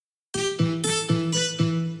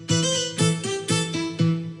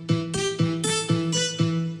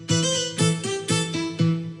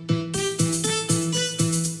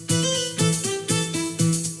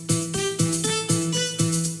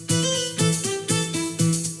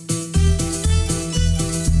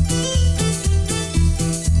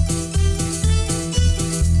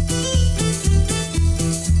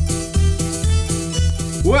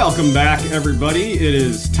Welcome back, everybody. It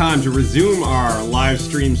is time to resume our live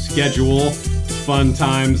stream schedule. Fun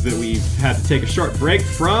times that we've had to take a short break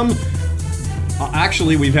from.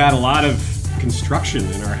 Actually, we've had a lot of construction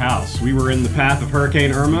in our house. We were in the path of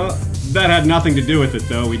Hurricane Irma. That had nothing to do with it,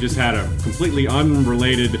 though. We just had a completely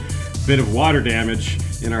unrelated bit of water damage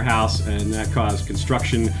in our house, and that caused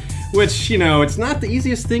construction, which, you know, it's not the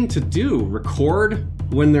easiest thing to do. Record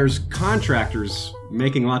when there's contractors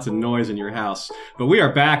making lots of noise in your house. But we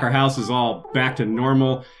are back. Our house is all back to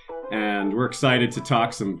normal, and we're excited to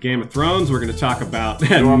talk some Game of Thrones. We're going to talk about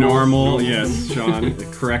normal. Yes, Sean,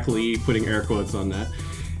 correctly putting air quotes on that.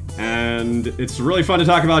 And it's really fun to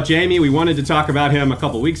talk about Jaime. We wanted to talk about him a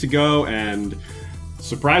couple weeks ago, and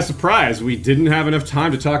surprise, surprise, we didn't have enough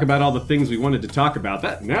time to talk about all the things we wanted to talk about.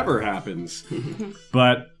 That never happens.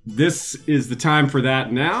 But this is the time for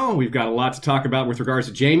that now. We've got a lot to talk about with regards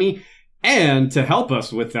to Jaime. And to help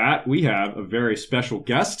us with that, we have a very special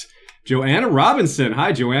guest, Joanna Robinson.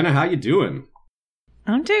 Hi, Joanna. How you doing?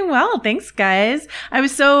 I'm doing well. Thanks, guys. I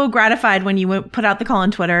was so gratified when you put out the call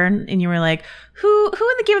on Twitter and you were like, who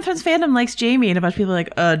in the Game of Thrones fandom likes Jaime? And a bunch of people were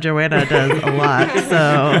like, Joanna does a lot,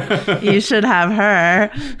 so you should have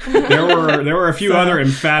her. There were a few other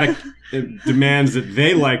emphatic demands that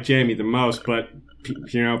they like Jaime the most, but,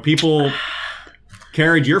 you know, people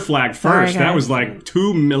carried your flag first. Sorry, that was like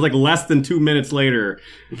less than 2 minutes later.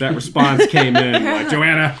 That response came in like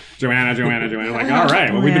Joanna. Like, all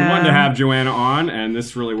right, well, we've been wanting to have Joanna on, and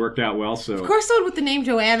this really worked out well. So of course, someone with the name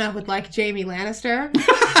Joanna would like Jaime Lannister.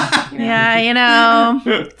 Yeah, you know,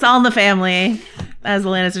 it's all in the family, as the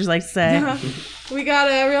Lannisters like to say. We got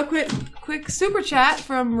a real quick super chat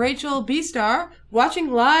from Rachel B-Star,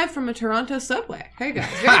 watching live from a Toronto subway. Hey guys,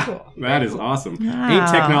 very cool. That is awesome.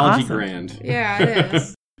 Ain't technology grand? Yeah, it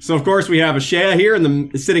is. So, of course, we have Ashaya here,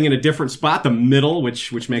 sitting in a different spot, the middle,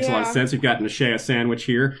 which makes a lot of sense. We've got an Ashaya sandwich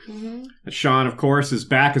here. Mm-hmm. Sean, of course, is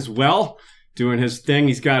back as well, doing his thing.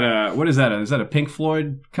 He's got a, what is that? Is that a Pink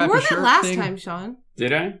Floyd type of shirt? You wore that last time, Sean.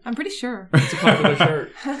 Did I? I'm pretty sure. It's a popular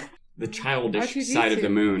shirt. The childish R2D2. Side of the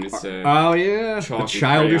moon. It's oh, yeah. The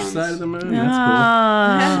childish crayons. side of the moon.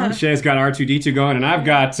 That's cool. Ashay's got R2D2 going, and I've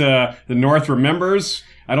got The North Remembers.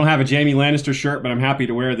 I don't have a Jaime Lannister shirt, but I'm happy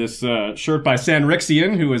to wear this shirt by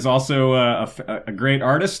Sanrixian, who is also a great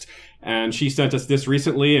artist. And she sent us this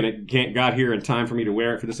recently, and it got here in time for me to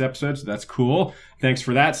wear it for this episode, so that's cool. Thanks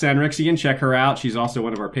for that, Sanrixian. Check her out. She's also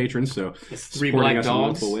one of our patrons, so it's Three Black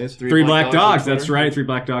Dogs. Three Black Dogs, that's right. 3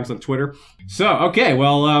 Black Dogs on Twitter. So, okay,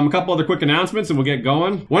 well, a couple other quick announcements, and we'll get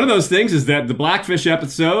going. One of those things is that the Blackfish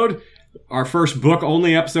episode, our first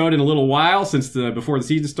book-only episode in a little while, since before the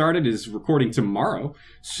season started, is recording tomorrow.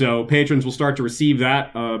 So patrons will start to receive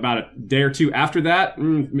that about a day or two after that,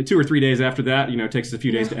 2 or 3 days after that. You know, it takes us a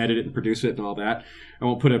few days to edit it and produce it and all that. I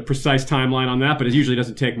won't put a precise timeline on that, but it usually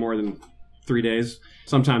doesn't take more than 3 days.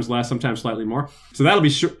 Sometimes less, sometimes slightly more. So that'll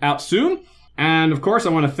be out soon. And, of course, I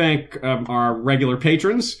want to thank our regular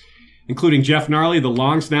patrons, including Jeff Gnarly, the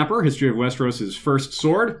Long Snapper, History of Westeros' first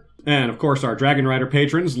sword. And, of course, our Dragon Rider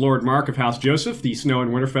patrons, Lord Mark of House Joseph, the Snow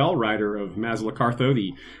and Winterfell, rider of Mazla Cartho,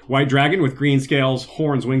 the White Dragon with green scales,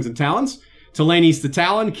 horns, wings, and talons. Talanis the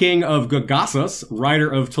Talon, King of Gagasos,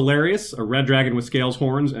 rider of Talarius, a red dragon with scales,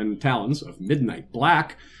 horns, and talons of Midnight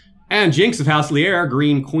Black. And Jinx of House Lier,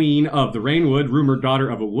 Green Queen of the Rainwood, rumored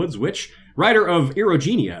daughter of a Woods Witch, rider of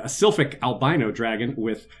Erogenia, a sylphic albino dragon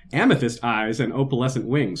with amethyst eyes and opalescent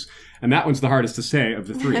wings. And that one's the hardest to say of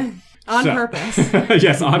the three. On purpose.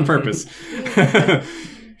 Yes, on purpose.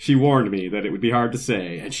 She warned me that it would be hard to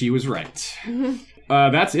say, and she was right.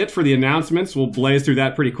 That's it for the announcements. We'll blaze through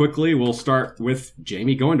that pretty quickly. We'll start with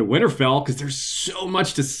Jaime going to Winterfell, because there's so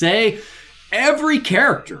much to say. Every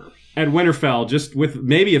character at Winterfell, just with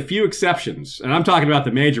maybe a few exceptions, and I'm talking about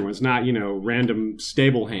the major ones, not, you know, random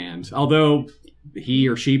stable hand, although he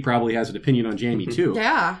or she probably has an opinion on Jaime, too.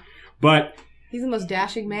 Yeah. But he's the most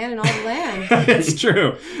dashing man in all the land. It's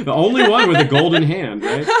true. The only one with a golden hand,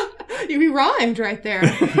 right? You rhymed right there.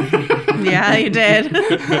 Yeah, you did.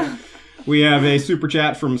 We have a super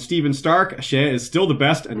chat from Stephen Stark. Ashaya is still the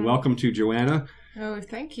best, and welcome to Joanna. Oh,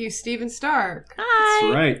 thank you, Stephen Stark. Hi.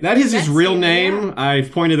 That's right. That is his real name. Yeah.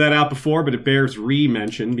 I've pointed that out before, but it bears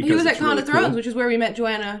re-mention because he was at Con really of Thrones, cool. Which is where we met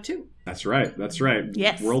Joanna, too. That's right. That's right.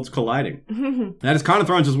 Yes. Worlds colliding. That is Con of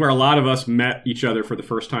Thrones is where a lot of us met each other for the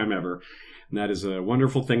first time ever. And that is a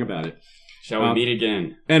wonderful thing about it. Shall we meet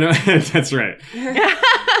again? And that's right.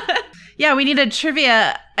 Yeah, we need a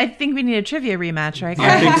trivia. I think we need a trivia rematch, right,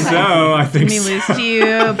 I guys? think so. I think me so. lose to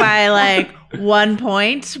you by like 1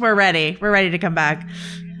 point. We're ready. We're ready to come back.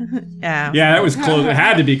 Yeah. Yeah, that was close. It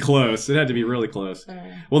had to be close. It had to be really close.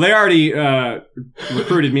 Well, they already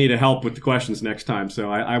recruited me to help with the questions next time,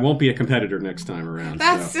 so I won't be a competitor next time around.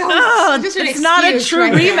 That's so. just an it's not a excuse true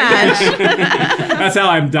right rematch. That's how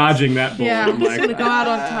I'm dodging that bullet. Yeah, I'm just like, gonna go out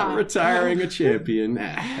on top. retiring a champion.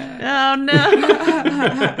 Oh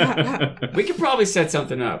no. We could probably set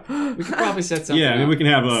something up. Yeah, I mean, we can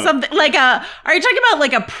have a... Something like a. Are you talking about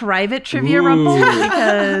like a private trivia Ooh. rumble?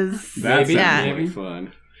 Because That's Maybe, definitely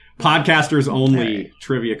fun. Podcasters only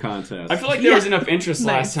trivia contest. I feel like there was enough interest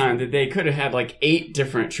last time that they could have had like 8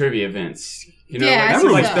 different trivia events. You know, Yeah, like,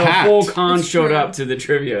 everyone's the packed. whole con That's showed true. up to the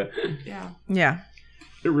trivia. yeah.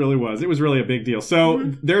 It really was. It was really a big deal.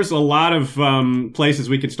 So there's a lot of places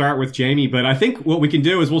we could start with Jaime, but I think what we can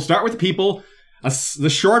do is we'll start with people, the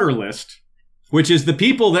shorter list, which is the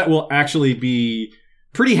people that will actually be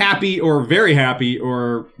pretty happy or very happy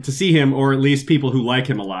or to see him, or at least people who like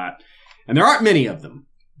him a lot. And there aren't many of them.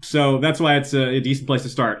 So that's why it's a decent place to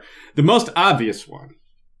start. The most obvious one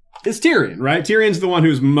is Tyrion, right? Tyrion's the one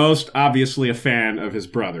who's most obviously a fan of his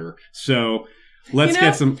brother. So let's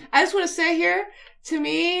get some... I just want to say here, to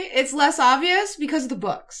me, it's less obvious because of the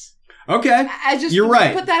books. Okay. I just You're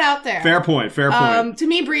right. put that out there. Fair point. To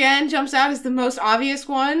me, Brienne jumps out as the most obvious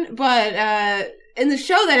one, but in the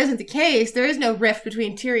show that isn't the case. There is no rift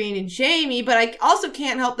between Tyrion and Jaime, but I also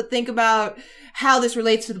can't help but think about how this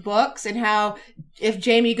relates to the books and how if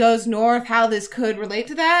Jaime goes north, how this could relate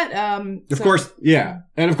to that. Of course, yeah.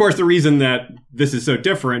 And of course, the reason that this is so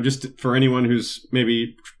different, just for anyone who's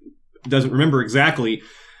maybe doesn't remember exactly,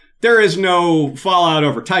 there is no fallout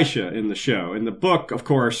over Tysha in the show. In the book, of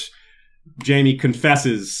course, Jaime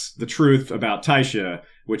confesses the truth about Tysha,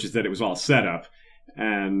 which is that it was all set up.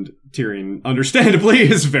 And Tyrion, understandably,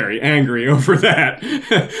 is very angry over that.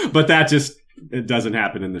 But it doesn't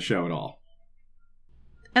happen in the show at all.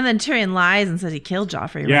 And then Tyrion lies and says he killed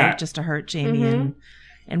Joffrey, right? Just to hurt Jaime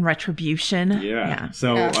and retribution. Yeah.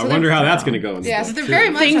 So Yeah, I wonder how that's going to go. In Yeah, the so they're book, very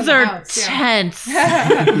too. much Things on the are outs, yeah. tense.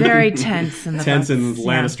 Very tense in the Tense books. in Yeah.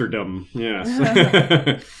 Lannisterdom. Yes.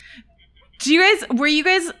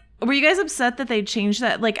 Were you guys upset that they changed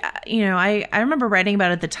that? Like, I remember writing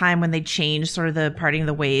about it at the time when they changed sort of the parting of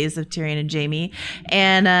the ways of Tyrion and Jaime.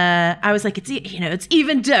 And I was like, it's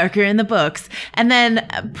even darker in the books. And then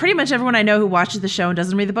pretty much everyone I know who watches the show and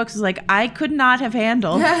doesn't read the books is like, I could not have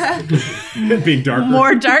handled Being darker.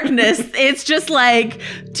 more darkness. It's just like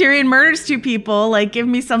Tyrion murders 2 people. Like, give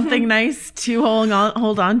me something nice to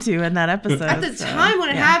hold on to in that episode. At the time when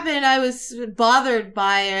it happened, I was bothered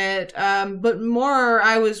by it, but more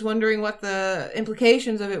I was wondering what the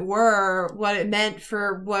implications of it were, what it meant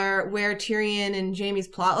for where Tyrion and Jaime's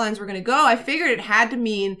plot lines were going to go. I figured it had to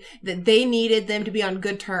mean that they needed them to be on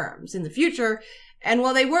good terms in the future. And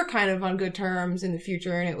while they were kind of on good terms in the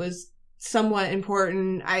future, and it was somewhat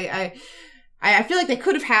important, I feel like they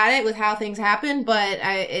could have had it with how things happened, but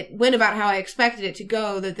it went about how I expected it to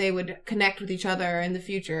go, that they would connect with each other in the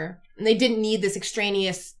future. And they didn't need this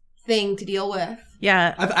extraneous thing to deal with.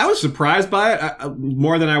 Yeah. I was surprised by it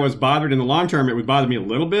more than I was bothered. In the long term, it would bother me a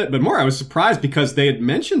little bit, but more I was surprised because they had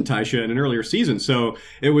mentioned Tysha in an earlier season. So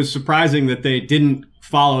it was surprising that they didn't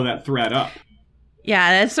follow that thread up. Yeah,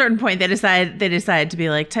 at a certain point they decided to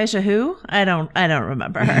be like, Tysha who? I don't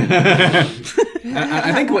remember her.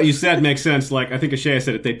 I think what you said makes sense. Like, I think Ashaya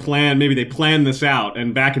said it. They planned this out,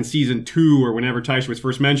 and back in season 2 or whenever Tysha was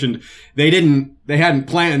first mentioned, they hadn't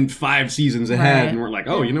planned 5 seasons ahead, and we're like,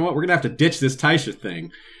 oh, you know what? We're gonna have to ditch this Tysha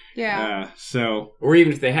thing. Yeah. Or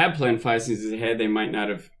even if they had planned 5 seasons ahead, they might not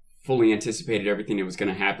have fully anticipated everything that was going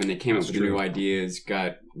to happen. They came up with new ideas,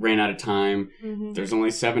 ran out of time. Mm-hmm. There's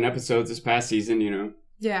only 7 episodes this past season,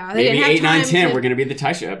 Yeah, they maybe didn't have 8, 9, time 10 to... were going to be the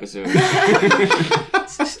Tysha episode.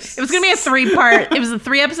 It was going to be a 3-part. It was a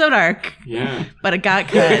 3-episode arc. Yeah. But it got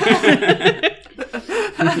cut.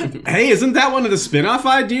 Hey, isn't that one of the spin-off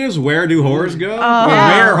ideas? Where do horrors go? Oh.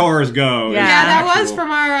 Where horrors go. Yeah. Yeah, that was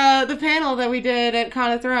from our the panel that we did at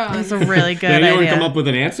Con of Thrones. That's a really good Did anyone idea. come up with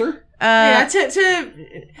an answer? Yeah,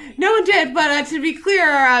 no one did, but to be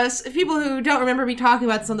clear, people who don't remember me talking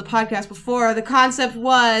about this on the podcast before, the concept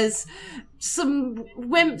was some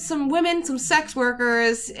sex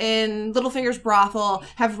workers in Littlefinger's brothel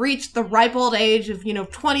have reached the ripe old age of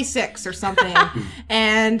 26 or something,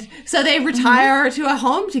 and so they retire to a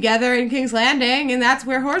home together in King's Landing, and that's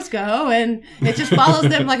where whores go, and it just follows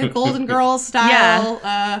them like a Golden Girls style.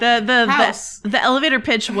 House. The elevator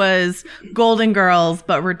pitch was Golden Girls,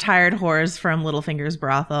 but retired whores from Littlefinger's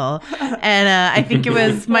brothel, and I think it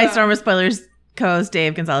was my Storm of Spoilers co-host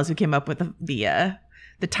Dave Gonzalez who came up with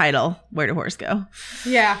the the title, Where Did Horse Go?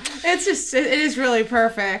 Yeah, it is really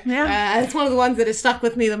perfect. Yeah. It's one of the ones that has stuck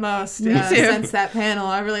with me the most since that panel.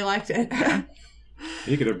 I really liked it.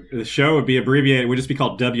 The show would be abbreviated. It would just be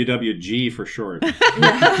called WWG for short. You've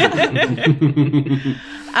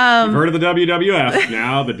heard of the WWF,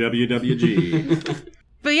 now the WWG.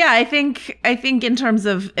 But yeah, I think in terms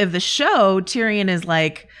of the show, Tyrion is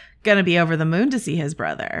like gonna be over the moon to see his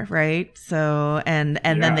brother, right? So and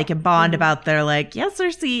then they can bond about their like, yes,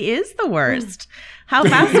 Cersei is the worst. How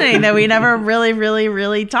fascinating that we never really, really,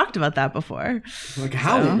 really talked about that before. Like,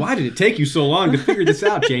 why did it take you so long to figure this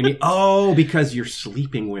out, Jaime? Oh, because you're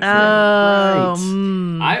sleeping with him.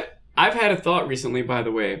 Right. I've had a thought recently, by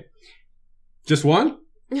the way. Just one?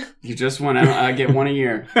 You just one. I get one a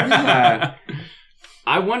year. I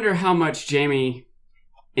wonder how much Jaime,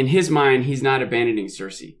 in his mind, he's not abandoning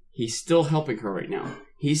Cersei. He's still helping her right now.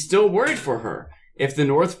 He's still worried for her. If the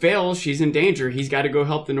North fails, she's in danger. He's got to go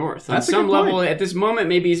help the North. On some level, at this moment,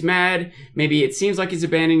 maybe he's mad. Maybe it seems like he's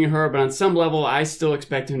abandoning her. But on some level, I still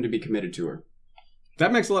expect him to be committed to her.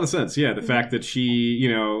 That makes a lot of sense. Yeah, the fact that she,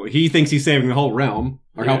 he thinks he's saving the whole realm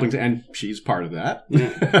or helping to, and she's part of that.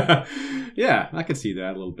 Yeah, yeah, I could see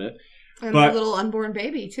that a little bit. And a little unborn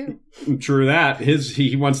baby, too. True that.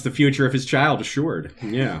 He wants the future of his child assured.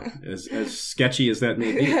 Yeah, as sketchy as that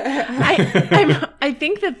may be. I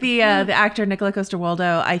think that the actor Nicola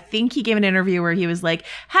Coster-Waldau, I think he gave an interview where he was like,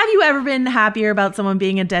 have you ever been happier about someone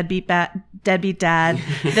being a deadbeat dad than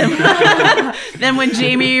when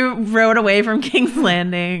Jaime rode away from King's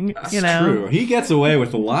Landing? That's true. He gets away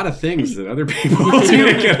with a lot of things that other people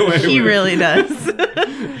can't get away with. He really does.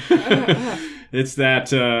 It's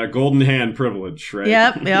that golden hand privilege, right?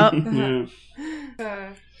 Yep. In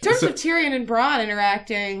terms of Tyrion and Bronn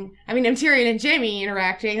interacting, Tyrion and Jaime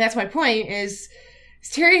interacting, that's my point, is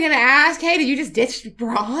Tyrion going to ask, hey, did you just ditch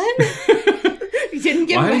Bronn? You didn't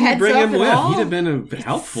give him a heads up at all? He'd have been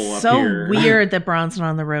helpful up So here. weird that Bronn's not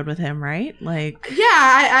on the road with him, right? Like,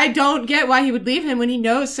 yeah, I don't get why he would leave him when he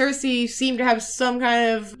knows Cersei seemed to have some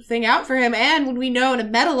kind of thing out for him, and when we know in a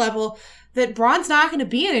meta level that Bronn's not going to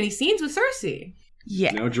be in any scenes with Cersei.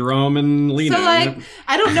 Yeah. No Jerome and Lena. So,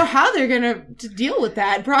 I don't know how they're going to deal with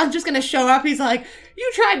that. Bronn's just going to show up. He's like, you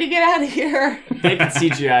tried to get out of here. They could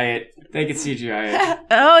CGI it.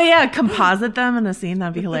 Oh, yeah. Composite them in a scene.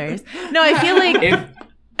 That'd be hilarious. No, I feel like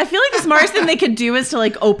the smartest thing they could do is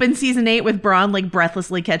to open season 8 with Bronn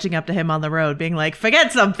breathlessly catching up to him on the road, being like,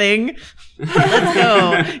 forget something. Let's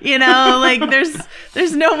go.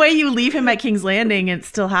 There's no way you leave him at King's Landing and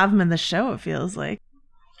still have him in the show, it feels like.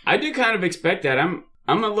 I do kind of expect that. I'm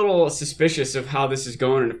a little suspicious of how this is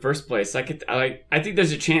going in the first place. I think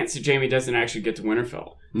there's a chance that Jaime doesn't actually get to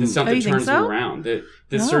Winterfell. That something turns him around. That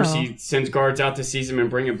Cersei sends guards out to seize him and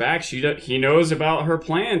bring him back. He knows about her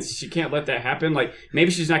plans. She can't let that happen. Maybe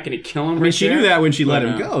she's not going to kill him. She knew that when she let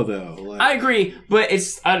him go, though. I agree, but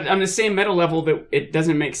it's on the same meta level that it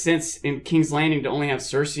doesn't make sense in King's Landing to only have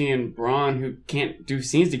Cersei and Bronn who can't do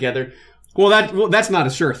scenes together. Well, that's not a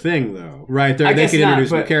sure thing, though, right? They can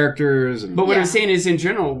introduce new characters. But what I'm saying is, in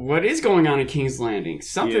general, what is going on in King's Landing?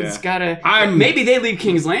 Something's got to... Maybe they leave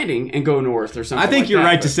King's Landing and go north or something. I think you're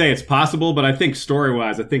right to say it's possible, but I think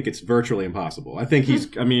story-wise, I think it's virtually impossible. I think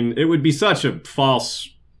it would be such a false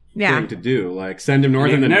thing to do. Send him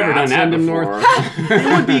north and then never done send that him before. north. It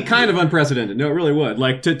would be kind of unprecedented. No, it really would.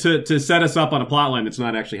 To set us up on a plot line that's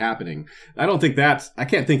not actually happening. I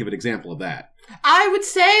can't think of an example of that. I would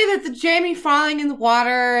say that the Jaime falling in the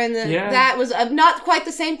water and that was not quite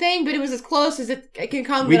the same thing, but it was as close as it can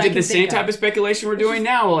come. We did the same type of speculation we're doing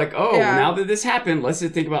now. Now that this happened, let's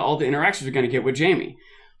just think about all the interactions we're going to get with Jaime.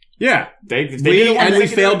 Yeah, we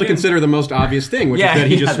failed to consider the most obvious thing, which is that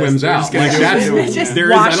he just swims out.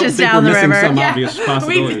 Washes down the river. Some obvious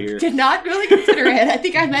possibility here. We did not really consider it. I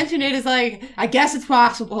think I mentioned it as I guess it's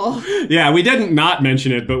possible. Yeah, we didn't not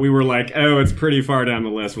mention it, but we were like, oh, it's pretty far down the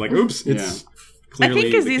list. We're like, oops, it's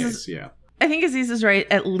clearly the case. I think Aziz is right,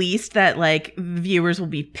 at least that viewers will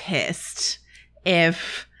be pissed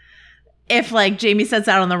if Jaime sets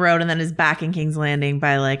out on the road and then is back in King's Landing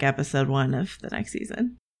by episode 1 of the next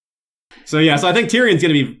season. So I think Tyrion's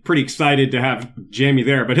going to be pretty excited to have Jaime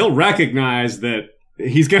there, but he'll recognize that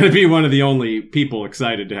he's going to be one of the only people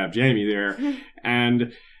excited to have Jaime there.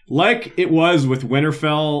 And like it was with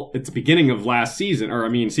Winterfell at the beginning of last season,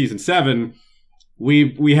 season 7,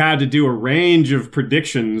 we had to do a range of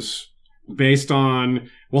predictions based on,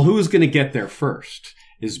 who's going to get there first?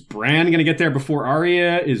 Is Bran going to get there before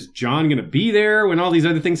Arya? Is Jon going to be there when all these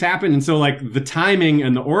other things happen? And so the timing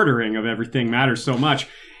and the ordering of everything matters so much.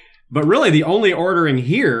 But really, the only ordering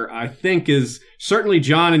here, I think, is certainly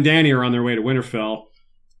Jon and Dany are on their way to Winterfell.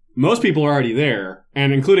 most people are already there,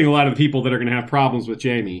 and including a lot of the people that are going to have problems with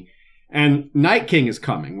Jaime. And Night King is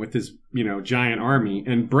coming with his, giant army,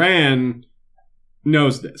 and Bran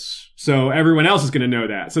knows this. So everyone else is going to know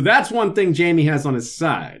that. So that's one thing Jaime has on his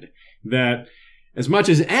side, that as much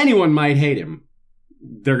as anyone might hate him,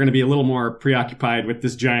 they're going to be a little more preoccupied with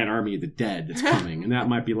this giant army of the dead that's coming. And that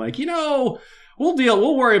might be like,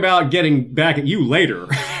 we'll worry about getting back at you later.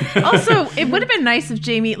 Also, it would have been nice if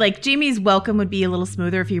Jaime's welcome would be a little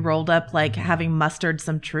smoother if he rolled up like having mustered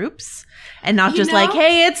some troops and not just like,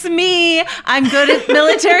 hey, it's me. I'm good at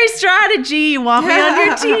military strategy. You want me on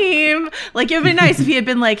your team? Like, it would be nice if he had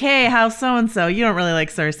been like, hey, how's so-and-so? You don't really like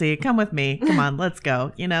Cersei. Come with me. Come on, let's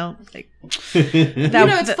go. Like,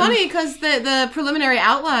 it's funny because the preliminary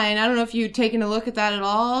outline, I don't know if you'd taken a look at that at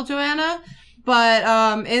all, Joanna.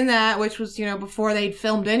 But in that, which was, before they'd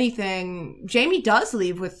filmed anything, Jaime does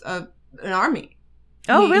leave with an army.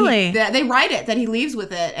 Oh, really? They write it, that he leaves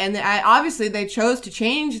with it. And obviously they chose to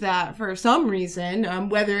change that for some reason,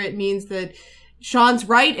 whether it means that Sean's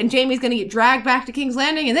right and Jaime's going to get dragged back to King's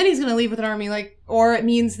Landing and then he's going to leave with an army, or it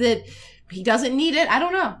means that he doesn't need it. I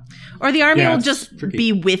don't know. Or the army will just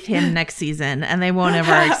be with him next season and they won't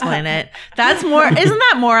ever explain it. That's more, isn't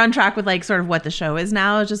that more on track with like sort of what the show is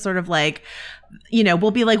now? It's just sort of like,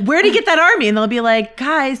 we'll be like, where'd he get that army? And they'll be like,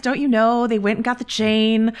 guys, don't you know? They went and got the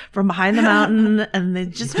chain from behind the mountain and they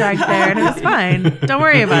just dragged there and it was fine. Don't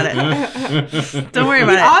worry about it. Don't worry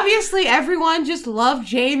about it. Obviously, everyone just loved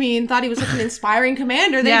Jaime and thought he was such an inspiring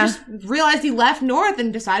commander. They just realized he left north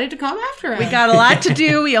and decided to come after him. We got a lot to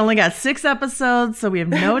do. We only got 6 episodes, so we have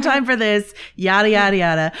no time for this. Yada, yada,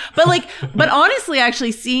 yada. But honestly,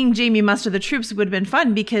 actually seeing Jaime muster the troops would have been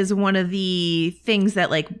fun because one of the things that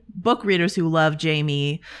like book readers who love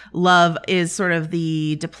Jaime love is sort of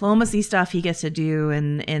the diplomacy stuff he gets to do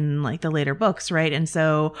in like the later books, right? And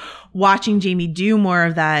so watching Jaime do more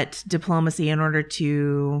of that diplomacy in order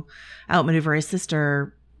to outmaneuver his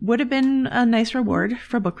sister would have been a nice reward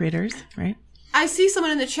for book readers, right? I see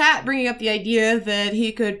someone in the chat bringing up the idea that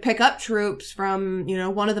he could pick up troops from,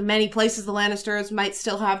 one of the many places the Lannisters might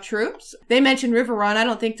still have troops. They mentioned River Run. I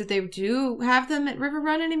don't think that they do have them at River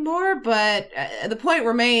Run anymore, but the point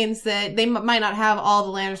remains that they might not have all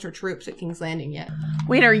the Lannister troops at King's Landing yet.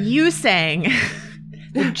 Wait, are you saying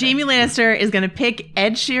that Jaime Lannister is going to pick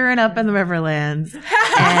Ed Sheeran up in the Riverlands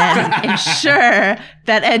and ensure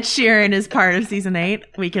that Ed Sheeran is part of season 8?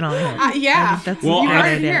 We can all hear. Yeah. That's you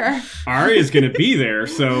heard it here. Arya's going to be there,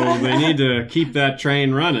 so they need to keep that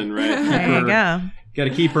train running, right? There you go. Got to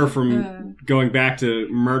keep her from going back to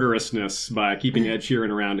murderousness by keeping Ed Sheeran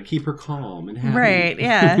around to keep her calm and happy. Right,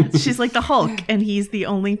 yeah. She's like the Hulk, and he's the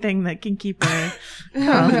only thing that can keep her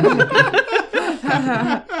calm.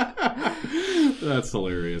 That's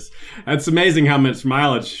hilarious. It's amazing how much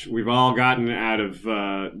mileage we've all gotten out of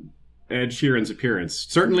Ed Sheeran's appearance.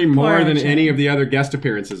 Certainly more than any of the other guest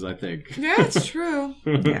appearances, I think. Yeah, it's true.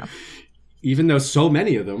 Yeah. Even though so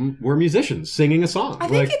many of them were musicians singing a song. I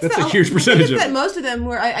think that's a huge percentage of that most of them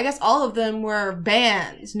were, I guess all of them were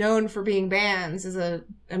bands, known for being bands as a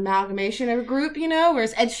amalgamation of a group,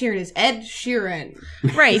 whereas Ed Sheeran is Ed Sheeran.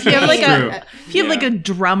 Right. If you have like a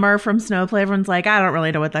drummer from Snowplay, everyone's like, I don't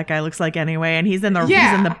really know what that guy looks like anyway, and he's in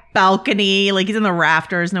the balcony, like he's in the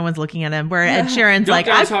rafters, no one's looking at him. Where Ed Sheeran's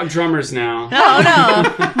don't talk drummers now. No.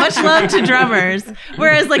 Much love to drummers.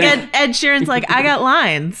 Whereas like Ed Sheeran's like, I got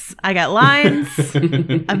lines.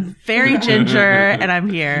 I'm very ginger and I'm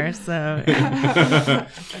here. So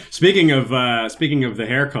Speaking of the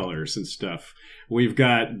hair colors and stuff, we've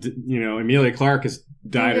got, Emilia Clarke has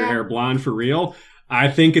dyed her hair blonde for real. I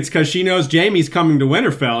think it's because she knows Jaime's coming to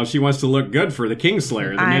Winterfell and she wants to look good for the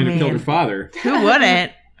Kingslayer, the man who killed her father. Who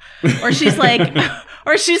wouldn't? Or she's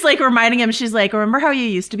like reminding him, she's like, remember how you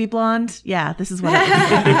used to be blonde? Yeah, this is what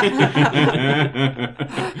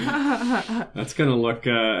That's going to look,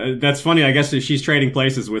 that's funny. I guess she's trading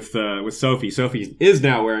places with Sophie. Sophie is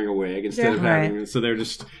now wearing a wig instead of having, so they're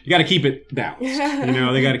just, you got to keep it balanced.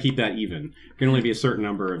 They got to keep that even. There can only be a certain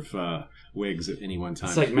number of wigs at any one time.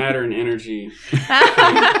 It's like matter and energy. You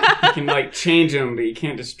can change them, but you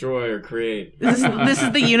can't destroy or create. This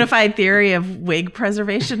is the unified theory of wig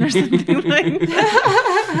preservation or something like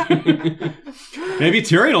that. Maybe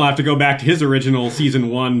Tyrion will have to go back to his original season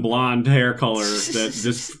 1 blonde hair color that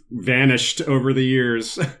just vanished over the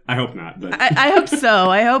years. I hope not, but I hope so.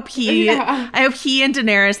 I hope he and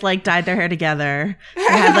Daenerys dyed their hair together. They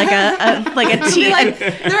had a tea.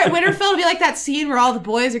 They're at Winterfell. It'll be like that scene where all the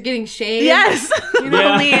boys are getting shaved. Yes.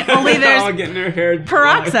 Only there's all getting their hair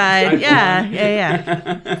peroxide.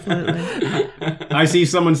 Yeah. Absolutely. I see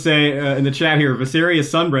someone say in the chat here, Viserys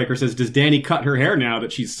Sunbreaker says, does Dany cut her hair now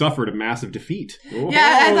that she's suffered a massive defeat?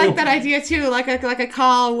 Yeah, I like that idea too. Like a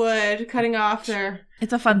Khal would, cutting off their.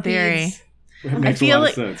 It's a fun theory. beads. I feel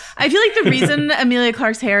like the reason Emilia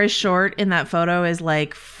Clarke's hair is short in that photo is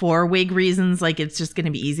like for wig reasons. Like it's just going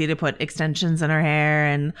to be easy to put extensions in her hair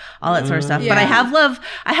and all that sort of stuff. Yeah. But I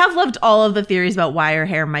have loved all of the theories about why her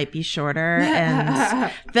hair might be shorter,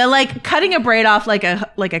 and the like cutting a braid off like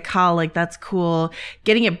a Khal, like that's cool.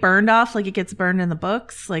 Getting it burned off like it gets burned in the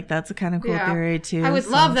books, like that's a kind of cool theory too. I would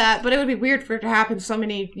love that, but it would be weird for it to happen so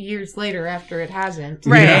many years later after it hasn't.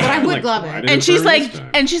 Right. But I would love it. And she's like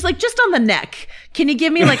just on the neck. Can you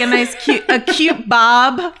give me like a nice cute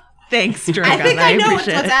bob? Thanks, Dragon. I think I know what's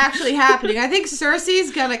appreciate it. actually happening. I think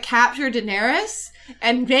Cersei's gonna capture Daenerys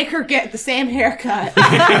and make her get the same haircut.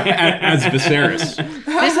 As Viserys.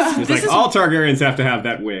 All Targaryens have to have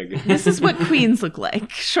that wig. This is what queens look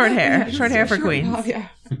like. Short hair. Short hair for queens. Oh, yeah.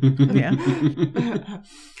 Yeah.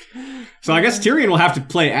 So I guess Tyrion will have to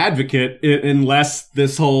play advocate unless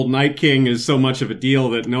this whole Night King is so much of a deal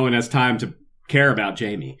that no one has time to care about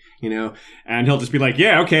Jaime, and he'll just be like,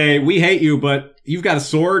 yeah, okay, we hate you, but you've got a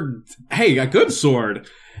sword. Hey, a good sword.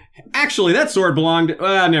 Actually, that sword belonged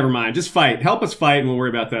never mind, just fight, help us fight, and we'll worry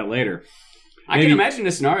about that later. I can imagine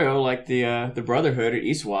a scenario like the Brotherhood at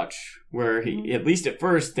Eastwatch, where he, at least at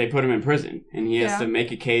first, they put him in prison, and he has to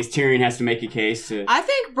make a case. Tyrion has to make a case to. I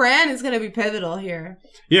think Bran is going to be pivotal here.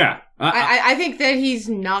 Yeah, I think that he's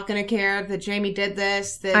not going to care that Jaime did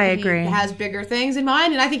this. That I agree. He has bigger things in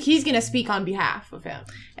mind, and I think he's going to speak on behalf of him.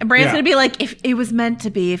 And Bran's going to be like, if it was meant to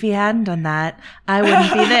be, if he hadn't done that, I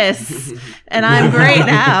wouldn't be this, and I'm great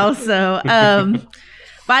now. So,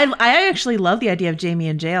 but I actually love the idea of Jaime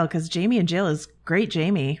in jail, because Jaime in jail is great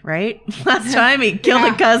Jaime, right? Last time he killed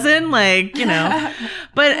a cousin, like,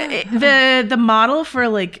 But the model for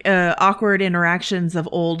like awkward interactions of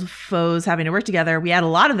old foes having to work together, we had a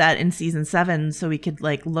lot of that in season 7, so we could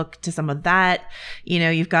like look to some of that.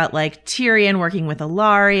 You've got like Tyrion working with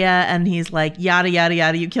Ilaria, and he's like, yada yada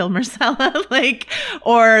yada, you killed Myrcella, like,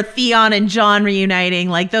 or Theon and Jon reuniting,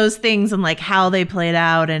 like those things, and like how they played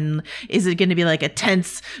out, and is it going to be like a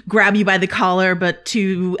tense grab you by the collar, but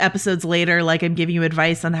 2 episodes later, like I'm giving you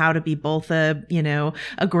advice on how to be both a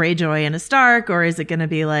Greyjoy and a Stark, or is it going to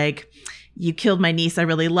be like, you killed my niece, I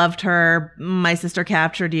really loved her, my sister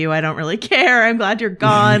captured you, I don't really care, I'm glad you're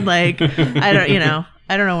gone, like I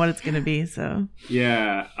don't know what it's going to be. So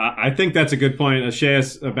yeah, I think that's a good point,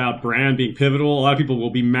 Ashaya, about Bran being pivotal. A lot of people will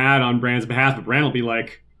be mad on Bran's behalf, but Bran will be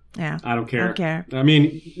like, yeah, I don't care. I mean,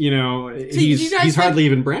 he's hardly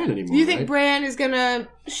even Bran anymore. Do you think Bran is going to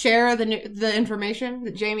share the information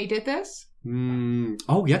that Jaime did this?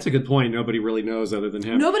 Oh, that's a good point. Nobody really knows other than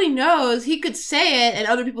him. Nobody knows. He could say it and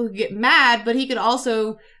other people could get mad, but he could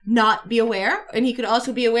also not be aware, and he could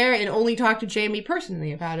also be aware and only talk to Jaime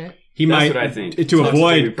personally about it. That's what I think. To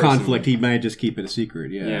avoid conflict, he might just keep it a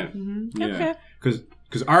secret. Yeah. Mm-hmm. Okay.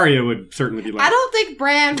 Because Arya would certainly be like, I don't think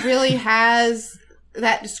Bran really has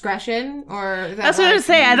that discretion, or that's what I was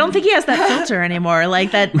saying. I don't think he has that filter anymore.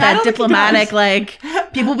 Like that diplomatic, like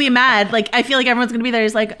people be mad. Like I feel like everyone's gonna be there.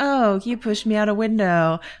 He's like, oh, you pushed me out a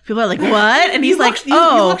window. People are like, what? And he's like, you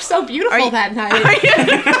look so beautiful that night.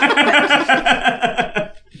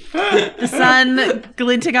 The sun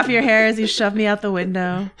glinting off your hair as you shove me out the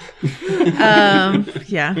window.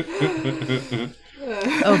 Yeah.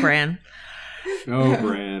 Oh, Bran. Oh,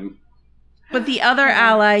 Bran. But the other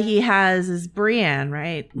ally he has is Brienne,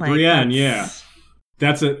 right? Like, Brienne, yeah.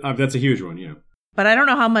 That's a huge one, yeah. But I don't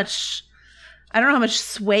know how much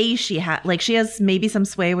sway she has. Like, she has maybe some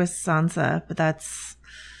sway with Sansa, but that's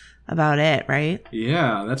about it, right?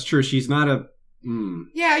 Yeah, that's true. She's not a...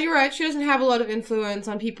 Yeah, you're right. She doesn't have a lot of influence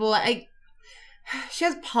on people. She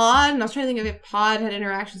has Pod, and I was trying to think of if Pod had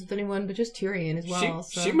interactions with anyone, but just Tyrion as well.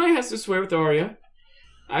 She might have to sway with Arya.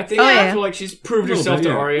 I think I feel like she's proved herself to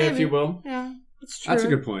Arya, if you will. Yeah, that's true. That's a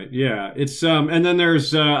good point. Yeah, it's and then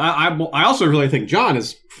there's I also really think Jon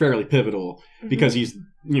is fairly pivotal because he's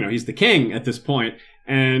the king at this point,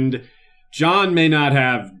 and Jon may not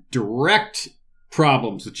have direct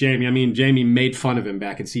problems with Jaime. I mean, Jaime made fun of him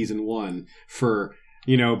back in season 1 for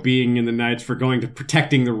being in the Knights, for going to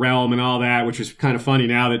protecting the realm and all that, which was kind of funny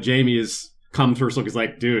now that Jaime is. Come first look is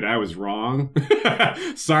like, dude, I was wrong.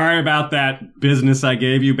 Sorry about that business I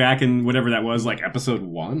gave you back in whatever that was, like episode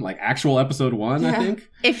 1, like actual episode 1, I think.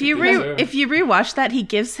 If you rewatch that, he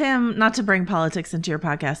gives him, not to bring politics into your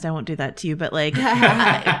podcast, I won't do that to you, but like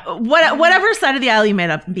whatever side of the aisle you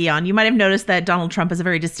might be on, you might have noticed that Donald Trump has a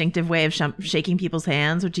very distinctive way of shaking people's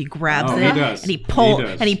hands, which he grabs it he does. and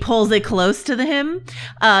he pulls it close to him.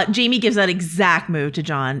 Jaime gives that exact move to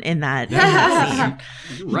John in that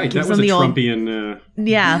scene. Right, that was a Trumpian.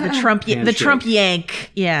 The Trump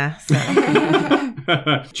yank. Yeah. So.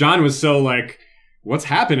 John was so like, what's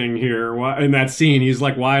happening here? In that scene, he's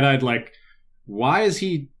like wide-eyed, like, why is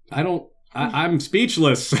he? I'm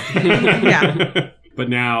speechless. Yeah. But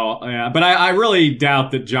now, but I really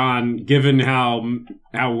doubt that John, given how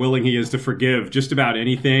willing he is to forgive just about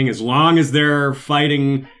anything, as long as they're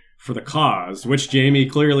fighting for the cause, which Jaime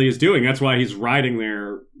clearly is doing. That's why he's riding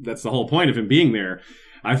there. That's the whole point of him being there.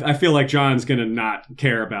 I feel like John's going to not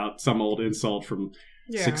care about some old insult from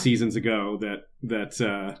 6 seasons ago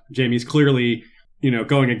that Jaime's clearly,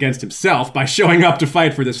 going against himself by showing up to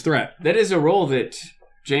fight for this threat. That is a role that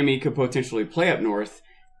Jaime could potentially play up north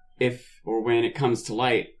if or when it comes to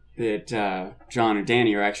light that John and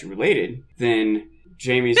Dany are actually related. Then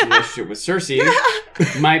Jaime's relationship with Cersei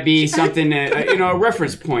might be something that, a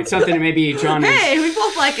reference point, something that maybe John is... Hey, we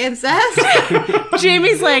both like incest.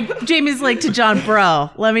 Jaime's like to John,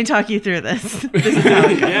 bro, let me talk you through this. This is how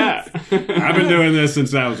it goes. Yeah. I've been doing this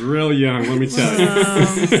since I was real young, let me tell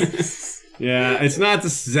you. Yeah, it's not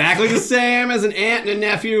exactly the same as an aunt and a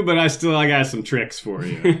nephew, but I got some tricks for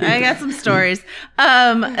you. I got some stories.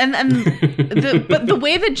 But the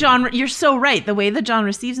way that John, you're so right. The way that John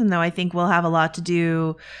receives him, though, I think will have a lot to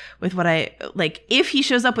do with what if he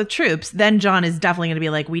shows up with troops, then John is definitely going to be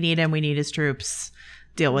like, we need him, we need his troops.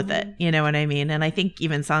 Deal with it. You know what I mean? And I think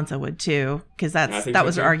even Sansa would too, because that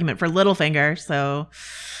was her argument for Littlefinger. So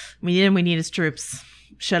we need him, we need his troops.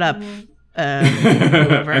 Shut up.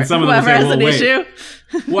 Whoever and some of them has say, an issue.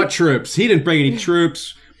 What troops? He didn't bring any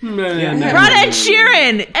troops. Brought Ed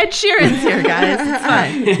Sheeran. Ed Sheeran's here, guys. It's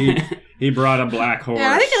fine. He brought a black horse.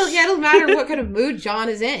 Yeah, I think it'll matter what kind of mood John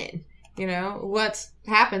is in. What's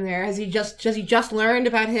happened there? Has he just learned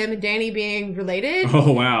about him and Dany being related?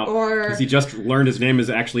 Oh wow! Or has he just learned his name is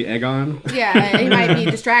actually Aegon? Yeah, he might be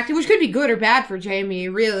distracted, which could be good or bad for Jaime,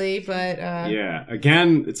 really. But yeah,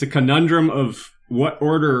 again, it's a conundrum of what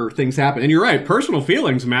order things happen. And you're right, personal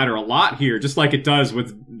feelings matter a lot here, just like it does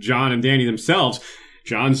with John and Dany themselves.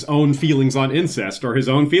 John's own feelings on incest, or his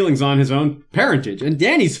own feelings on his own parentage, and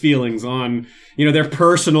Dany's feelings on, their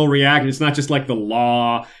personal reaction. It's not just like the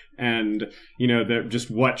law and,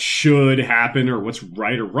 just what should happen or what's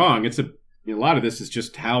right or wrong. It's a lot of this is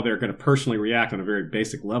just how they're going to personally react on a very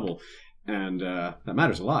basic level. And that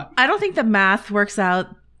matters a lot. I don't think the math works out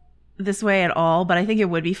this way at all, but I think it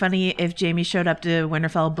would be funny if Jaime showed up to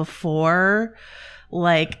Winterfell before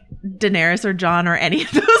Daenerys or John or any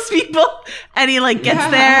of those people, and he gets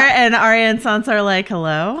there and Arya and Sansa are like,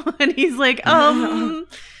 hello, and he's like,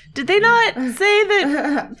 did they not say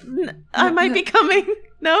that I might be coming?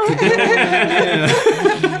 No.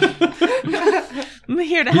 I'm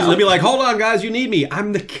here to help. He'll be like, hold on guys, you need me,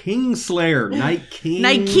 I'm the Kingslayer, Night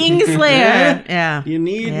Kingslayer. Yeah, you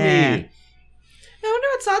need me. I wonder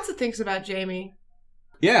what Sansa thinks about Jaime.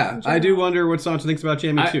 Yeah, I do wonder what Sansa thinks about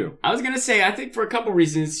Jaime too. I was going to say, I think for a couple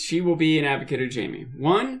reasons, she will be an advocate of Jaime.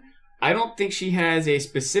 One, I don't think she has a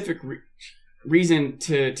specific reason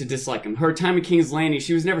to dislike him. Her time in King's Landing,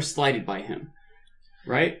 she was never slighted by him.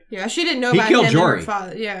 Right? Yeah, she didn't know he about killed him Jory. And her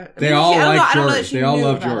father. Yeah. They all like Jory. They all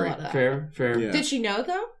love Jory. Fair. Yeah. Did she know,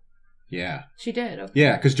 though? Yeah. She did. Okay.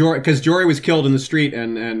 Yeah, because Jory was killed in the street,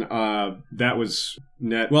 and that was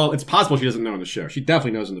well, it's possible she doesn't know in the show. She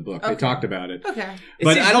definitely knows in the book. Okay. They talked about it. Okay.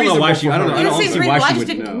 But I don't know why she. I don't see why she would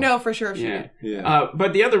didn't know for sure. She did. Yeah.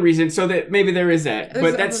 But the other reason, so that maybe there is that,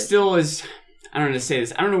 but that still is. I don't know how to say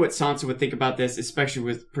this. I don't know what Sansa would think about this, especially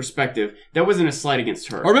with perspective. That wasn't a slight against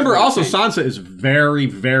her. Or remember, also Sansa is very,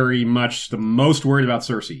 very much the most worried about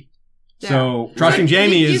Cersei. Yeah. So trusting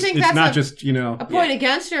Jaime it's not just a point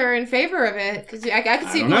against her in favor of it, because I could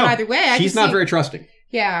see it going either way. She's not very trusting.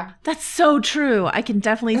 Yeah, that's so true. I can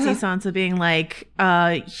definitely see Sansa being like,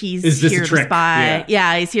 he's here to trick? spy.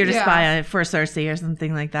 Yeah, he's here to spy for Cersei or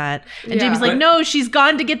something like that. And Jaime's like, no, she's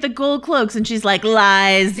gone to get the gold cloaks, and she's like,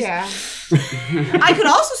 lies. Yeah. I could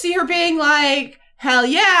also see her being like, hell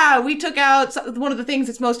yeah, we took out one of the things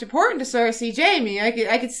that's most important to Cersei, Jaime.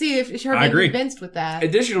 I could see if her being convinced with that.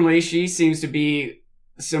 Additionally, she seems to be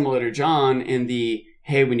similar to John in the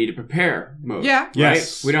hey, we need to prepare mode. Yeah. Right?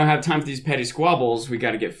 Yes. We don't have time for these petty squabbles. We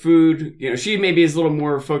got to get food. She maybe is a little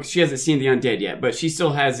more focused. She hasn't seen the undead yet, but she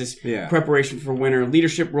still has this preparation for winter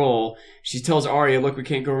leadership role. She tells Arya, look, we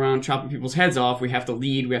can't go around chopping people's heads off. We have to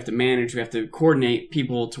lead. We have to manage. We have to coordinate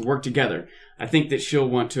people to work together. I think that she'll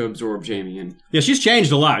want to absorb Jaime. And Yeah, she's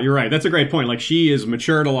changed a lot. You're right. That's a great point. Like, she has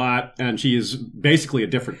matured a lot, and she is basically a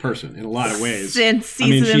different person in a lot of ways. Since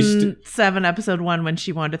season 7, episode 1, when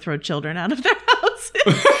she wanted to throw children out of their house.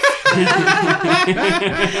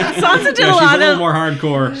 Sansa did a lot little more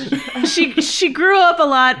hardcore. She grew up a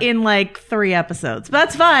lot in like 3 episodes, but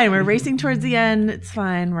that's fine. We're racing towards the end. It's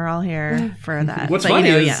fine. We're all here for that. What's funny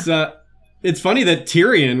is it's funny that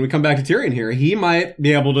Tyrion, we come back to Tyrion here, he might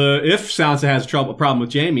be able to, if Sansa has a problem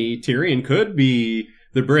with Jaime, Tyrion could be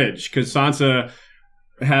the bridge, because Sansa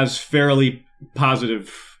has fairly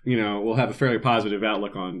positive, will have a fairly positive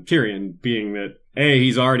outlook on Tyrion, being that, A,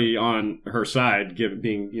 he's already on her side,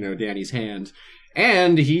 being, Dany's hand,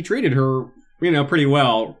 and he treated her, pretty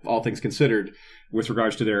well, all things considered, with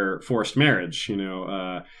regards to their forced marriage,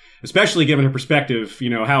 especially given her perspective,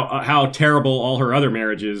 how terrible all her other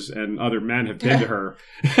marriages and other men have been to her.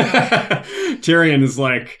 Tyrion is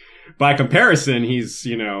like, by comparison, he's,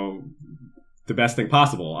 the best thing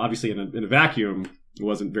possible. Obviously, in a vacuum, it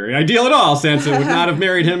wasn't very ideal at all. Sansa would not have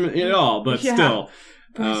married him at all, but still,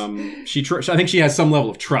 I think she has some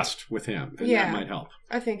level of trust with him, and that might help.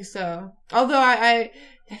 I think so. Although I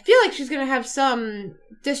feel like she's going to have some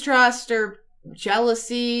distrust or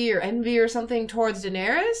jealousy or envy or something towards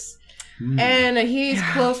Daenerys. And he's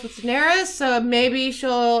close with Daenerys, so maybe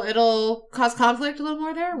it'll cause conflict a little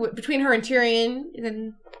more there between her and Tyrion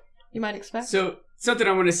than you might expect. So, something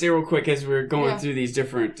I want to say real quick as we're going through these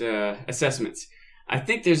different assessments. I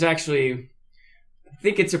think it's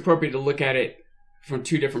appropriate to look at it from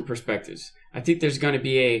 2 different perspectives. I think there's going to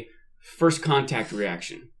be a first contact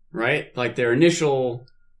reaction, right? Like their initial,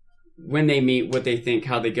 when they meet, what they think,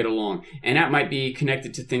 how they get along. And that might be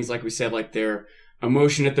connected to things like we said, like their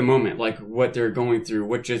emotion at the moment, like what they're going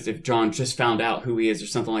through, if Jon just found out who he is or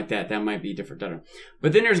something like that, that might be different.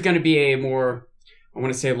 But then there's going to be a more, I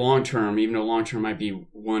want to say long term, even though long term might be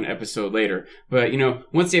 1 episode later. But,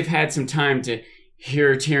 once they've had some time to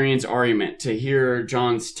hear Tyrion's argument, to hear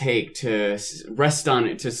Jon's take, to rest on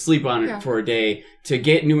it, to sleep on it for a day, to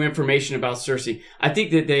get new information about Cersei, I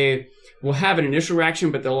think that they will have an initial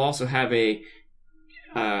reaction, but they'll also have a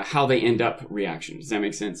how they end up reaction. Does that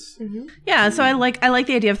make sense? Mm-hmm. Yeah, so I like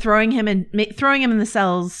the idea of throwing him in the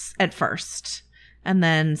cells at first, and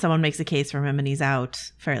then someone makes a case for him and he's out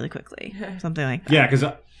fairly quickly, something like that. Yeah, because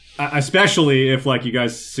especially if, like you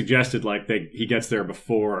guys suggested, like he gets there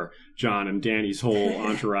before Jon and Dany's whole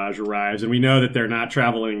entourage arrives, and we know that they're not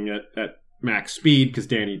traveling at max speed because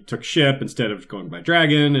Dany took ship instead of going by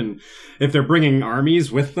dragon, and if they're bringing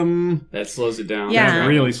armies with them, that slows it down. That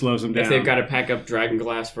really slows them down. If they've got to pack up dragon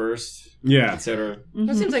glass first, etc. Mm-hmm.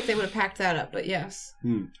 It seems like they would have packed that up, but yes.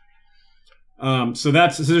 So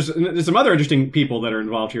there's some other interesting people that are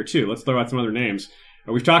involved here too. Let's throw out some other names.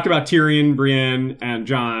 We've talked about Tyrion, Brienne, and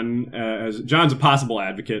Jon. As Jon's a possible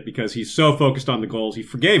advocate because he's so focused on the goals. He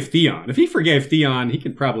forgave Theon. If he forgave Theon, he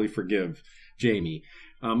can probably forgive Jaime.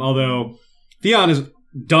 Although Theon has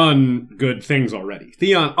done good things already.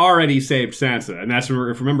 Theon already saved Sansa, and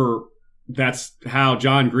that's how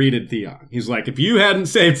Jon greeted Theon. He's like, if you hadn't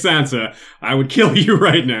saved Sansa, I would kill you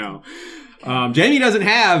right now. Jaime doesn't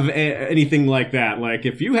have anything like that. Like,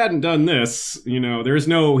 if you hadn't done this,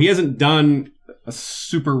 he hasn't done a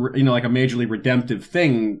super, like a majorly redemptive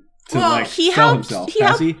thing to sell himself. He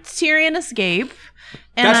helped Tyrion escape.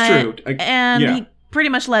 That's true. He pretty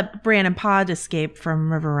much let Bran and Pod escape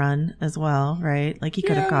from River Run as well, right? Like, he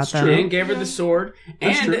could have caught them. And gave her the sword.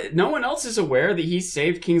 And no one else is aware that he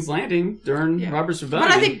saved King's Landing during Robert's Rebellion.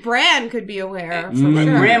 But I think Bran could be aware. Sure.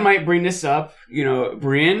 Bran might bring this up.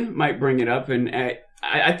 Brienne might bring it up. And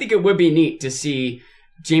I think it would be neat to see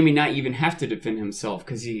Jaime not even have to defend himself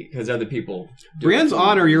because other people do. Brienne's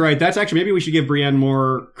honor, you're right. That's actually, maybe we should give Brienne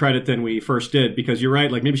more credit than we first did, because you're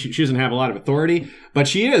right. Like, maybe she doesn't have a lot of authority, but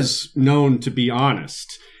she is known to be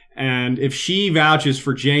honest. And if she vouches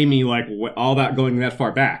for Jaime, like all that going that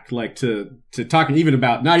far back, like to talking even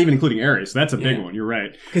about, not even including Aerys, that's a big one. You're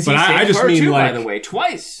right. Because I just mean too, by the way,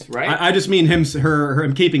 twice, right? I just mean him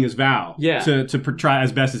keeping his vow. Yeah. To try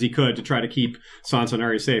as best as he could to try to keep Sansa and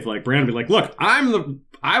Arya safe. Like, Bran would be like, look, I'm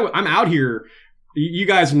out here. You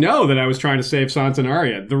guys know that I was trying to save Sansa and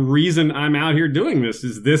Arya. The reason I'm out here doing this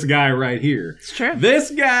is this guy right here. It's true.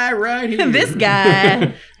 This guy right here. This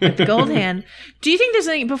guy with the gold hand. Do you think there's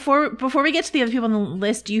any, before we get to the other people on the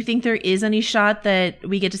list, do you think there is any shot that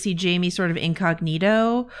we get to see Jaime sort of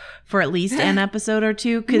incognito for at least an episode or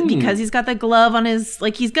two? Because he's got the glove on his,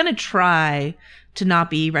 like, he's going to try to not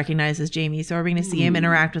be recognized as Jaime. So are we going to see him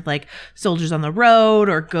interact with like soldiers on the road,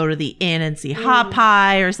 or go to the inn and see Hot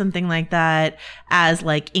Pie or something like that as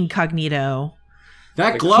like incognito?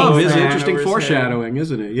 That glove is interesting foreshadowing,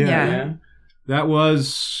 isn't it? Yeah.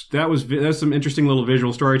 was some interesting little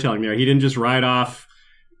visual storytelling there. He didn't just ride off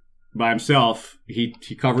by himself. He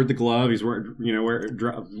covered the glove. He's wearing.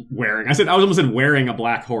 I almost said wearing a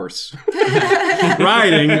black horse,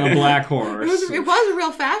 riding a black horse. It was a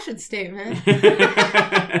real fashion statement.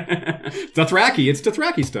 Dothraki. It's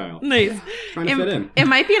Dothraki style. Nice. Trying to fit in. It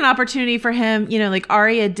might be an opportunity for him. Like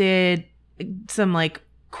Arya did some like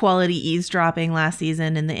quality eavesdropping last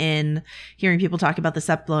season in the inn, hearing people talk about the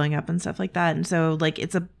sept blowing up and stuff like that. And so like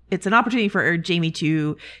it's an opportunity for Jaime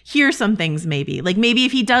to hear some things maybe. Like maybe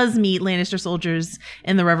if he does meet Lannister soldiers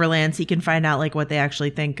in the Riverlands, he can find out like what they actually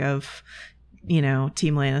think of,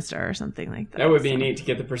 Team Lannister or something like that. That would be neat to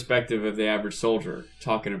get the perspective of the average soldier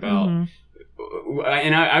talking about.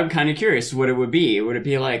 And I'm kind of curious what it would be. Would it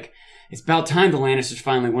be like, it's about time the Lannisters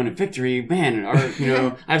finally won a victory. Man,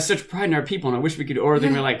 I have such pride in our people, and I wish we could. Or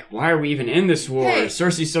they're like, why are we even in this war? Hey.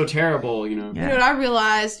 Cersei's so terrible, You know what I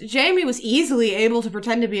realized? Jaime was easily able to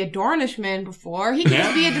pretend to be a Dornishman before. He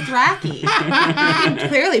could be a Dothraki. He can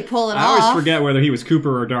clearly pull it off. I always forget whether he was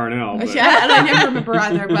Cooper or Darnell. But. I never remember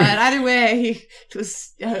either, but either way, he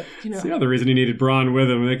was, It's the other reason he needed Bronn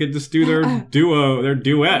with him. They could just do their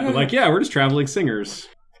duet. But like, yeah, we're just traveling singers.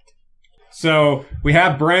 So we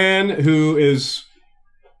have Bran, who is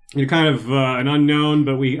kind of an unknown,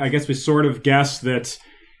 but I guess we sort of guess that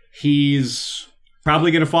he's probably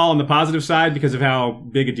going to fall on the positive side because of how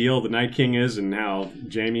big a deal the Night King is and how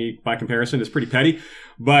Jaime, by comparison, is pretty petty.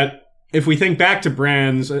 But if we think back to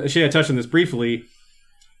Bran's, Ashaya touched on this briefly,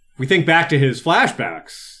 if we think back to his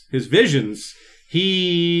flashbacks, his visions,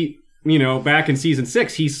 he... back in season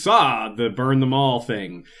 6, he saw the burn them all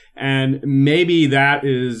thing. And maybe that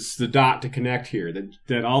is the dot to connect here.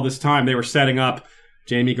 That all this time they were setting up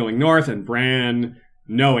Jaime going north and Bran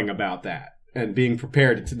knowing about that and being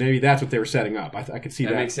prepared. Maybe that's what they were setting up. I could see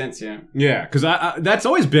that. That makes sense, yeah. Yeah, because that's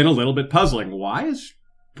always been a little bit puzzling. Why is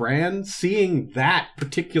Bran seeing that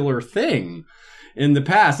particular thing in the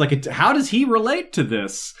past? Like, how does he relate to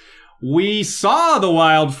this? We saw the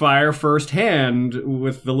wildfire firsthand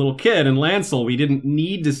with the little kid and Lancel. We didn't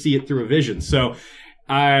need to see it through a vision. So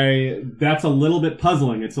that's a little bit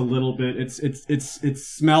puzzling. It's a little bit, it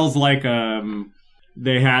smells like,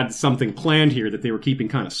 they had something planned here that they were keeping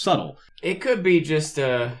kind of subtle. It could be just,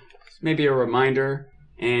 maybe a reminder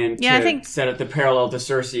and I think set up the parallel to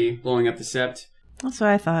Cersei blowing up the sept. That's what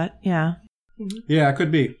I thought. Yeah. Yeah, it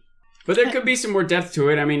could be. But there could be some more depth to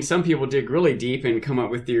it. I mean, some people dig really deep and come up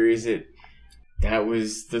with theories that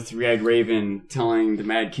was the three-eyed raven telling the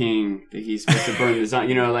Mad King that he's supposed to burn the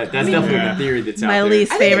zombie. That's definitely the theory that's out there. My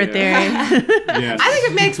least favorite theory. Yes. I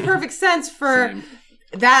think it makes perfect sense for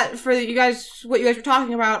you guys, what you guys were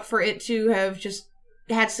talking about, for it to have just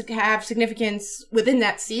have significance within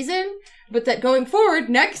that season, but that going forward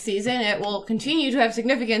next season it will continue to have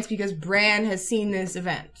significance because Bran has seen this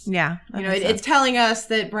event. Yeah, it's telling us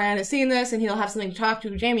that Bran has seen this and he'll have something to talk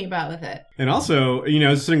to Jaime about with it. And also,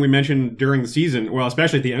 it's something we mentioned during the season, well,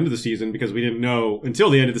 especially at the end of the season, because we didn't know until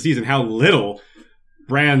the end of the season how little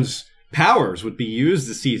Bran's powers would be used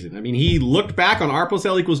this season. I mean, he looked back on R +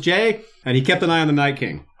 L = J and he kept an eye on the Night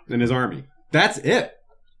King and his army. That's it.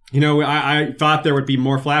 I thought there would be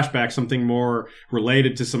more flashbacks, something more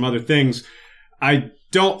related to some other things. I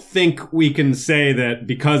don't think we can say that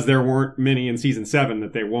because there weren't many in season 7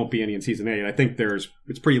 that there won't be any in season 8. I think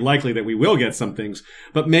it's pretty likely that we will get some things,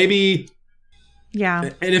 but maybe. Yeah.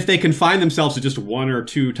 And if they confine themselves to just one or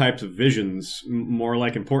two types of visions, more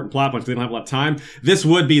like important plot points, they don't have a lot of time, this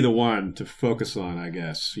would be the one to focus on, I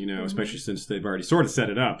guess, especially since they've already sort of set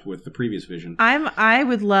it up with the previous vision. I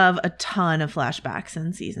would love a ton of flashbacks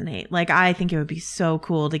in season 8. Like, I think it would be so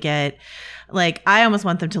cool to get, like, I almost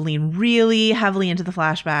want them to lean really heavily into the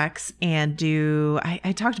flashbacks and do,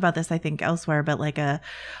 I talked about this, I think, elsewhere, but like a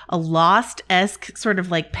Lost-esque sort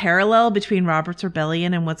of like parallel between Robert's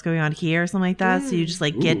Rebellion and what's going on here or something like that. So you just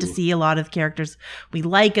like get to see a lot of characters we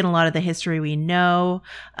like and a lot of the history we know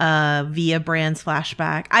via Bran's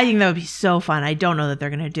flashback. I think that would be so fun. I don't know that they're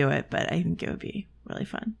going to do it, but I think it would be really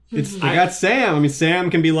fun. They got Sam. I mean, Sam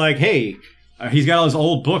can be like, hey, he's got all his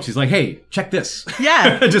old books. He's like, hey, check this.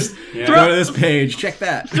 Yeah. Just go to this page. Check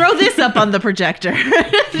that. Throw this up on the projector.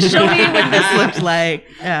 Show me what this looks like.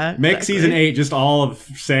 Yeah. Make season 8 just all of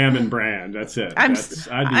Sam and Bran. That's it. I'd be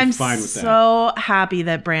fine with that. I'm so happy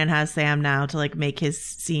that Bran has Sam now to like make his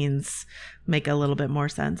scenes make a little bit more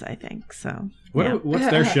sense, I think. So what's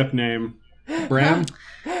their ship name? Bram?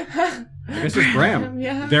 I guess it's Bram.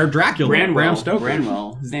 Yeah. They're Dracula. Bram Stoker.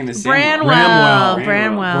 Branwell. His name is Branwell.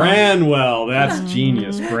 That's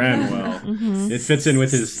genius. Branwell. It fits in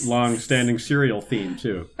with his long-standing serial theme,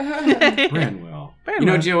 too. Branwell. You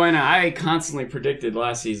know, Joanna, I constantly predicted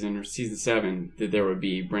last season, or season 7, that there would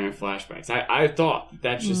be Bran flashbacks. I thought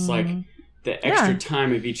that's just like the extra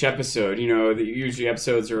time of each episode. You know, usually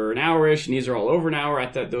episodes are an hour-ish, and these are all over an hour. I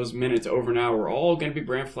thought those minutes over an hour were all going to be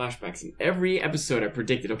Bran flashbacks. And every episode I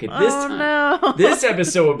predicted, okay, this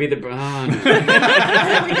episode will be the... Oh, no.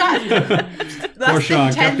 We got less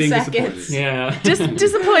than 10 seconds. Yeah. Just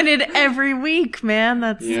disappointed every week, man.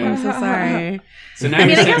 I'm so sorry. So now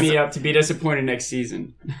you set me up to be disappointed next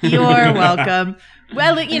season. You're welcome.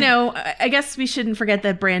 Well, you know, I guess we shouldn't forget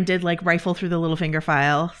that Bran did like rifle through the Littlefinger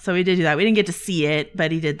file, so he did do that. We didn't get to see it,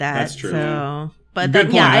 but he did that. That's true. So, but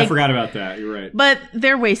good point. I forgot about that. You're right. But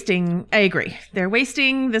they're wasting. I agree. They're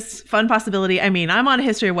wasting this fun possibility. I mean, I'm on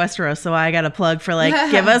History of Westeros, so I got a plug for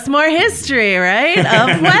like give us more history, right,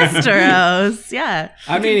 of Westeros. Yeah.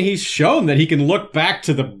 I mean, he's shown that he can look back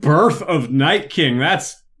to the birth of Night King.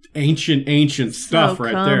 That's ancient stuff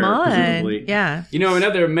right there. Presumably. Yeah. You know,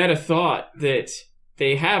 another meta thought that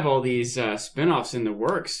they have all these spinoffs in the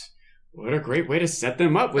works. What a great way to set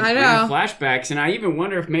them up with flashbacks. And I even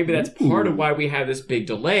wonder if maybe that's part of why we have this big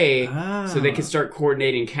delay, so they can start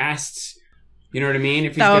coordinating casts. You know what I mean?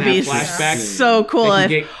 If he's going to have flashbacks. So cool.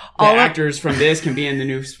 All actors from this can be in the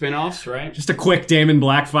new spinoffs, right? Just a quick Daemon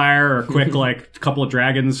Blackfire or a quick like couple of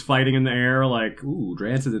dragons fighting in the air, like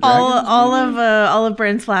Dance of the Dragons. All of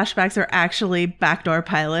Bran's flashbacks are actually backdoor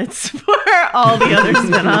pilots for all the other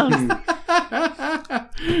spinoffs.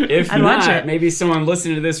 If not, maybe someone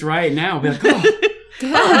listening to this right now will be like,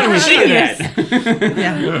 how do we see that?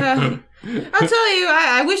 Yeah. I'll tell you,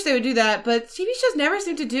 I wish they would do that, but TV shows never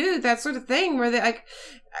seem to do that sort of thing where they like,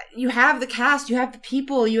 you have the cast, you have the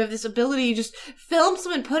people, you have this ability, you just film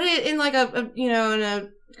something, put it in like in a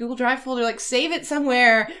Google Drive folder, like save it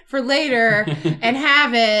somewhere for later and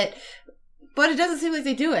have it. But it doesn't seem like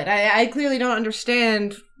they do it. I clearly don't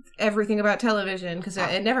understand everything about television because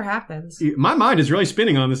it never happens. My mind is really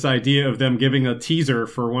spinning on this idea of them giving a teaser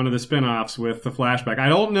for one of the spinoffs with the flashback. I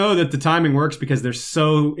don't know that the timing works because they're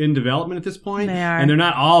so in development at this point. They are. And they're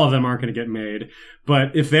not all of them aren't going to get made.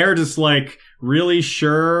 But if they're just like really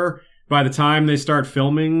sure by the time they start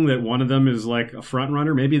filming that one of them is like a front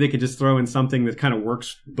runner, maybe they could just throw in something that kind of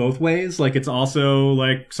works both ways. Like it's also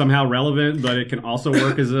like somehow relevant, but it can also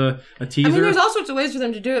work as a teaser. I mean, there's all sorts of ways for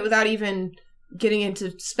them to do it without even getting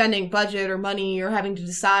into spending budget or money or having to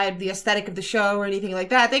decide the aesthetic of the show or anything like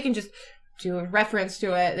that. They can just do a reference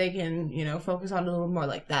to it. They can, focus on it a little more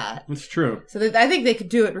like that. That's true. So I think they could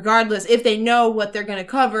do it regardless. If they know what they're going to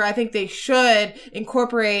cover, I think they should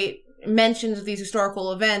incorporate mentions of these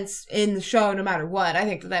historical events in the show no matter what. I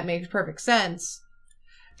think that makes perfect sense.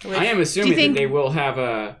 I am assuming that they will have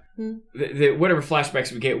whatever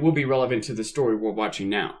flashbacks we get will be relevant to the story we're watching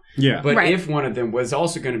now. Yeah. But if one of them was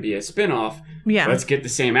also going to be a spinoff, let's get the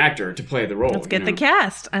same actor to play the role. Let's get the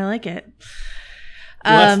cast. I like it.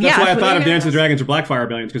 Well, that's why I thought of Dance of the Dragons or Blackfire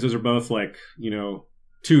Rebellions, because those are both like,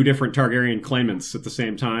 two different Targaryen claimants at the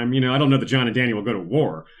same time. I don't know that Jon and Dany will go to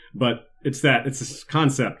war, but it's this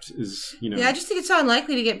concept is, Yeah, I just think it's so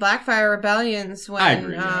unlikely to get Blackfire Rebellions when I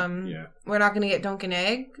agree, we're not going to get Dunk and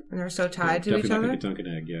Egg, and they're so tied to each other. Definitely not going to get Dunk and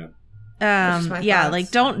Egg, yeah.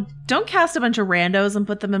 Like don't cast a bunch of randos and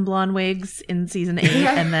put them in blonde wigs in season 8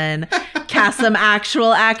 and then cast some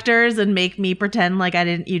actual actors and make me pretend like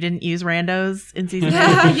you didn't use randos in season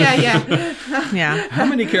 8. Yeah. How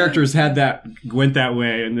many characters went that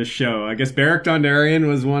way in this show? I guess Beric Dondarrion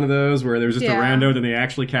was one of those where there was just a rando, then they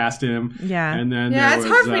actually cast him. Yeah. And then it's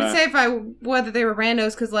hard for me to say whether they were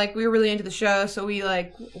randos because like we were really into the show, so we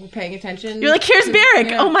like were paying attention. You're like, here's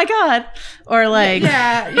Beric. Oh my god. Or like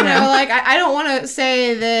like I don't want to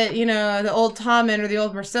say that, the old Tommen or the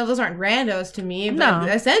old Marcel, those aren't randos to me. But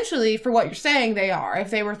essentially, for what you're saying, they are.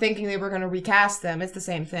 If they were thinking they were going to recast them, it's the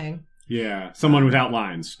same thing. Yeah. Someone without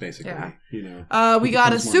lines, basically. Yeah. We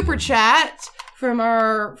got a super chat from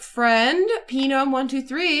our friend,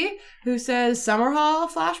 Pinot123, who says Summerhall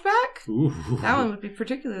flashback. Ooh. That one would be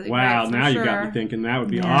particularly wow, great, now you got me thinking that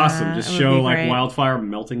would be awesome. Just show like wildfire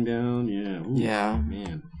melting down. Yeah. Ooh,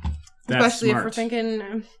 man. Especially if we're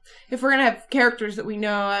thinking, if we're going to have characters that we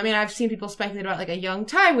know. I mean, I've seen people speculate about like a young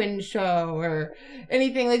Tywin show or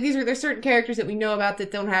anything. Like there's certain characters that we know about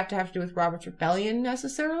that don't have to do with Robert's Rebellion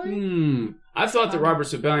necessarily. I thought that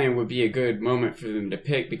Robert's Rebellion would be a good moment for them to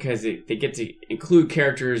pick because they get to include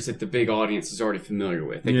characters that the big audience is already familiar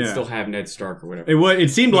with. They can still have Ned Stark or whatever.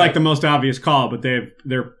 It seemed like the most obvious call, but they've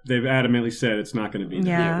adamantly said it's not going to be.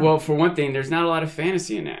 Yeah. Well, for one thing, there's not a lot of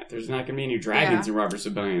fantasy in that. There's not going to be any dragons in Robert's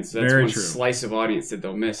Rebellion, so that's Very one true. slice of audience that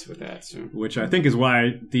they'll miss with that. So. Which I think is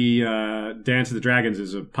why the Dance of the Dragons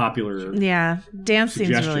is a popular. Yeah, dance seems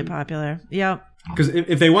suggestion. really popular. Yep. Because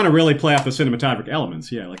if they want to really play off the cinematographic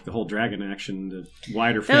elements, like the whole dragon action, the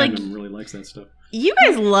wider fandom really likes that stuff. You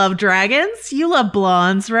guys love dragons. You love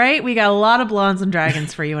blondes, right? We got a lot of blondes and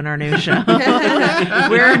dragons for you in our new show.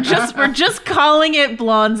 we're just calling it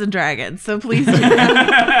blondes and dragons. So please do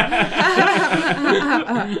that.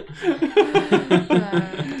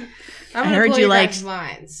 I'm I gonna heard blow you your liked- guys'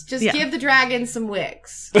 minds. Just give the dragons some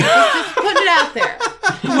wigs. just put it out there.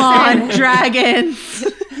 Blonde dragons.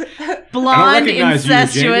 Blonde recognize you,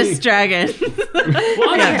 incestuous Jamie. dragons.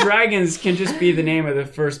 Blondes and Dragons can just be the name of the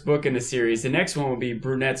first book in the series. The next one will be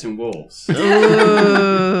Brunettes and Wolves.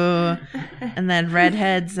 Ooh. And then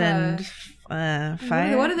redheads and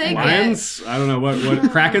fire. What do they get? Lions? I don't know what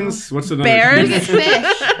Krakens. What's another? Bears? They get fish.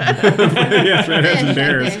 Yes, redheads and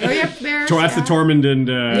bears. Oh, yeah, bears. That's the Tormund and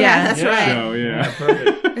Yeah, that's right. show. Yeah.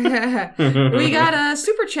 Perfect. We got a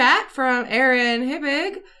super chat from Aaron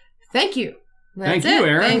Hibbig. Thank you. That's Thank you, it.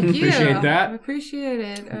 Aaron. Thank you. Appreciate that. Appreciate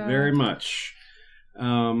it. Very much.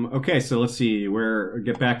 Okay, so let's see.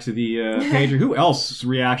 Get back to the pager. Who else's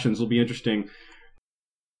reactions will be interesting?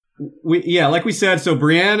 Like we said, so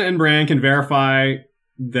Brienne and Bran can verify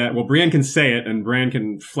that. Well, Brienne can say it, and Bran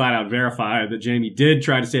can flat out verify that Jaime did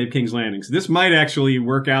try to save King's Landing. So this might actually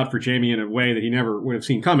work out for Jaime in a way that he never would have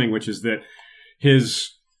seen coming, which is that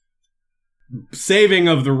his saving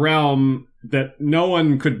of the realm that no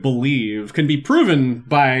one could believe can be proven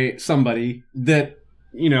by somebody that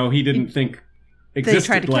he didn't think existed.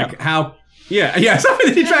 tried to kill. Like how. Yeah, somebody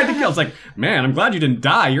that he tried to kill. It's like, man, I'm glad you didn't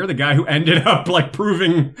die. You're the guy who ended up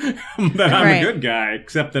proving that I'm a good guy,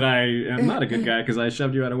 except that I am not a good guy because I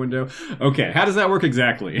shoved you out a window. Okay, how does that work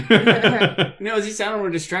exactly? Aziz, I don't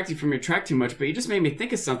want to distract you from your track too much, but you just made me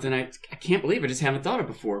think of something I can't believe I just haven't thought of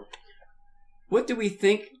before. What do we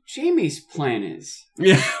think Jaime's plan is?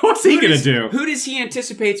 Yeah, what's he going to do? Who does he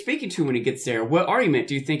anticipate speaking to when he gets there? What argument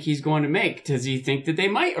do you think he's going to make? Does he think that they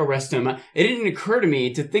might arrest him? It didn't occur to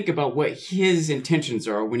me to think about what his intentions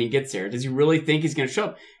are when he gets there. Does he really think he's going to show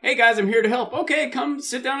up? Hey guys, I'm here to help. Okay, come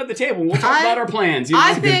sit down at the table. We'll talk about our plans.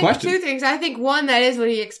 I a good think question. two things. I think one, that is what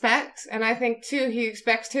he expects, and I think two, he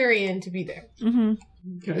expects Tyrion to be there. Mm-hmm.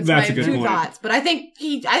 It's That's my a good two point. thoughts, but I think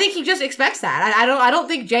he just expects that. I don't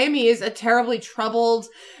think Jaime is a terribly troubled,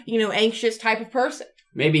 anxious type of person.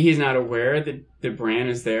 Maybe he's not aware that Bran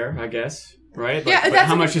is there, I guess. Right? Yeah, but that's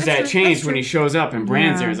how much does that change when he shows up and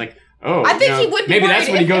Bran's there? It's like, oh, I think he would be maybe worried that's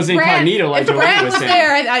when he if goes Bran- incognito, like if Bran Joanna was was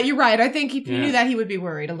saying. there, you're right. I think if he knew that, he would be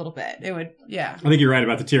worried a little bit. It would, yeah. I think you're right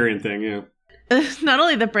about the Tyrion thing, yeah. Not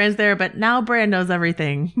only that Bran's there, but now Bran knows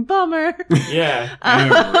everything. Bummer. Yeah.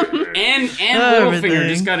 And Everything. Littlefinger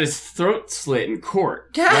just got his throat slit in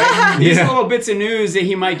court. Right? These little bits of news that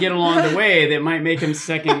he might get along the way that might make him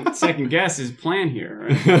second guess his plan here.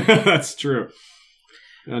 Right? That's true.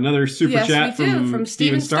 Another super chat from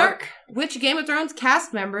Steven Stark. Which Game of Thrones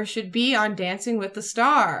cast member should be on Dancing with the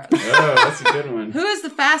Stars? Oh, that's a good one. Who has the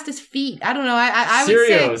fastest feet? I don't know. I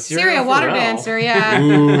Syrio. would say Syrio Syrio, water Farrell. dancer. Yeah,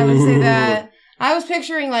 I would say that. I was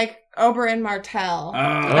picturing Oberyn and Martell. Oh,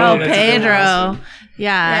 that's a good Pedro. one.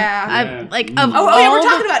 Yeah. Yeah. Oh, yeah, we're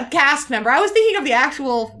talking about cast member. I was thinking of the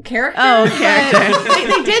actual character. Oh, but character.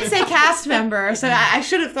 they did say cast member, so I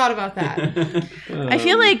should have thought about that. I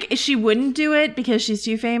feel like she wouldn't do it because she's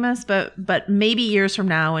too famous, but maybe years from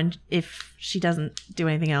now, and if she doesn't do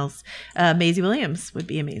anything else, Maisie Williams would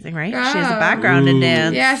be amazing, right? She has a background in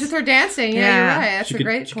dance. Yeah, she's her dancing. Yeah, you're right. That's a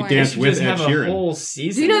great she could point. dance She with just Ed have Sheeran. a whole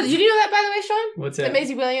season. Did you know that, by the way, Sean? What's That that?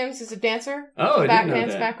 Maisie Williams is a dancer. Oh, I didn't know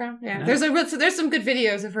dance that. background. Yeah, Nice. there's some good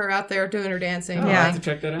videos of her out there doing her dancing. Oh, I'll Yeah. have to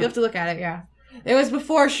check that out. You have to look at it. Yeah. It was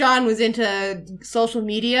before Sean was into social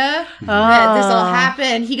media Oh. that this all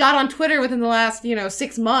happened. He got on Twitter within the last,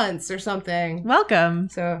 6 months or something. Welcome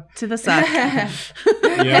So to the suck. Yeah.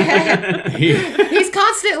 he's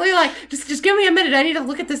constantly like, just give me a minute. I need to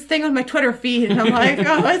look at this thing on my Twitter feed. And I'm like,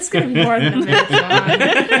 oh, it's going to be more than a minute,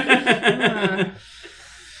 Sean.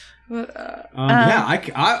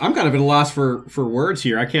 I'm kind of at a loss for words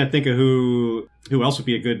here. I can't think of who else would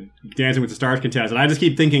be a good Dancing with the Stars contestant. I just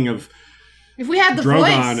keep thinking of If we had the Drogon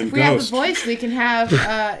voice, and Ghost. we can have,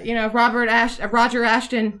 Roger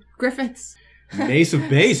Ashton Griffiths. Ace of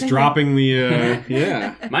Base dropping the,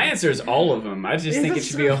 yeah. My answer is all of them. I just think it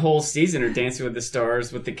should be a whole season of Dancing with the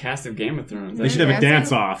Stars with the cast of Game of Thrones. They should have a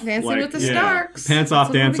dance-off. Dancing with the Starks.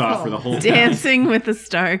 Pants-off, dance-off for the whole time. Dancing with the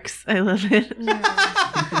Starks. I love it.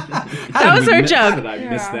 That was her joke. How did I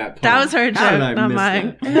miss that pun? That was her How did joke, I not miss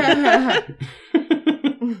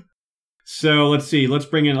mine. So let's see. Let's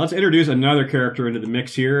introduce another character into the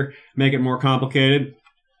mix here. Make it more complicated.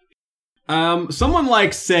 Someone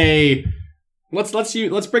like, say, let's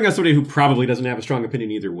bring us somebody who probably doesn't have a strong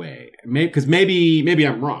opinion either way. Because maybe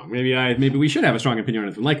I'm wrong. Maybe we should have a strong opinion on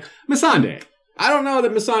it. Like Missandei. I don't know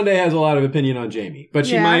that Missandei has a lot of opinion on Jaime, but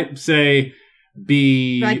she might say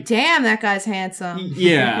like, damn, that guy's handsome.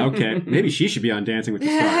 Yeah, okay. Maybe she should be on Dancing with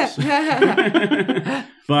the Stars.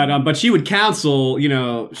 But she would counsel,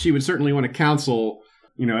 she would certainly want to counsel,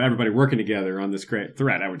 everybody working together on this great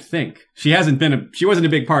threat, I would think. She wasn't a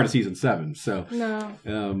big part of season 7, so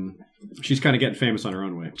no. She's kind of getting famous on her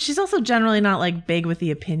own way. She's also generally not like big with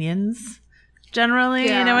the opinions. Generally,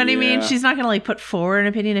 you know what I mean? She's not going to like put forward an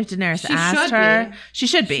opinion if Daenerys asked her. She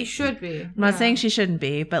should be. She should be. I'm not saying she shouldn't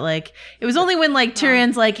be, but like it was only when like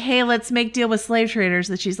Tyrion's like, "Hey, let's make deal with slave traders,"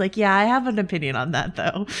 that she's like, "Yeah, I have an opinion on that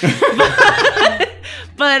though."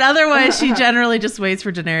 But otherwise, she generally just waits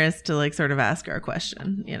for Daenerys to like sort of ask her a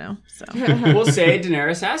question, So we'll say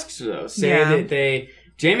Daenerys asks her though. Say that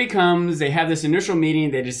Jaime comes, they have this initial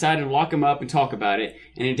meeting, they decide to lock him up and talk about it,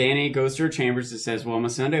 and then Dany goes to her chambers and says, well,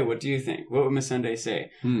 Missandei, what do you think? What would Missandei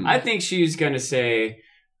say? I think she's going to say,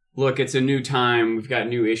 look, it's a new time, we've got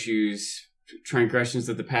new issues, transgressions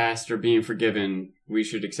of the past are being forgiven, we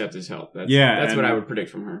should accept his help. That's what I would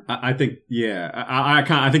predict from her. I think,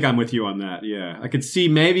 I think I'm with you on that, yeah. I could see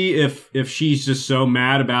maybe if she's just so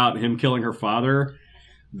mad about him killing her father,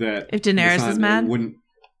 that if Daenerys is mad?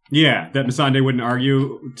 That Missandei wouldn't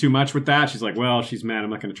argue too much with that. She's like, well, she's mad. I'm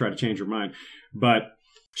not going to try to change her mind. But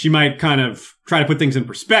she might kind of try to put things in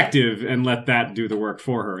perspective and let that do the work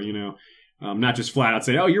for her, not just flat out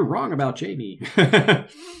say, oh, you're wrong about Jaime.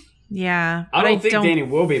 Yeah. I don't think Dany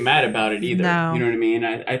will be mad about it either. No. You know what I mean?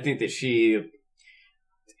 I think that she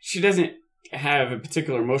doesn't have a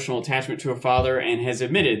particular emotional attachment to her father and has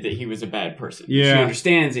admitted that he was a bad person. Yeah. She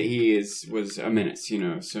understands that he was a menace,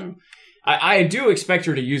 so... I do expect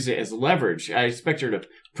her to use it as leverage. I expect her to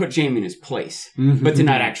put Jaime in his place, but to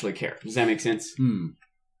not actually care. Does that make sense?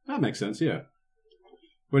 That makes sense, yeah.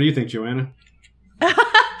 What do you think, Joanna?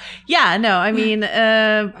 Yeah, no, I mean,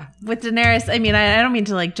 with Daenerys, I mean, I don't mean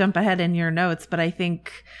to like jump ahead in your notes, but I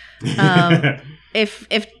think if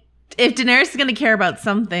Daenerys is going to care about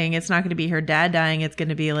something, it's not going to be her dad dying. It's going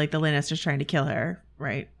to be like the Lannisters trying to kill her,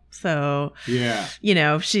 right? So,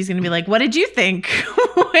 she's going to be like, what did you think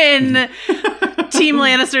when Team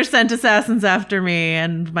Lannister sent assassins after me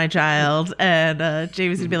and my child? And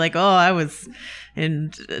Jaime's going to be like, oh, I was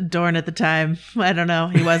in Dorne at the time. I don't know.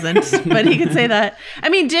 He wasn't, but he could say that. I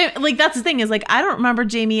mean, that's the thing is like, I don't remember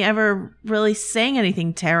Jaime ever really saying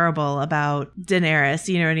anything terrible about Daenerys.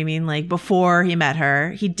 You know what I mean? Like before he met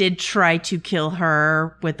her, he did try to kill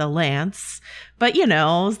her with a lance. But,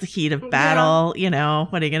 it's the heat of battle, what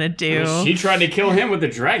are you going to do? Well, she tried to kill him with a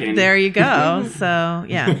dragon. There you go. So,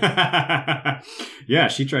 yeah. Yeah,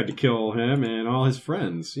 she tried to kill him and all his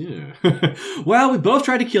friends. Yeah. Well, we both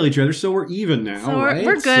tried to kill each other, so we're even now, so right?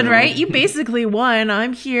 We're good, right? You basically won.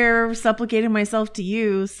 I'm here supplicating myself to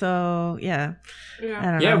you, so, yeah. I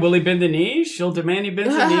don't know. Will he bend the knee? She'll demand he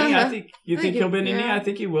bends the knee. I think he'll bend the knee. I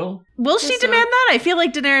think he will. Will she demand that? I feel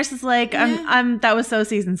like Daenerys is like, that was so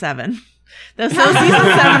season 7. That's so season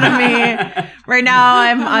 7 of me. Right now,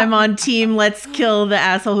 I'm on team. Let's kill the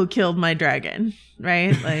asshole who killed my dragon.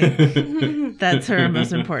 Right? Like that's her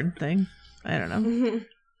most important thing. I don't know.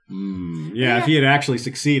 If he had actually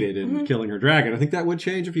succeeded in killing her dragon, I think that would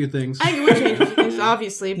change a few things. I think it would change a few things,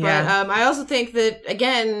 obviously. But I also think that,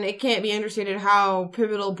 again, it can't be understated how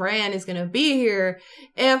pivotal Bran is going to be here.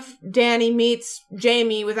 If Dany meets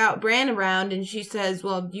Jaime without Bran around and she says,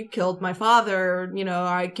 well, you killed my father,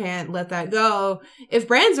 I can't let that go. If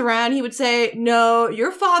Bran's around, he would say, no,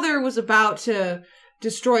 your father was about to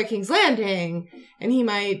destroy King's Landing, and he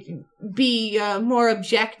might be a more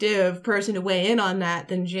objective person to weigh in on that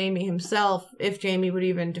than Jaime himself, if Jaime would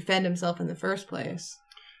even defend himself in the first place.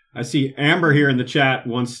 I see Amber here in the chat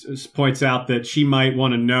once points out that she might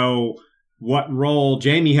want to know what role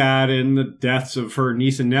Jaime had in the deaths of her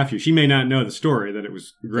niece and nephew. She may not know the story, that it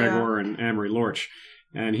was Gregor and Amory Lorch.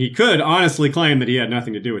 And he could honestly claim that he had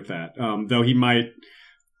nothing to do with that, though he might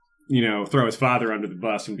throw his father under the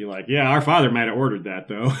bus and be like, yeah, our father might have ordered that,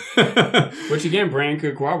 though. Which, again, Bran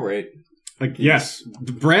could corroborate. Like, yes,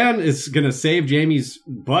 Bran is going to save Jaime's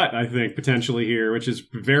butt, I think, potentially here, which is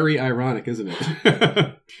very ironic, isn't it?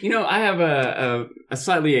 I have a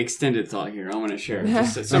slightly extended thought here I want to share.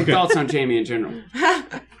 Just some thoughts on Jaime in general.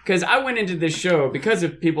 Because I went into this show because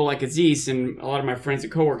of people like Aziz and a lot of my friends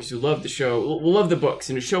and coworkers who love the show, love the books,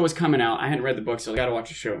 and the show was coming out. I hadn't read the book, so I got to watch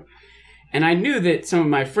the show. And I knew that some of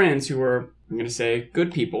my friends who were, I'm going to say,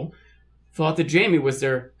 good people, thought that Jaime was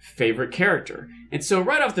their favorite character. And so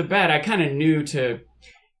right off the bat, I kind of knew to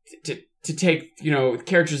take,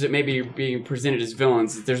 characters that may be being presented as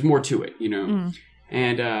villains, there's more to it,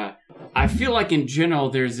 And I feel like in general,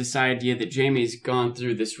 there's this idea that Jaime's gone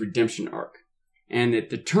through this redemption arc. And that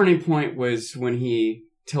the turning point was when he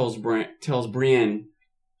tells Brienne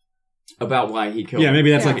about why he killed him. Yeah,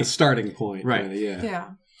 maybe that's like the starting point. Right. Yeah.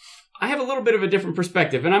 I have a little bit of a different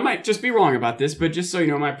perspective, and I might just be wrong about this, but just so you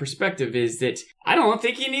know, my perspective is that I don't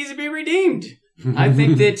think he needs to be redeemed. I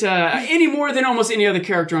think that any more than almost any other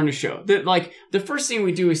character on the show. That, like, the first thing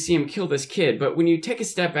we do is see him kill this kid, but when you take a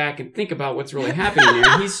step back and think about what's really happening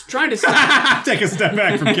here, he's trying to stop... Take a step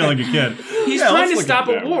back from killing a kid. He's trying to stop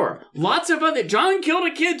a war. Lots of other... John killed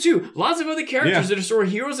a kid, too. Lots of other characters that are sort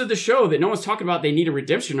of heroes of the show that no one's talking about they need a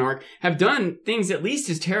redemption arc have done things at least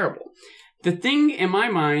as terrible. The thing in my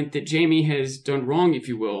mind that Jaime has done wrong, if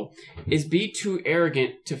you will, is be too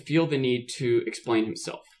arrogant to feel the need to explain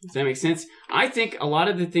himself. Does that make sense? I think a lot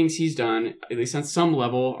of the things he's done, at least on some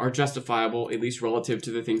level, are justifiable, at least relative to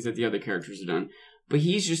the things that the other characters have done. But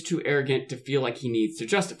he's just too arrogant to feel like he needs to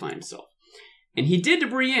justify himself. And he did to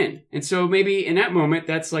Brienne. And so maybe in that moment,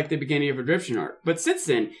 that's like the beginning of a redemption arc. But since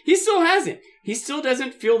then, he still hasn't. He still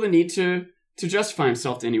doesn't feel the need to justify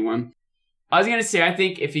himself to anyone. I was going to say, I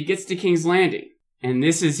think if he gets to King's Landing, and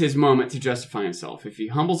this is his moment to justify himself, if he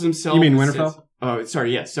humbles himself... You mean Winterfell?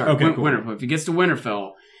 Sorry. Okay, cool. Winterfell. If he gets to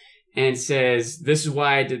Winterfell and says, this is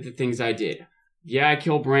why I did the things I did. Yeah, I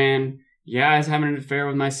killed Bran. Yeah, I was having an affair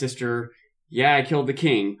with my sister. Yeah, I killed the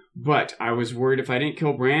king. But I was worried if I didn't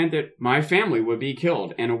kill Bran that my family would be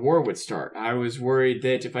killed and a war would start. I was worried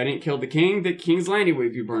that if I didn't kill the king, that King's Landing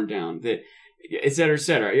would be burned down. That... et cetera, et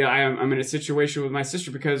cetera. Yeah, I'm in a situation with my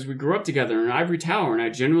sister because we grew up together in Ivory Tower, and I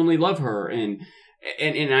genuinely love her, and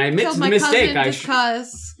I admit to the mistake.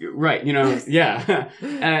 Right, yeah.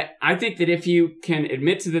 I think that if you can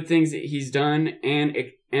admit to the things that he's done and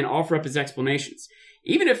offer up his explanations,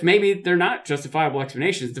 even if maybe they're not justifiable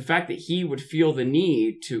explanations, the fact that he would feel the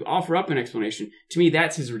need to offer up an explanation, to me,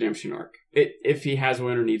 that's his redemption arc. If he has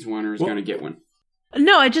one or needs one or is going to get one.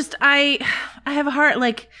 No, I have a heart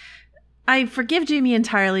like. I forgive Jaime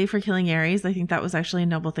entirely for killing Aerys. I think that was actually a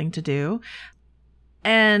noble thing to do.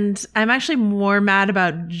 And I'm actually more mad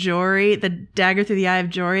about Jory, the dagger through the eye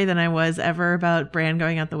of Jory, than I was ever about Bran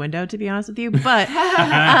going out the window, to be honest with you. But,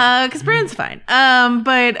 because Bran's fine.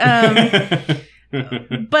 But I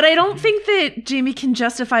don't think that Jaime can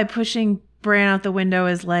justify pushing Bran out the window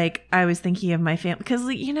as like, I was thinking of my family. Because,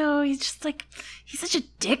 he's just like... He's such a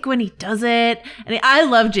dick when he does it. And I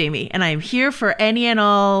love Jaime, and I'm here for any and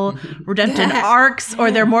all redemption arcs,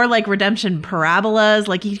 or they're more like redemption parabolas.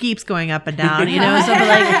 Like he keeps going up and down, So,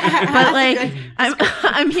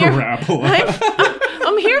 I'm here.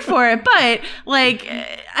 I'm here for it, but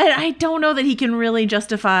I don't know that he can really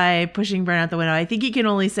justify pushing Bran out the window. I think he can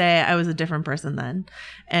only say I was a different person then,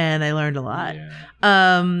 and I learned a lot. Yeah.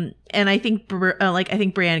 And I think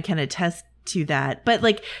Brienne can attest to that. But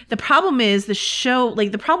the problem is the show,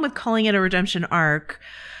 the problem with calling it a redemption arc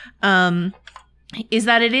is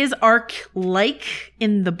that it is arc-like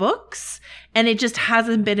in the books, and it just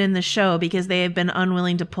hasn't been in the show because they have been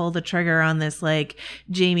unwilling to pull the trigger on this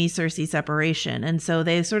Jaime Cersei separation. And so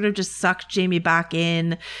they sort of just sucked Jaime back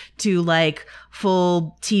in to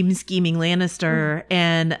full team scheming Lannister,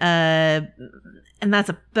 and that's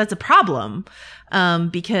a problem.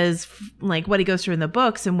 Because what he goes through in the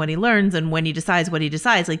books and what he learns and when he decides what he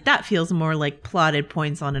decides, that feels more like plotted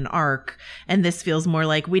points on an arc. And this feels more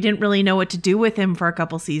like we didn't really know what to do with him for a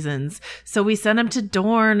couple seasons. So we sent him to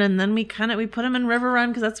Dorne, and then we put him in Riverrun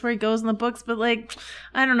because that's where he goes in the books. But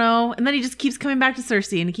I don't know. And then he just keeps coming back to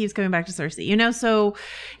Cersei, and he keeps coming back to Cersei, so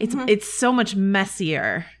it's so much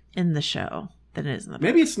messier in the show than it is in the book.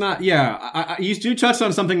 Maybe it's not. Yeah. You do touch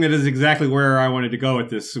on something that is exactly where I wanted to go with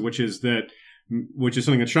this, which is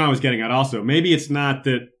something that Sean was getting at also. Maybe it's not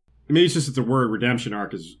that, maybe it's just that the word redemption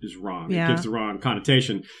arc is wrong. Yeah. It gives the wrong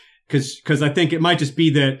connotation. Because I think it might just be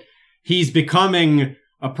that he's becoming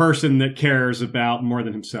a person that cares about more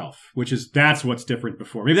than himself, that's what's different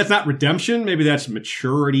before. Maybe that's not redemption. Maybe that's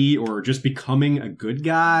maturity or just becoming a good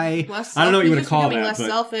guy. Less I don't know what you want to call that. Less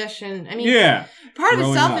selfish, and yeah. part of his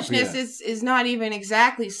growing up, selfishness is not even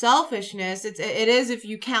exactly selfishness. It is if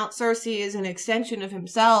you count Cersei as an extension of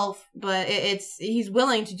himself, but he's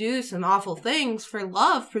willing to do some awful things for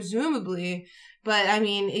love, presumably. But I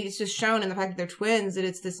mean, it's just shown in the fact that they're twins that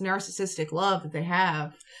it's this narcissistic love that they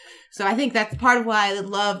have. So I think that's part of why the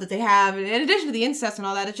love that they have, in addition to the incest and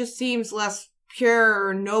all that, it just seems less pure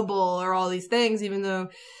or noble or all these things, even though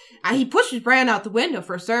he pushes Bran out the window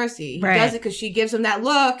for Cersei. He does it because she gives him that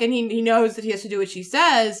look, and he knows that he has to do what she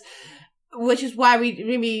says, which is why we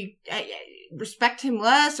maybe respect him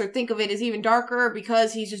less or think of it as even darker,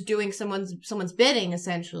 because he's just doing someone's bidding,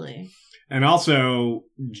 essentially. And also,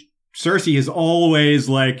 Cersei is always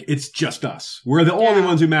like, it's just us. We're the only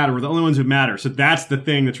ones who matter. We're the only ones who matter. So that's the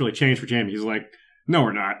thing that's really changed for Jaime. He's like, no,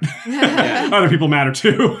 we're not. Other people matter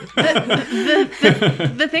too.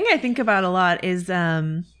 The thing I think about a lot is,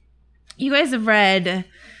 you guys have read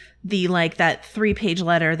that 3-page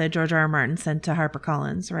letter that George R.R. Martin sent to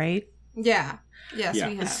HarperCollins, right? Yeah. Yes,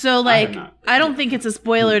 we have. So, I don't think it's a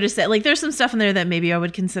spoiler to say, there's some stuff in there that maybe I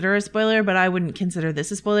would consider a spoiler, but I wouldn't consider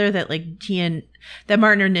this a spoiler, that, that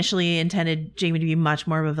Martin initially intended Jaime to be much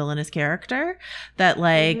more of a villainous character, that,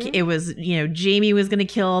 it was, Jaime was going to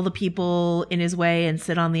kill all the people in his way and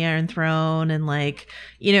sit on the Iron Throne, and,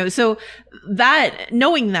 so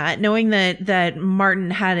knowing that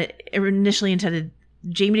Martin had initially intended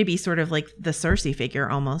Jaime to be sort of like the Cersei figure,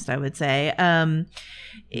 almost, I would say.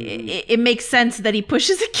 It makes sense that he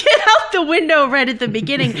pushes a kid out the window right at the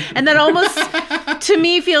beginning, and that almost, to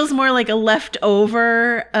me, feels more like a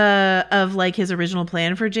leftover of his original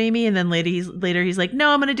plan for Jaime. And then later he's like,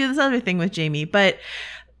 no, I'm going to do this other thing with Jaime. But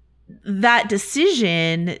that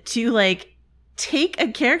decision to take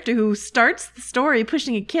a character who starts the story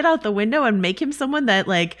pushing a kid out the window and make him someone that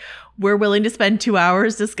we're willing to spend 2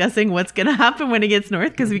 hours discussing what's going to happen when he gets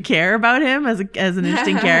north because we care about him as an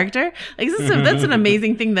interesting character. That's an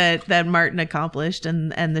amazing thing that Martin accomplished,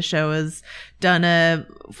 and the show has done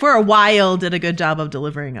for a while did a good job of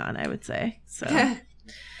delivering on, I would say. So.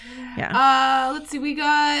 Yeah. Let's see. We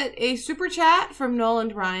got a super chat from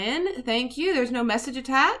Nolan Ryan. Thank you. There's no message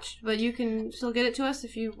attached, but you can still get it to us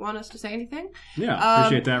if you want us to say anything. Yeah,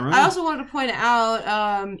 appreciate that, Ryan. I also wanted to point out,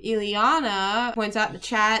 Ileana points out in the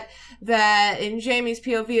chat that in Jaime's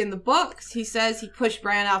POV in the books, he says he pushed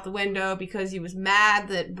Bran out the window because he was mad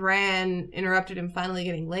that Bran interrupted him finally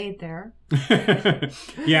getting laid there.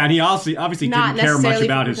 Yeah, and he also obviously didn't care much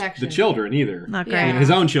about the children either. Not great. Yeah. His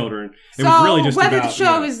own children. It was really just whether about, the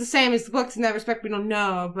show is the same as the books in that respect, we don't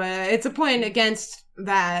know, but it's a point against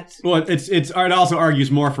that. Well, it also argues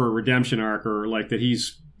more for a redemption arc, or that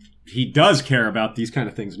he does care about these kind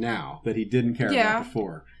of things now that he didn't care about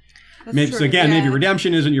before. Maybe, so again, maybe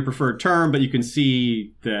redemption isn't your preferred term, but you can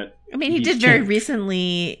see that. I mean, he did very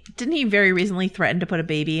recently. Didn't he very recently threaten to put a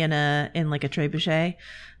baby in a trebuchet?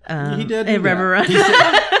 He did. In River Run.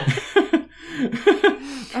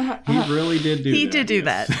 He really did do that. He did do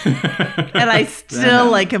that. And I still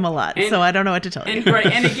like him a lot, so I don't know what to tell you. Right,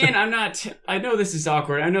 and again, I know this is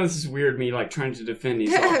awkward. I know this is weird, me trying to defend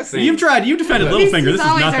these awful things. You've defended Littlefinger. This is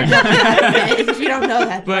nothing. If you don't know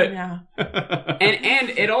that. But, and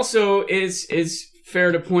it also is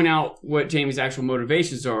fair to point out what Jaime's actual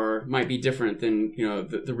motivations are might be different than,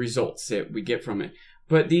 the results that we get from it.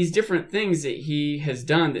 But these different things that he has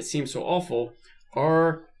done that seem so awful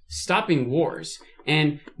are stopping wars.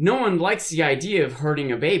 And no one likes the idea of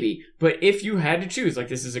hurting a baby. But if you had to choose,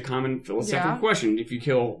 this is a common philosophical question. If you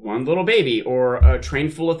kill one little baby or a train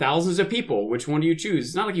full of thousands of people, which one do you choose?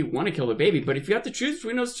 It's not like you want to kill the baby, but if you have to choose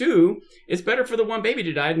between those two, it's better for the one baby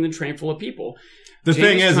to die than the train full of people. The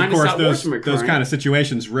thing is, of course, those kind of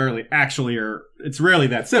situations rarely actually are. It's rarely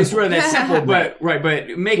that simple. It's rarely that simple, but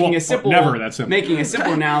making a simple, never that simple. Making a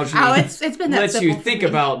simple analogy. It's been that lets simple you think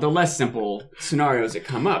about the less simple scenarios that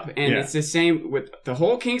come up, and it's the same with the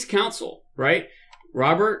whole King's Council, right?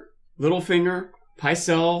 Robert, Littlefinger,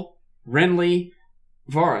 Pycelle, Renly,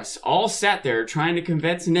 Varys all sat there trying to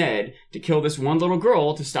convince Ned to kill this one little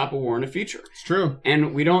girl to stop a war in the future. It's true.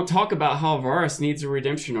 And we don't talk about how Varys needs a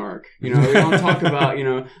redemption arc. We don't talk about,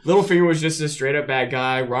 Littlefinger was just a straight up bad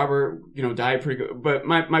guy. Robert, died pretty good. But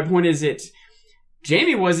my point is that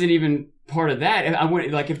Jaime wasn't even part of that.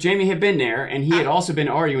 If Jaime had been there and he had also been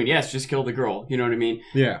arguing, yes, just kill the girl. You know what I mean?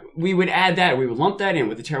 Yeah. We would add that. We would lump that in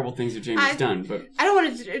with the terrible things that Jaime's done. But I don't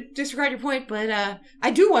want to disregard your point, but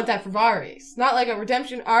I do want that for Varys. Not like a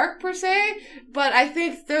redemption arc per se, but I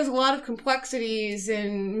think there's a lot of complexities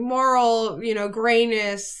and moral,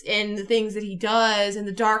 grayness in the things that he does and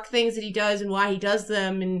the dark things that he does and why he does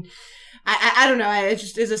them. And I don't know. It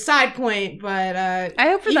just is a side point, but I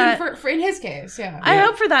hope for even that. For in his case, yeah. I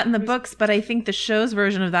hope for that in the books, but I think the show's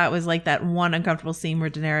version of that was like that one uncomfortable scene where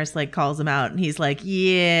Daenerys like calls him out and he's like,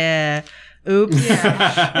 yeah, oops.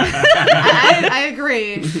 Yeah. I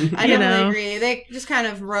agree. I definitely agree. They just kind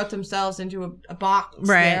of wrote themselves into a box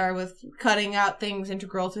there with cutting out things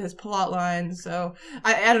integral to his plot lines. So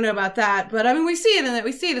I don't know about that, but I mean we see it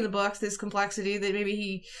in the books, this complexity that maybe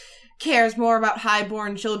he cares more about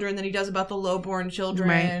highborn children than he does about the lowborn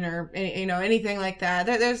children or anything like that.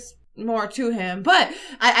 There's more to him, but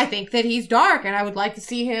I think that he's dark and I would like to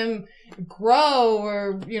see him grow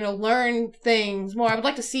or learn things more. I would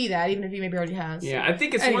like to see that, even if he maybe already has. Yeah, I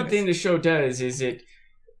think it's one thing the show does is it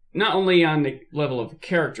not only on the level of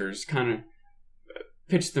characters kind of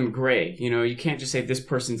pitch them gray. You can't just say this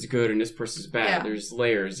person's good and this person's bad. Yeah. There's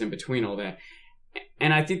layers in between all that.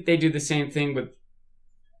 And I think they do the same thing with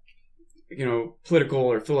political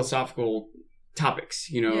or philosophical topics,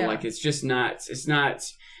 like it's not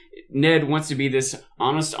Ned wants to be this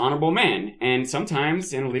honest, honorable man. And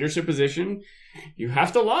sometimes in a leadership position, you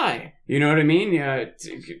have to lie. You know what I mean?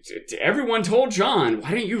 Everyone told Jon,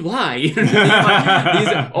 why didn't you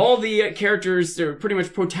lie? All the characters, they're pretty much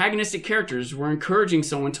protagonistic characters, were encouraging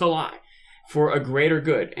someone to lie for a greater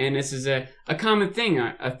good. And this is a common thing,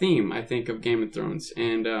 a theme, I think, of Game of Thrones.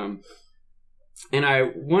 And I'm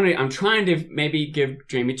trying to maybe give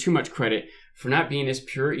Jaime too much credit for not being this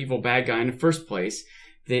pure evil bad guy in the first place,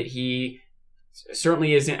 that he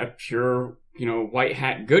certainly isn't a pure, white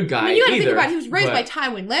hat good guy. I mean, you gotta either, think about it, he was raised by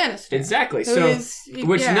Tywin Lannister. Exactly.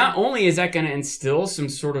 Not only is that going to instill some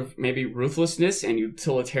sort of maybe ruthlessness and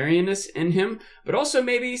utilitarianness in him, but also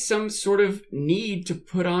maybe some sort of need to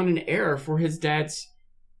put on an air for his dad's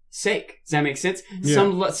sake. Does that make sense?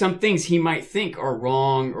 Yeah. Some things he might think are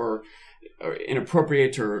wrong or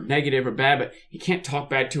inappropriate or negative or bad, but he can't talk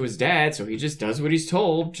bad to his dad, so he just does what he's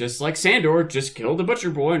told, just like Sandor just killed the butcher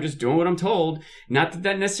boy and just doing what I'm told. Not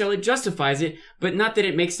that necessarily justifies it, but not that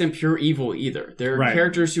it makes them pure evil either. They're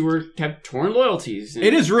characters who have torn loyalties.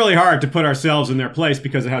 It is really hard to put ourselves in their place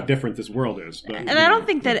because of how different this world is. But, and I don't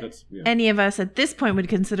think that any of us at this point would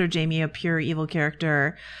consider Jaime a pure evil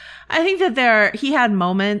character. I think that he had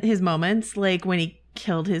his moments, like when he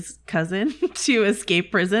killed his cousin to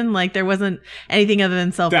escape prison. Like there wasn't anything other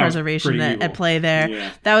than self-preservation at play there.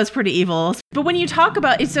 Yeah. That was pretty evil. But when you talk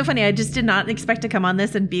about, it's so funny. I just did not expect to come on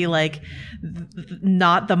this and be like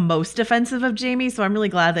not the most defensive of Jaime. So I'm really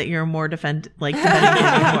glad that you're more defending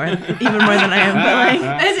Jaime even more than I am. But like,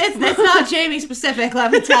 it's not Jaime specific,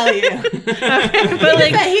 let me tell you. Okay, but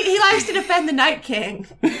like he likes to defend the Night King.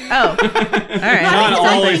 Oh, all right. Not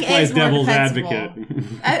always plays devil's advocate.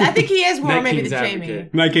 I think he is more Night maybe King's the Jaime.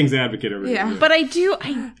 Night King's advocate over there. But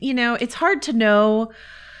it's hard to know.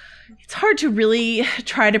 It's hard to really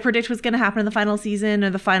try to predict what's going to happen in the final season or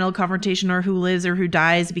the final confrontation or who lives or who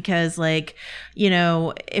dies because, if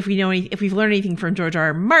we've learned anything from George R.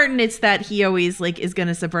 R. Martin, it's that he always is going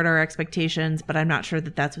to subvert our expectations. But I'm not sure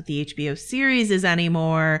that that's what the HBO series is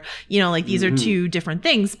anymore. These are two different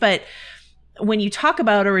things. But when you talk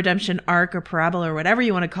about a redemption arc or parabola or whatever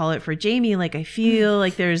you want to call it for Jaime, I feel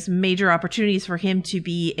like there's major opportunities for him to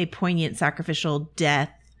be a poignant sacrificial death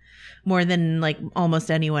more than almost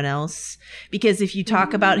anyone else. Because if you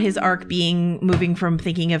talk about his arc being moving from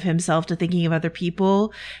thinking of himself to thinking of other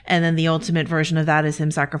people, and then the ultimate version of that is him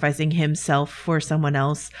sacrificing himself for someone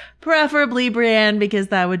else, preferably Brienne, because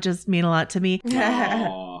that would just mean a lot to me.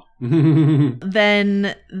 Then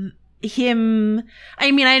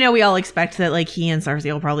I know we all expect that he and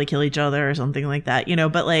Cersei will probably kill each other or something like that,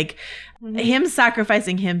 but him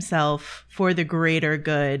sacrificing himself for the greater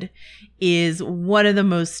good is one of the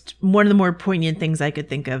more poignant things I could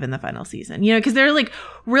think of in the final season, because there are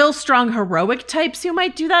real strong heroic types who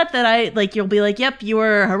might do that you'll be yep, you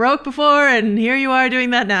were heroic before and here you are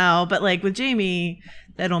doing that now. But with Jaime,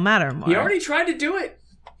 that'll matter more. He already tried to do it.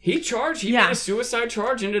 He charged. He made a suicide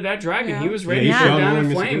charge into that dragon. Yeah. He was ready to go down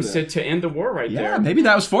in flames to end the war there. Yeah, maybe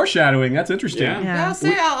that was foreshadowing. That's interesting. Yeah. I'll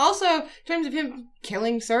say also, in terms of him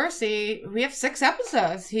killing Cersei, we have 6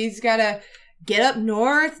 episodes. He's got to get up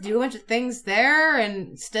north, do a bunch of things there,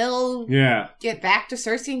 and still get back to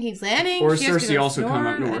Cersei and King's Landing. Or Cersei also come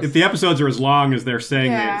up north. If the episodes are as long as they're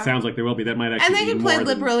saying it sounds like they will be, that might actually be. And they can play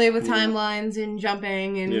liberally with timelines and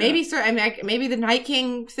jumping, and maybe maybe the Night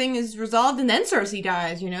King thing is resolved and then Cersei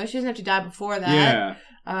dies, She doesn't have to die before that.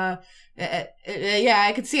 I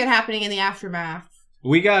could see it happening in the aftermath.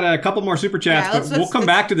 We got a couple more super chats, but we'll come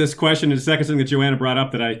back to this question in a second, something that Joanna brought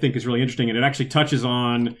up that I think is really interesting, and it actually touches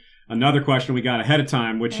on another question we got ahead of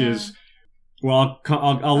time, which is, Well,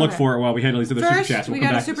 I'll look Okay. for it while we handle these other super First, chats. We'll we come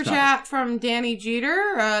got a back to super this chat from Danny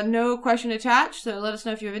Jeter. No question attached, so let us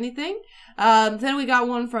know if you have anything. Then we got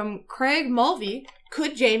one from Craig Mulvey.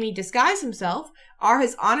 Could Jaime disguise himself? Are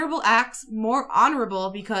his honorable acts more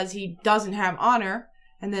honorable because he doesn't have honor?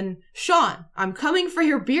 And then, Sean, I'm coming for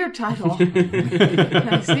your beard title.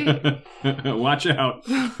 I see. Watch out.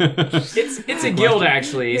 It's a guild,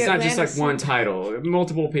 actually. It's Yeah, not just like Atlantis. one title.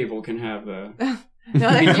 Multiple people can have No, be you're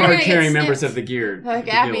gonna card-carrying get members snipped of the gear. like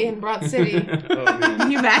the Abby guild. in Broad City. Oh, man.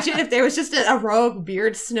 Can you imagine if there was just a rogue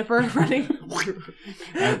beard snipper running?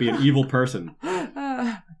 That would be an evil person.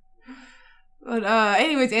 But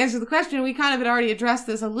anyways, to answer the question, we kind of had already addressed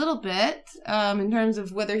this a little bit in terms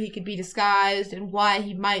of whether he could be disguised and why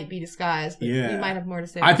he might be disguised. But Yeah. you might have more to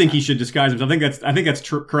say. I about think that. he should disguise himself. I think that's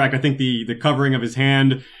correct. I think the covering of his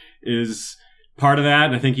hand is part of that.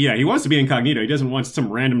 And I think, yeah, he wants to be incognito. He doesn't want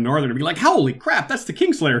some random northerner to be like, holy crap, that's the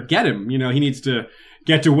Kingslayer. Get him. You know, he needs to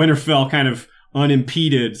get to Winterfell kind of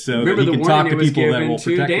unimpeded so Remember that he the can talk warning to it was people that given will to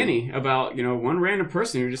protect him. Danny about, one random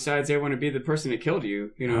person who decides they want to be the person that killed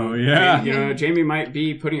you. Oh, yeah. Jaime might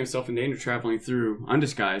be putting himself in danger traveling through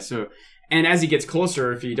undisguised. So, and as he gets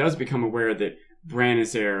closer, if he does become aware that Bran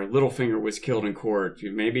is there, Littlefinger was killed in court,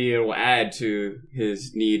 maybe it'll add to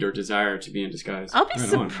his need or desire to be in disguise. I'll be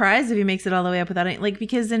Right on. surprised if he makes it all the way up without it. Like,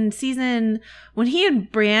 because in season, when he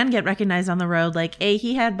and Bran get recognized on the road, like, A,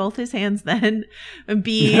 he had both his hands then, and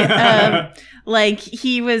B, like,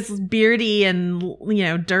 he was beardy and,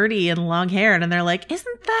 dirty and long haired, and they're like,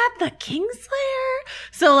 isn't that the Kingslayer?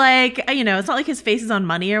 So, like, it's not like his face is on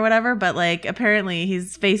money or whatever, but, like, apparently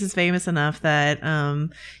his face is famous enough that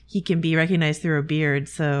he can be recognized through a beard.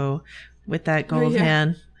 So, with that gold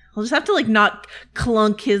hand, he'll just have to, like, not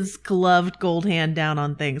clunk his gloved gold hand down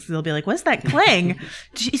on things. They'll be like, what's that clang?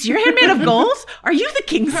 Is your hand made of gold? Are you the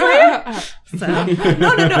Kingslayer? So,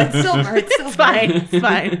 no, it's silver. It's silver. it's fine. It's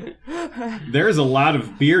fine. There's a lot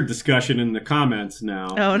of beard discussion in the comments now.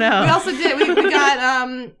 Oh, no. We also did. We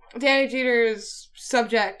got Danny Jeter's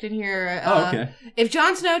subject in here. Okay. If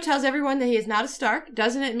Jon Snow tells everyone that he is not a Stark,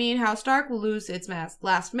 doesn't it mean House Stark will lose its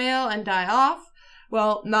last male and die off?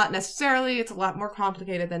 Well, not necessarily. It's a lot more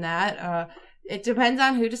complicated than that. It depends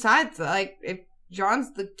on who decides. Like, if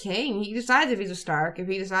Jon's the king, he decides if he's a Stark. If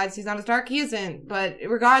he decides he's not a Stark, he isn't. But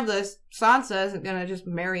regardless, Sansa isn't going to just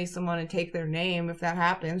marry someone and take their name if that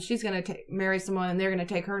happens. She's going to marry someone and they're going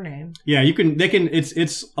to take her name. Yeah,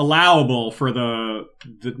 it's allowable for the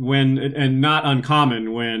when, and not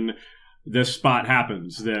uncommon when this spot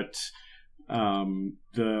happens, that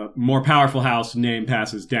the more powerful house name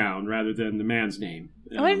passes down rather than the man's name.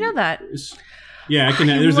 Oh, I didn't know that. Yeah,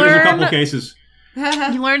 there's a couple cases.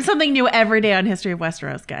 You learn something new every day on History of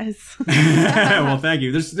Westeros, guys. Well, thank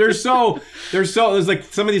you. There's like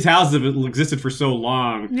some of these houses have existed for so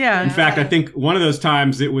long. Yeah. In fact, I think one of those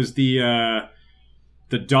times it was the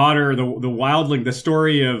daughter, the wildling, the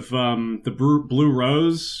story of the Blue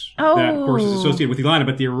Rose, that of course is associated with Elena,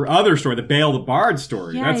 but the other story, the Bale the Bard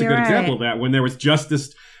story, Yeah, that's a you're good example right. of that. When there was just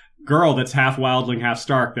this girl that's half wildling, half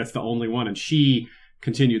Stark, that's the only one, and she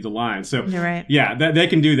continued the line. So You're right. yeah, they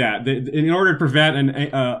can do that. In order to prevent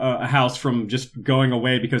a house from just going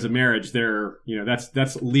away because of marriage,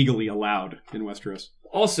 that's legally allowed in Westeros.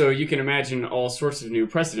 Also, you can imagine all sorts of new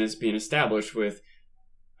precedents being established with.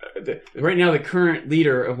 Right now, the current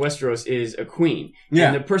leader of Westeros is a queen, Yeah.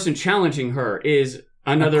 and the person challenging her is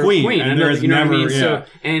another queen, queen. and Another, there's you know what I never- mean? So, yeah.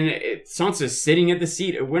 and Sansa's sitting at the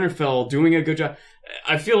seat at Winterfell, doing a good job.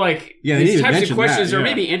 I feel like Yeah, they need these to types of mention questions that, are yeah.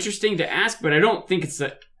 maybe interesting to ask, but I don't think it's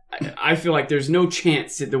that. I feel like there's no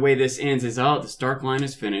chance that the way this ends is, the Stark line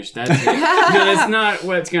is finished. That's it. No, that's not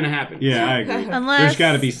what's going to happen. Yeah, I agree. Unless There's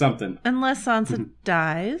got to be something. Unless Sansa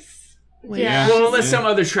dies. Which- Yeah. Well, unless some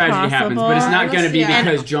other tragedy happens, but it's not going to be Yeah.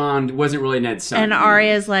 because Jon wasn't really Ned's son. And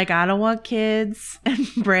Arya's like, I don't want kids. And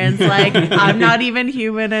Bran's like, I'm not even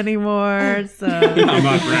human anymore. So, I'm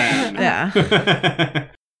not Bran. yeah.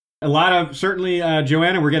 A lot of, certainly,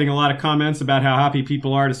 Joanna, we're getting a lot of comments about how happy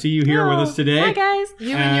people are to see you here with us today. Hi, guys.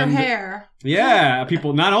 You and your And- hair. Yeah,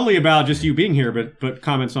 people, not only about just you being here, but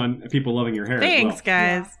comments on people loving your hair Thanks, as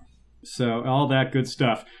well. guys. So all that good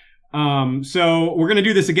stuff. So we're going to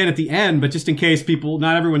do this again at the end, but just in case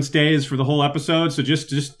not everyone stays for the whole episode. So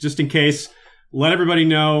just in case, let everybody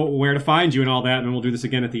know where to find you and all that, and then we'll do this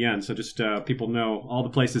again at the end. So just people know all the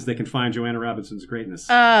places they can find Joanna Robinson's greatness.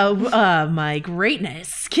 My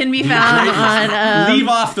greatness can be found on... Leave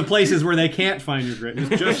off the places where they can't find your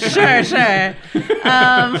greatness. Just Sure.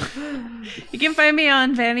 You can find me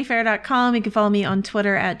on vanityfair.com. You can follow me on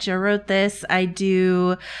Twitter at Joe Wrote This. I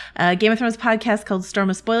do a Game of Thrones podcast called Storm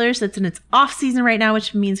of Spoilers. That's in its off season right now,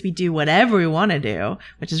 which means we do whatever we want to do,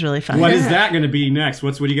 which is really fun. What is that going to be next?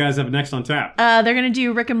 What do you guys have next on tap? They're going to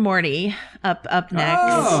do Rick and Morty up next.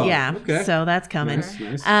 Oh, yeah. okay. So that's coming.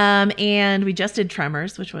 Nice. And we just did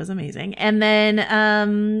Tremors, which was amazing. And then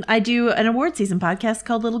I do an award season podcast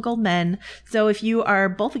called Little Gold Men. So if you are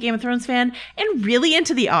both a Game of Thrones fan and really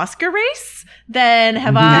into the Oscar race, then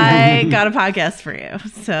have I got a podcast for you.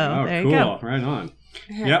 So there you go. Right on.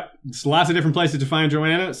 Yep. It's lots of different places to find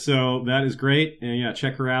Joanna, so that is great. And yeah,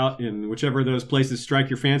 check her out in whichever of those places strike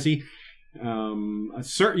your fancy.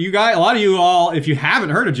 You guys, a lot of you all, if you haven't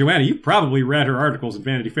heard of Joanna, you've probably read her articles in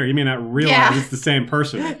Vanity Fair. You may not realize it's the same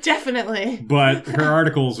person. Definitely. But her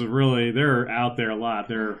articles are really, they're out there a lot.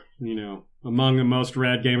 They're, among the most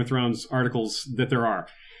read Game of Thrones articles that there are.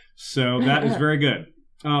 So that is very good.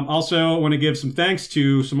 Also, I want to give some thanks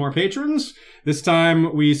to some more patrons. This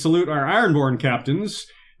time, we salute our Ironborn captains.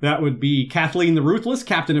 That would be Kathleen the Ruthless,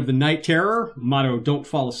 captain of the Night Terror, motto, don't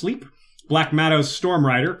fall asleep. Black Mattow's Storm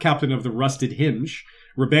Rider, captain of the Rusted Hinge.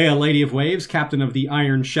 Rebea, Lady of Waves, captain of the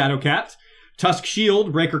Iron Shadowcat. Tusk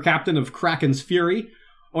Shield, breaker captain of Kraken's Fury.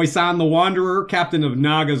 Oisan the Wanderer, captain of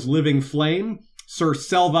Naga's Living Flame. Sir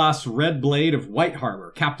Selvas Redblade of White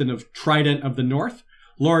Harbor, captain of Trident of the North.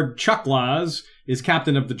 Lord Chucklaws is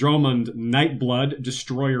captain of the Dromund Nightblood,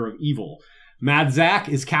 destroyer of evil. Madzak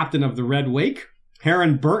is captain of the Red Wake.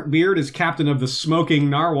 Heron Burntbeard is captain of the Smoking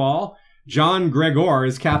Narwhal. John Gregor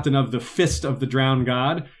is captain of the Fist of the Drowned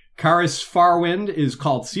God. Karis Farwind is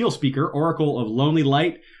called Seal Speaker, Oracle of Lonely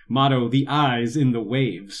Light, motto, the Eyes in the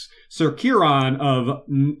Waves. Sir Kiron of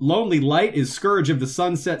Lonely Light is Scourge of the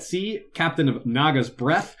Sunset Sea, captain of Naga's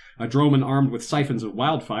Breath, a Droman armed with siphons of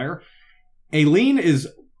wildfire. Aileen is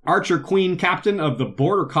Archer Queen, captain of the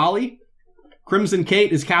Border Collie. Crimson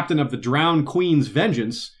Kate is captain of the Drowned Queen's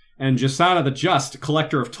Vengeance. And Jasana the Just,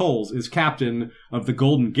 collector of tolls, is captain of the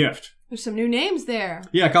Golden Gift. There's some new names there.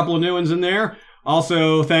 Yeah, a couple of new ones in there.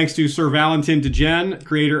 Also, thanks to Sir Valentin DeGen,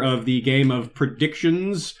 creator of the Game of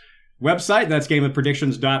Predictions website. That's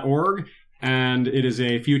gameofpredictions.org. And it is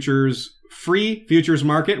a free futures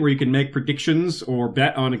market where you can make predictions or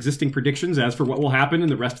bet on existing predictions as for what will happen in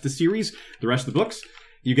the rest of the series, the rest of the books.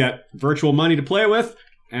 You got virtual money to play with,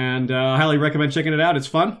 and I highly recommend checking it out. It's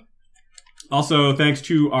fun. Also, thanks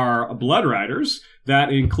to our Blood Riders.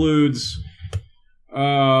 That includes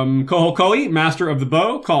Kohokoi, Master of the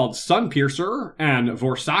Bow, called Sunpiercer, and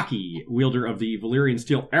Vorsaki, wielder of the Valyrian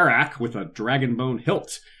Steel Arak with a dragonbone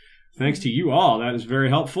hilt. Thanks to you all. That is very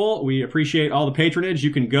helpful. We appreciate all the patronage.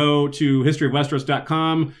 You can go to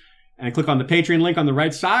historyofwesteros.com and click on the Patreon link on the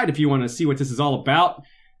right side if you want to see what this is all about.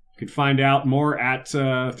 You can find out more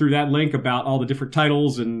through that link about all the different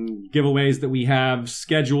titles and giveaways that we have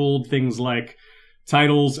scheduled, things like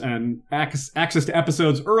titles and access to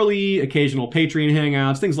episodes early, occasional Patreon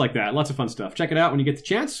hangouts, things like that. Lots of fun stuff. Check it out when you get the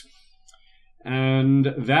chance.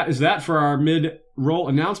 And that is that for our mid-roll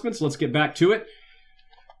announcements. Let's get back to it.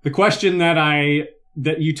 The question that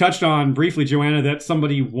you touched on briefly, Joanna, that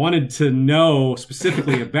somebody wanted to know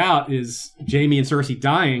specifically about is Jaime and Cersei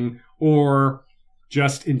dying, or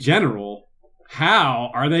just in general, how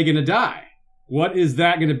are they going to die? What is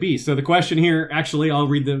that going to be? So the question here, actually, I'll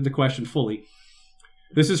read the question fully.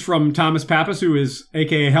 This is from Thomas Pappas, who is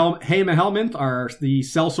a.k.a. Haima Helminth, the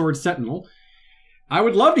Sellsword Sentinel. I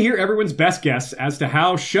would love to hear everyone's best guess as to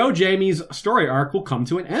how Show Jaime's story arc will come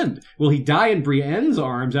to an end. Will he die in Brienne's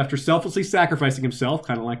arms after selflessly sacrificing himself,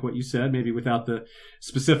 kind of like what you said, maybe without the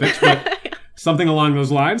specifics, but something along those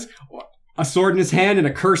lines? A sword in his hand and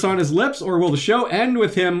a curse on his lips? Or will the show end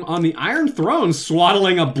with him on the Iron Throne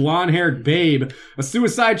swaddling a blonde-haired babe? A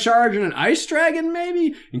suicide charge and an ice dragon,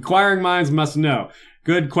 maybe? Inquiring minds must know.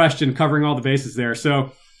 Good question, covering all the bases there.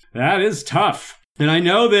 So that is tough. And I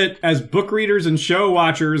know that as book readers and show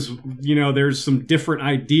watchers, there's some different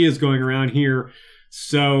ideas going around here.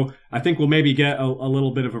 So I think we'll maybe get a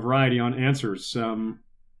little bit of a variety on answers.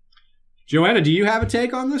 Joanna, do you have a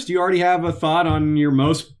take on this? Do you already have a thought on your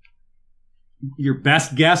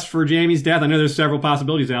best guess for Jaime's death? I know there's several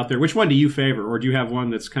possibilities out there. Which one do you favor, or do you have one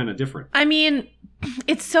that's kind of different? I mean,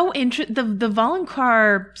 it's so interesting. The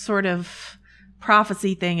Valonqar sort of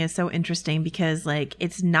prophecy thing is so interesting because,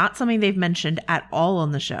 it's not something they've mentioned at all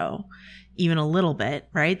on the show. even a little bit,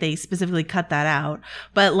 right? They specifically cut that out.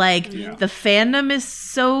 But like the fandom is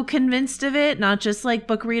so convinced of it, not just like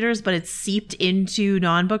book readers, but it's seeped into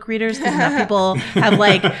non-book readers because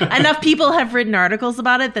enough people have written articles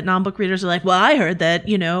about it that non-book readers are like, well, I heard that,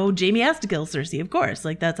 Jaime has to kill Cersei, of course.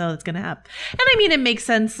 Like that's how it's going to happen. And I mean, it makes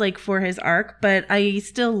sense like for his arc, but I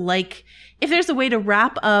still like if there's a way to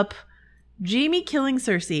wrap up Jaime killing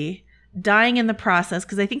Cersei, dying in the process,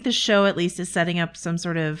 because I think the show at least is setting up some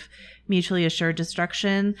sort of mutually assured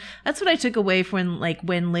destruction. That's what I took away from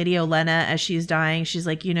when Lady Olenna, as she's dying, she's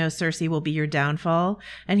like, Cersei will be your downfall.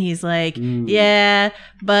 And he's like, yeah,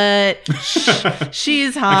 but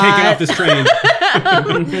she's hot. I can't get off this train.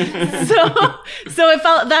 So it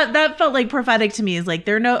felt that felt like prophetic to me. Is like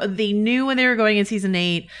they knew when they were going in season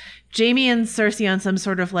 8, Jaime and Cersei on some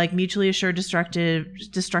sort of like mutually assured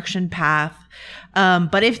destruction path.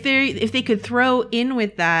 But if they could throw in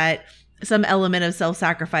with that some element of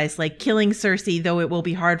self-sacrifice, like killing Cersei, though it will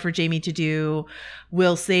be hard for Jaime to do,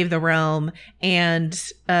 will save the realm, and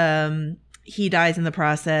he dies in the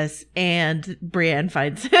process, and Brienne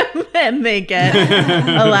finds him, and they get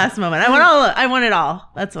a last moment. I want it all.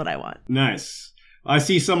 That's what I want. Nice. I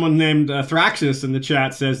see someone named Thraxus in the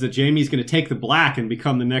chat says that Jaime's going to take the black and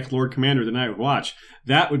become the next Lord Commander of the Night Watch.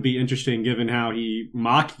 That would be interesting given how he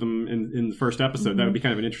mocked them in the first episode. That would be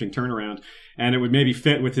kind of an interesting turnaround. And it would maybe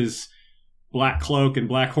fit with his black cloak and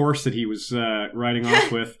black horse that he was riding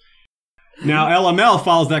off with. Now, LML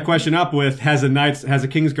follows that question up with, has a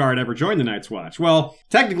Kingsguard ever joined the Night's Watch? Well,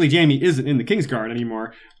 technically Jaime isn't in the Kingsguard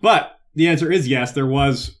anymore, but the answer is yes. There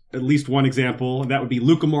was at least one example. That would be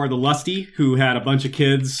Lucamore the Lusty, who had a bunch of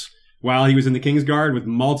kids while he was in the Kingsguard with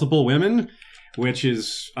multiple women, which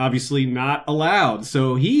is obviously not allowed.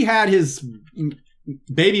 So he had his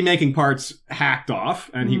baby-making parts hacked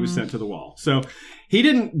off, and he was sent to the wall. So he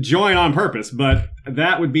didn't join on purpose, but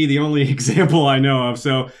that would be the only example I know of.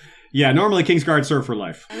 So yeah, normally Kingsguard serve for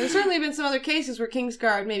life. There's certainly been some other cases where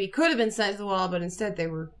Kingsguard maybe could have been sent to the wall, but instead they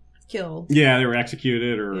were killed. Yeah, they were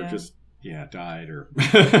executed or just died or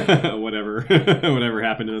whatever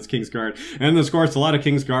happened to those Kingsguard. And of course, a lot of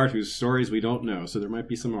Kingsguard whose stories we don't know, so there might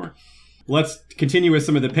be some more. Let's continue with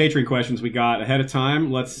some of the Patreon questions we got ahead of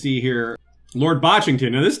time. Let's see here. Lord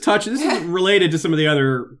Botchington. Now, this is related to some of the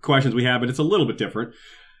other questions we have, but it's a little bit different.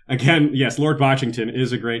 Again, yes, Lord Botchington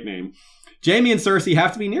is a great name. Jaime and Cersei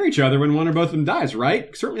have to be near each other when one or both of them dies,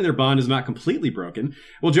 right? Certainly their bond is not completely broken.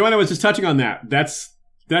 Well, Joanna was just touching on that. That's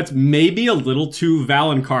maybe a little too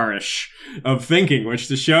Valonqar-ish of thinking, which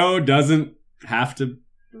the show doesn't have to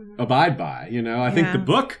abide by. I think the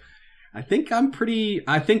book, I think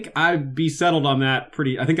I'd be settled on that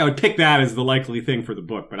I think I would pick that as the likely thing for the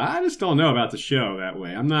book, but I just don't know about the show that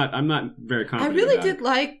way. I'm not very confident. I really did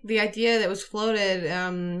like the idea that was floated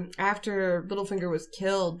after Littlefinger was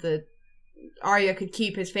killed, that Arya could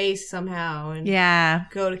keep his face somehow and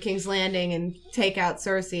go to King's Landing and take out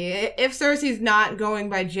Cersei. If Cersei's not going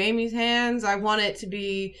by Jaime's hands, I want it to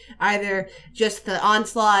be either just the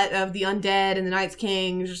onslaught of the undead and the Night's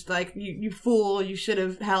King, just like, you fool, you should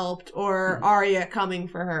have helped, or Arya coming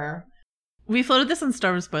for her. We floated this on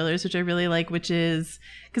Star Wars Spoilers, which I really like, which is,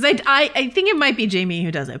 because I think it might be Jaime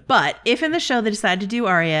who does it, but if in the show they decide to do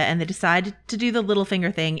Arya and they decide to do the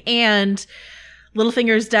Littlefinger thing, and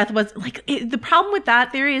Littlefinger's death was the problem with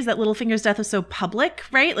that theory is that Littlefinger's death was so public,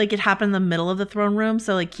 right? Like it happened in the middle of the throne room.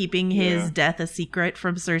 So like keeping his death a secret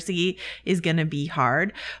from Cersei is going to be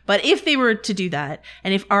hard. But if they were to do that,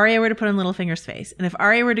 and if Arya were to put on Littlefinger's face, and if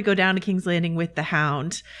Arya were to go down to King's Landing with the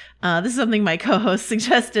Hound, this is something my co-host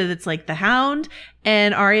suggested. It's like the Hound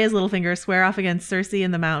and Arya's Littlefinger swear off against Cersei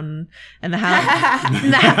in the mountain. And the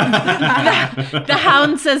Hound, the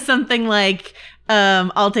Hound says something like,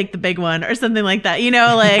 I'll take the big one or something like that, and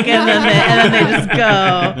then they just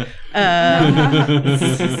go,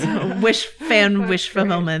 wish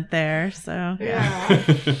fulfillment there. So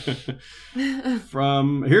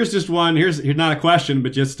here's just one. Here's not a question,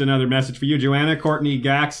 but just another message for you, Joanna. Courtney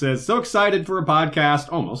Gax says, so excited for a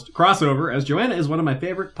podcast, almost crossover, as Joanna is one of my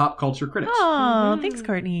favorite pop culture critics. Oh, thanks,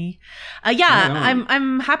 Courtney.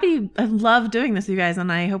 I'm happy. I love doing this with you guys,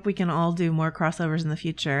 and I hope we can all do more crossovers in the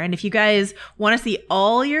future. And if you guys want to see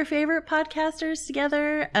all your favorite podcasters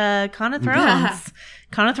together, Con of Thrones.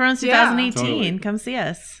 Con of Thrones 2018. Totally. Come see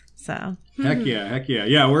us. So Heck yeah.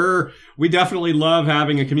 Yeah, we definitely love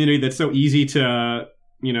having a community that's so easy to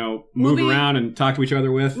move around and talk to each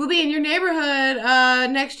other with. We'll be in your neighborhood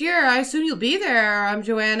next year. I assume you'll be there.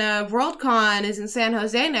 Joanna. Worldcon is in San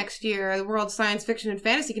Jose next year, the World Science Fiction and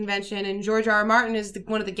Fantasy Convention, and George R. R. Martin is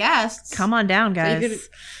one of the guests. Come on down, guys.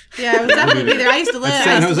 Yeah, I would definitely be there. I used to live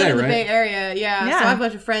in the Bay Area. Yeah, so I have a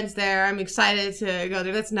bunch of friends there. I'm excited to go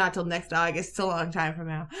there. That's not till next August. It's a long time from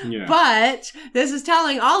now. Yeah. But this is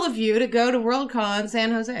telling all of you to go to Worldcon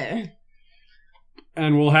San Jose.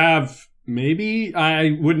 And we'll have... Maybe,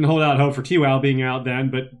 I wouldn't hold out hope for TWOW being out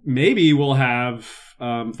then, but maybe we'll have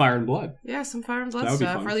Fire and Blood. Yeah, some Fire and Blood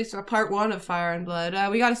stuff, or at least a part 1 of Fire and Blood.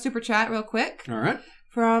 We got a super chat real quick. All right.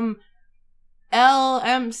 From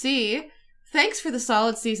LMC. Thanks for the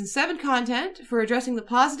solid Season 7 content, for addressing the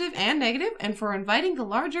positive and negative, and for inviting the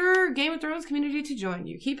larger Game of Thrones community to join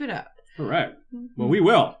you. Keep it up. All right. Well, we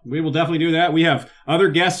will. We will definitely do that. We have other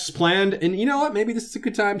guests planned, and you know what? Maybe this is a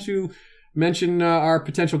good time to... mention our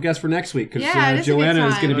potential guest for next week, because Joanna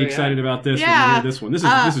is going to be excited about this when you hear this one.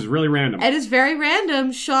 This is really random. It is very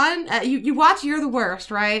random. Sean, you watch You're the Worst,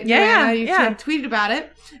 right? Yeah, you tweeted about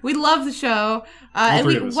it. We love the show. All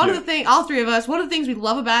three of us. One of the things we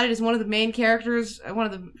love about it is one of the main characters, one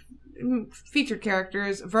of the featured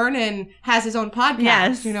characters, Vernon, has his own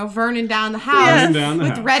podcast. Yes. Vernon Down the House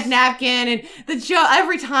with Red Napkin, and the show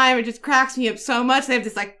every time it just cracks me up so much. They have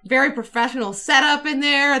this very professional setup in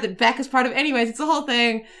there that Beck is part of. Anyways, it's the whole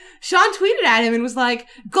thing. Sean tweeted at him and was like,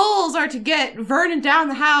 goals are to get Vernon Down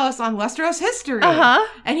the House on Westeros history.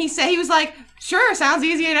 And he was like, sure, sounds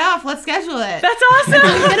easy enough. Let's schedule it. That's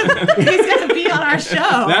awesome. He's going to be on our show.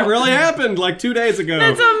 That really happened 2 days ago.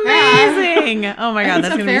 That's amazing. Oh my God,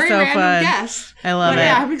 that's going to be so fun. Guest. I love it.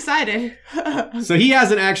 Yeah, I'm excited. So he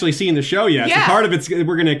hasn't actually seen the show yet. Yeah. So part of it's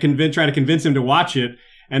we're going to try to convince him to watch it.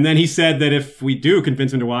 And then he said that if we do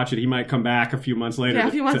convince him to watch it, he might come back a few months later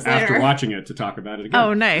after watching it to talk about it again.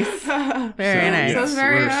 Oh, nice. Very nice. So it's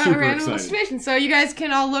very random estimation. So you guys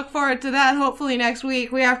can all look forward to that hopefully next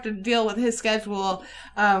week. We have to deal with his schedule,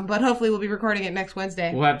 but hopefully we'll be recording it next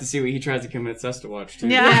Wednesday. We'll have to see what he tries to convince us to watch, too.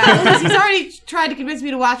 Yeah, because he's already tried to convince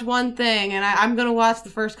me to watch one thing, and I'm going to watch the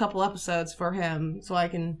first couple episodes for him so I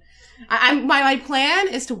can... My plan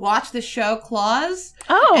is to watch the show Claws.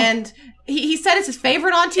 Oh. And he said it's his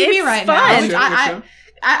favorite on TV it's now. Fun.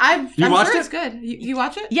 I'm watched sure it? it's good. You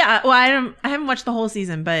watch it? Yeah. Well, I haven't watched the whole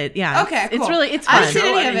season, but yeah. Okay, cool. It's fun. I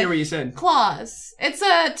didn't hear what you said. Claws. It's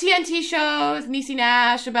a TNT show with Niecy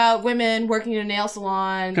Nash about women working in a nail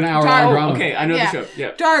salon. An hour-long drama. Okay, I know the show.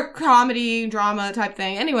 Yeah. Dark comedy, drama type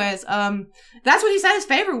thing. Anyways, that's what he said his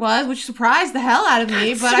favorite was, which surprised the hell out of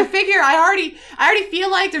me. But I figure I already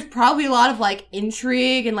feel like there's probably a lot of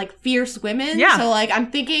intrigue and fierce women. Yeah. So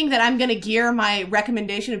I'm thinking that I'm gonna gear my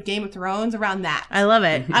recommendation of Game of Thrones around that. I love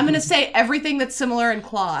it. I'm gonna say everything that's similar in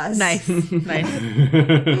Claws. Nice.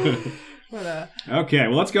 Okay,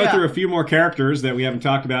 well, let's go through a few more characters that we haven't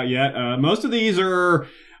talked about yet. Most of these are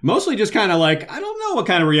mostly just kind of I don't know what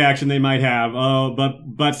kind of reaction they might have,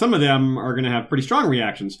 but some of them are going to have pretty strong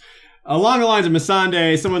reactions. Along the lines of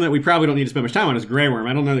Missandei, someone that we probably don't need to spend much time on is Grey Worm.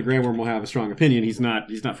 I don't know that Grey Worm will have a strong opinion. He's not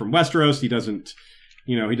from Westeros. He doesn't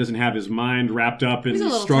have his mind wrapped up in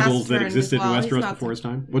struggles that existed in Westeros before his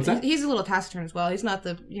time. What's that? He's a little taciturn as well. He's not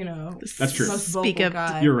the, That's true. most vocal Speak up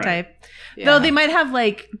guy. You're right. type. Yeah. Though they might have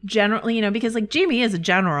general, because Jaime is a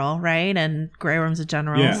general, right? And Grey Worm's a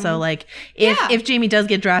general. Yeah. So if Jaime does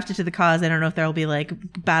get drafted to the cause, I don't know if there'll be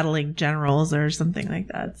battling generals or something like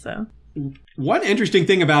that. So one interesting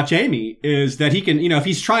thing about Jaime is that he can, if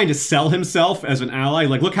he's trying to sell himself as an ally,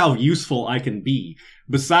 look how useful I can be.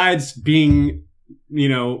 Besides being,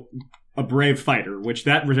 a brave fighter, which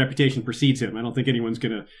that reputation precedes him. I don't think anyone's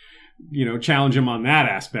going to, challenge him on that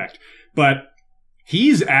aspect. But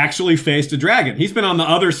he's actually faced a dragon. He's been on the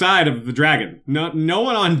other side of the dragon. No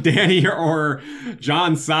one on Dany or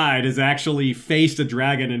Jon's side has actually faced a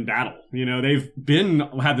dragon in battle. They've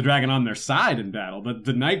had the dragon on their side in battle, but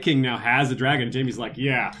the Night King now has a dragon. And Jaime's like,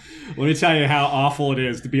 yeah, let me tell you how awful it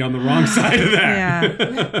is to be on the wrong side of that.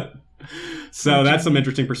 Yeah. So that's some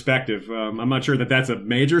interesting perspective. I'm not sure that that's a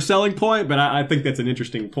major selling point, but I think that's an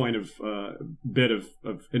interesting point of bit of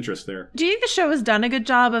interest there. Do you think the show has done a good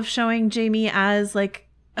job of showing Jaime as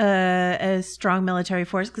a strong military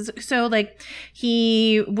force?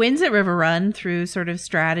 He wins at River Run through sort of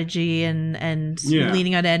strategy and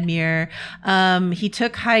leading on Edmure. He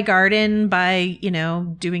took High Garden by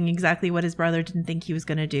doing exactly what his brother didn't think he was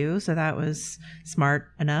going to do, so that was smart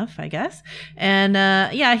enough, I guess. And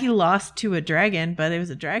he lost to a dragon, but it was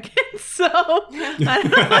a dragon, so I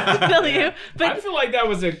don't know what to tell you. But I feel like that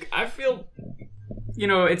was it's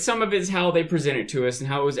some of it's how they present it to us and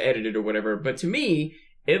how it was edited or whatever, but to me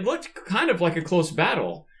it looked kind of like a close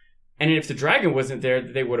battle. And if the dragon wasn't there,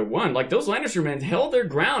 they would have won. Like, those Lannister men held their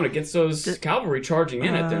ground against those cavalry charging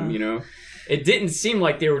in at them, you know? It didn't seem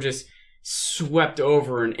like they were just swept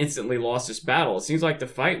over and instantly lost this battle. It seems like the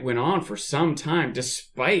fight went on for some time,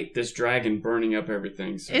 despite this dragon burning up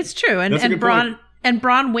everything. So. It's true. And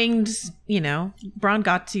Bronn winged, Bronn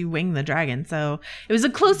got to wing the dragon. So it was a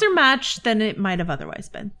closer match than it might have otherwise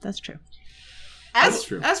been. That's true. As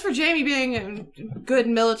for Jaime being a good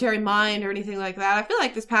military mind or anything like that, I feel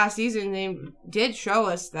like this past season they did show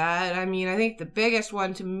us that. I mean, I think the biggest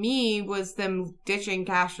one to me was them ditching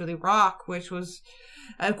Casterly Rock, which was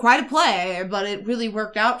quite a play, but it really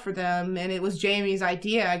worked out for them, and it was Jaime's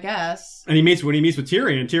idea, I guess. And when he meets with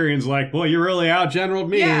Tyrion, Tyrion's like, "Boy, you really out-generaled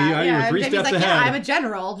me. You were 3 steps ahead." Yeah, I'm a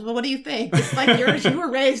general. Well, what do you think? It's like you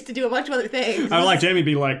were raised to do a bunch of other things. I would like Jaime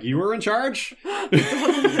be like, "You were in charge? Why don't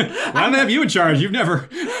I have you in charge? You've never."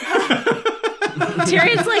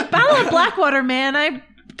 Tyrion's like, "Battle of Blackwater, man. I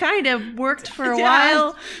kind of worked for a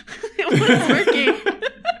while. It was working."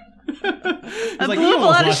 I like, blew up a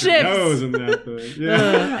lot of ships. Nose in that thing.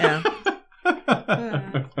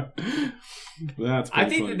 That's I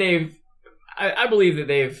think that I believe that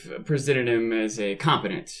they've presented him as a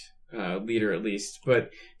competent leader, at least. But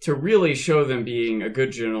to really show them being a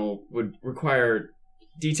good general would require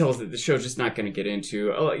details that the show's just not going to get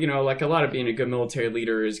into. Like a lot of being a good military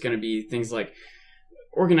leader is going to be things like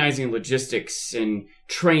organizing logistics and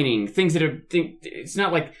training, things that it's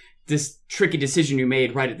not like this tricky decision you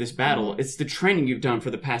made right at this battle. It's the training you've done for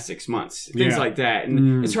the past 6 months. Things like that.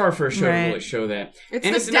 And it's hard for a show to really show that.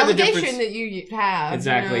 It's the delegation that you have.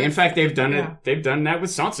 Exactly. In fact, they've done it. They've done that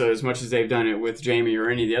with Sansa as much as they've done it with Jaime or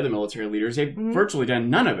any of the other military leaders. They've virtually done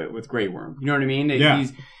none of it with Grey Worm. You know what I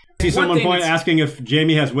mean? See someone asking if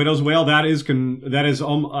Jaime has Widow's Wail. That is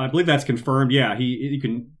I believe that's confirmed. Yeah, you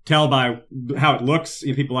can tell by how it looks.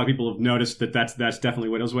 A lot of people have noticed that's definitely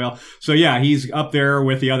Widow's Wail. So yeah, he's up there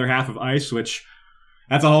with the other half of Ice, which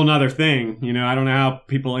that's a whole nother thing. I don't know how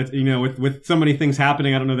people. With so many things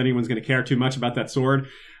happening, I don't know that anyone's going to care too much about that sword,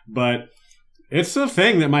 but it's a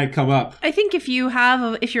thing that might come up. I think if you're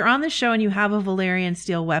on the show and you have a Valyrian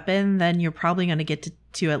steel weapon, then you're probably going to get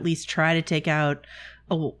to at least try to take out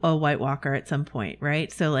a White Walker at some point,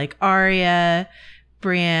 right? So like Arya,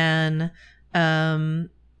 Brienne, and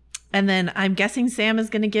then I'm guessing Sam is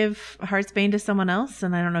going to give Heartsbane to someone else.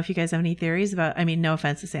 And I don't know if you guys have any theories about, no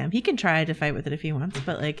offense to Sam. He can try to fight with it if he wants,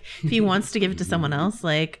 but like if he wants to give it to someone else,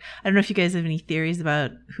 like I don't know if you guys have any theories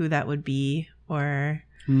about who that would be or...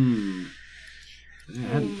 Yeah, I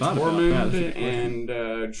hadn't thought about that. And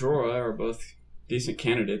Jorah are both decent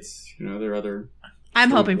candidates. They're other...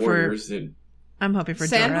 I'm hoping for Sandor?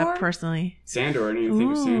 Jorah, personally. Sandor, I didn't even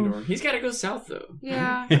think of Sandor. He's got to go south, though.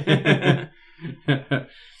 Yeah.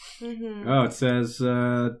 Oh, it says...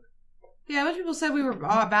 Yeah, a bunch of people said we were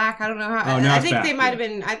back. I don't know how... I think they might have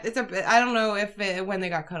been... I don't know when they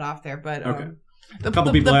got cut off there, but... Okay. A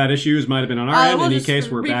couple people had issues, might have been on our end. In any case,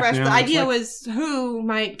 we're back now. The idea was who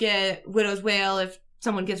might get Widow's Wail if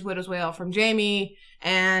someone gets Widow's Wail from Jaime,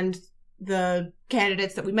 and the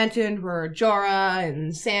candidates that we mentioned were Jorah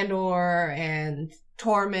and Sandor and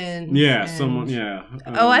Tormund. Yeah,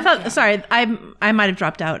 and... I thought. Sorry, I might have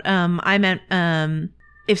dropped out. I meant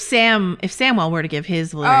if Samwell were to give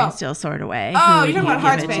his Valyrian steel sword away. Oh, you're talking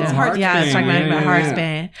about Heartsbane. Yeah, I was talking about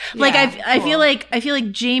Heartsbane. Like I feel like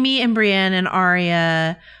Jaime and Brienne and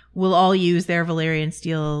Arya will all use their Valyrian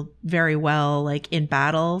steel very well, like in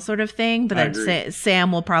battle sort of thing. But then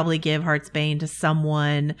Sam will probably give Heartsbane to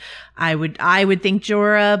someone. I would think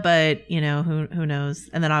Jorah, but who knows?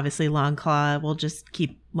 And then obviously Longclaw will just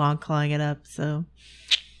keep Longclawing it up. So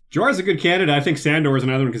Jorah's a good candidate. I think Sandor is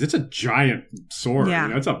another one because it's a giant sword.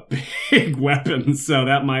 Yeah. It's a big weapon, so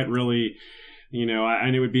that might really,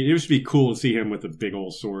 and it would be cool to see him with a big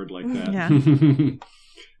old sword like that. Yeah.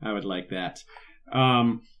 I would like that.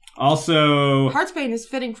 Also, Heartsbane is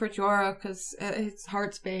fitting for Jorah because it's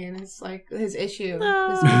Heartsbane. It's like his issue.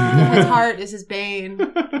 His heart is his bane.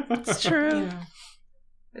 It's true.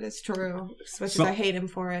 It is true. As I hate him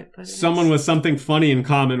for it. But someone with something funny in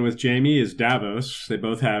common with Jaime is Davos. They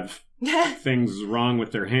both have things wrong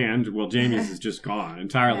with their hand. Well, Jaime's is just gone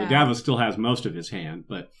entirely. Yeah. Davos still has most of his hand,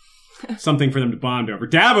 but something for them to bond over.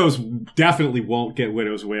 Davos definitely won't get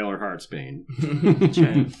Widow's Wail or Heartsbane.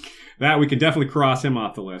 That we can definitely cross him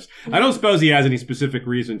off the list. I don't suppose he has any specific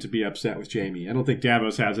reason to be upset with Jaime. I don't think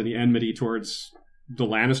Davos has any enmity towards the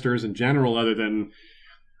Lannisters in general, other than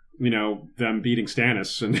them beating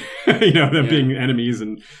Stannis and them being enemies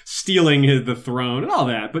and stealing the throne and all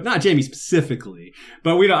that, but not Jaime specifically.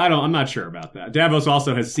 But I'm not sure about that. Davos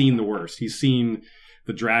also has seen the worst. He's seen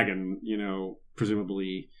the dragon,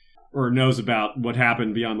 presumably or knows about what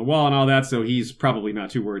happened beyond the wall and all that, so he's probably not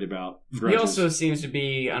too worried about grudges. He also seems to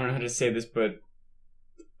be, I don't know how to say this, but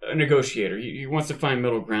a negotiator. He wants to find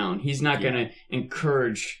middle ground. He's not going to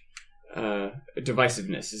encourage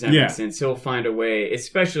divisiveness. Does that make sense? He'll find a way,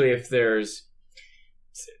 especially if there's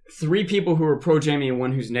 3 people who are pro Jaime and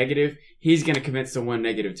 1 who's negative. He's going to convince the 1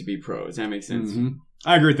 negative to be pro. Does that make sense? Mm-hmm.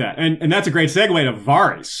 I agree with that. And that's a great segue to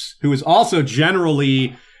Varys, who is also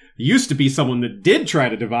generally used to be someone that did try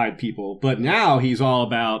to divide people, but now he's all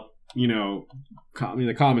about,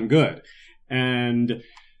 the common good. And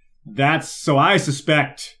so I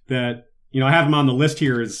suspect that, I have him on the list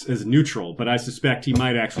here as neutral, but I suspect he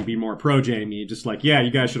might actually be more pro Jaime, just like, yeah,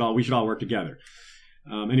 we should all work together.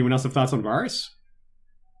 Anyone else have thoughts on Varys?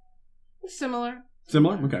 Similar.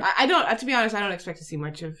 Okay. I don't, to be honest, I don't expect to see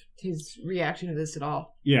much of his reaction to this at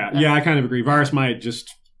all. Yeah, I kind of agree. Varys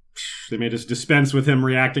they may just dispense with him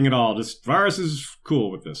reacting at all. Varys is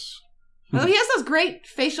cool with this. Well, he has those great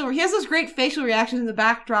facial reactions in the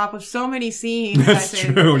backdrop of so many scenes. That's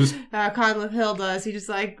true. Conleth Hill does. He just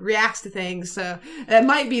reacts to things. So that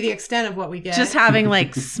might be the extent of what we get. Just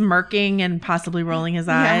having smirking and possibly rolling his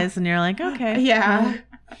eyes, and you're like, okay, yeah.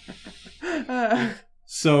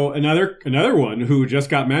 So another one who just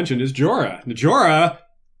got mentioned is Jorah. Now, Jorah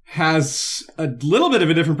has a little bit of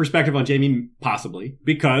a different perspective on Jaime, possibly,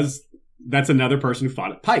 because that's another person who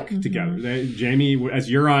fought at Pike together. Jaime, as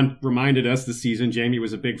Euron reminded us this season, Jaime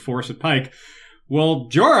was a big force at Pike. Well,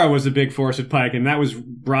 Jorah was a big force at Pike, and that was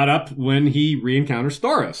brought up when he re-encounters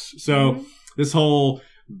Thoros. So this whole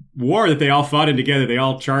war that they all fought in together, they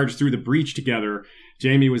all charged through the breach together.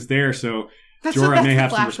 Jaime was there, so Jorah may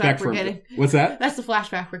have some respect for him. What's that? That's the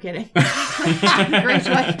flashback we're getting. Great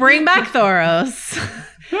choice. Bring back Thoros.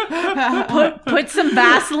 Put some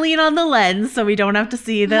Vaseline on the lens so we don't have to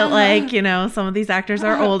see that, some of these actors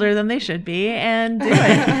are older than they should be, and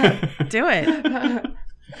do it.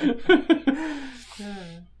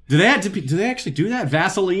 Do they actually do that?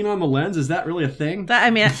 Vaseline on the lens? Is that really a thing?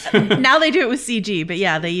 Now they do it with CG, but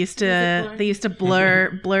yeah, they used to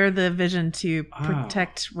blur the vision to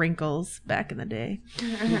protect wrinkles back in the day.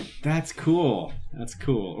 That's cool.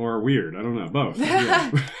 Or weird. I don't know. Both.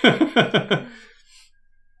 Yeah.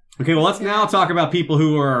 Okay, well, let's now talk about people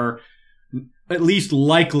who are at least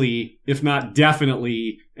likely, if not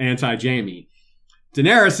definitely, anti-Jaime.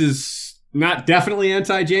 Daenerys is not definitely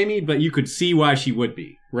anti-Jaime, but you could see why she would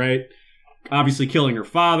be, right? Obviously killing her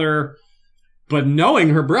father, but knowing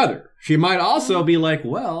her brother. She might also be like,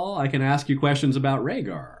 well, I can ask you questions about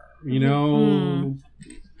Rhaegar,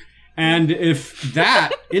 And if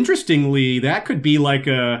that, interestingly, that could be like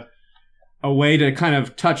a way to kind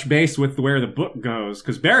of touch base with where the book goes,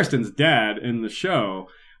 because Barristan's dead in the show,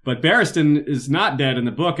 but Barristan is not dead in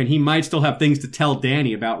the book, and he might still have things to tell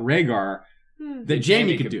Dany about Rhaegar that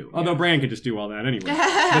Jaime could do. Although Bran could just do all that anyway.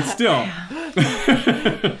 But still.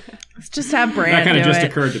 Let's just have Bran that kind of just it.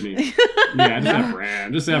 Occurred to me. Yeah, just have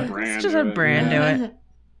Bran. Just have Bran do it.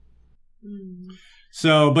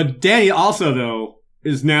 So, but Dany also, though,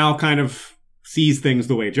 is now kind of sees things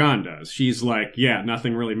the way Jon does. She's like, yeah,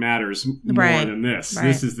 nothing really matters more than this. Right.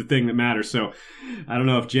 This is the thing that matters. So I don't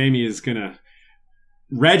know if Jaime is going to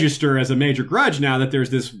register as a major grudge now that there's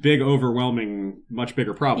this big, overwhelming, much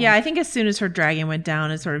bigger problem. Yeah, I think as soon as her dragon went down,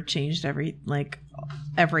 it sort of changed every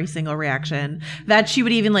single reaction. That she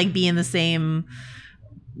would even be in the same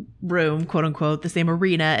room, quote unquote, the same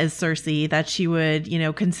arena as Cersei, that she would,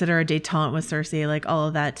 consider a detente with Cersei. All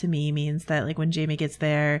of that to me means that when Jaime gets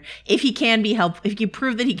there, if he can be helpful, if you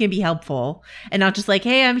prove that he can be helpful and not just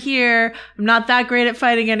hey, I'm here, I'm not that great at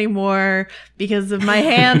fighting anymore because of my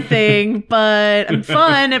hand thing, but I'm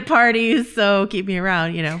fun at parties, so keep me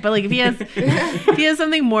around, But if he has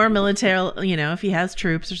something more military, if he has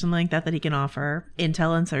troops or something like that he can offer,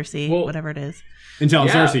 Intel and Cersei, whatever it is. Intel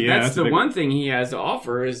and Cersei, yeah. That's the one thing he has to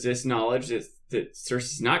offer is this knowledge that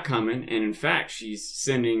Cersei's not coming, and in fact, she's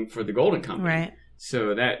sending for the Golden Company. Right.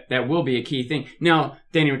 So that will be a key thing. Now,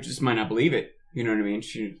 Dany just might not believe it. You know what I mean?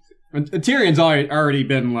 Tyrion's already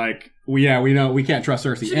been we know we can't trust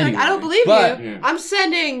Cersei anyway. I don't believe you. Yeah. I'm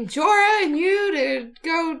sending Jorah and you to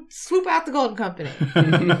go swoop out the Golden Company.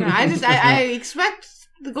 I expect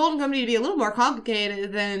the Golden Company to be a little more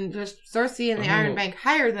complicated than just Cersei and the Iron Bank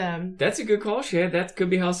hire them. That's a good call, Shad. That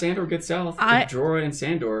could be how Sandor gets south. If Jorah and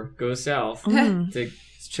Sandor go south to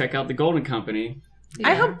check out the Golden Company.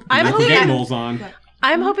 Yeah. I'm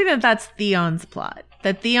hoping that that's Theon's plot.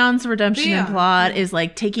 That Theon's redemption and plot is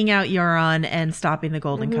taking out Euron and stopping the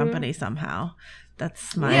Golden Company somehow.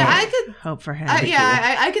 That's my hope for him.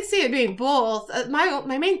 I could see it being both.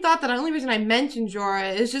 My main thought, that the only reason I mentioned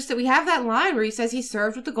Jorah is just that we have that line where he says he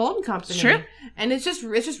served with the Golden Company. Sure. And it's just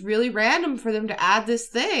really random for them to add this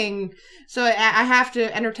thing. So I have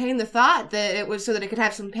to entertain the thought that it was so that it could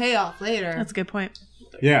have some payoff later. That's a good point.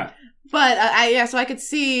 Yeah. But so I could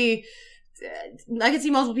see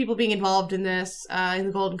multiple people being involved in this, in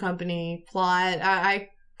the Golden Company plot. I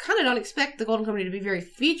kind of don't expect the Golden Company to be very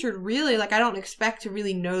featured, really. Like, I don't expect to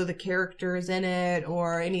really know the characters in it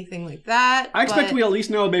or anything like that. I expect we at least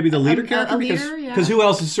know maybe the leader character, because who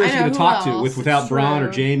else is Cersei going to talk to without Bronn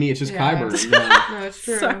or Jaime? It's just Qyburn. No, it's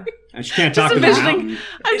true. Sorry. And she can't talk to the mountain.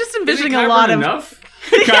 I'm just envisioning a lot of... enough?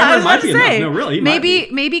 Qyburn might be enough. No, really.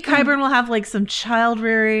 Maybe Qyburn will have like some child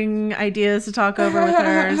rearing ideas to talk over with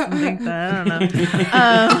her or something like that. I don't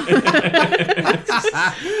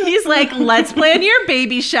know. He's like, let's plan your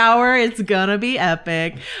baby shower. It's gonna be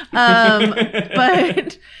epic.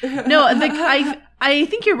 But no, I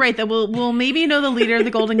think you're right that we'll maybe know the leader of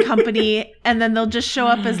the Golden Company, and then they'll just show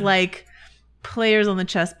up as like players on the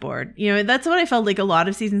chessboard. You know, that's what I felt like a lot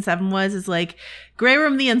of season 7 was, is like Grey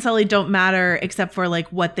Worm, the Unsullied don't matter except for like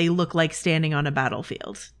what they look like standing on a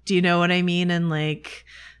battlefield. Do you know what I mean? And like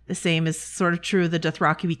the same is sort of true of the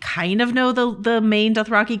Dothraki. We kind of know the main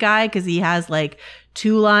Dothraki guy because he has like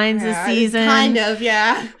 2 lines this season. Kind of,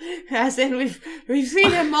 yeah. As in we've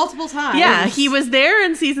seen him multiple times. Yeah, he was there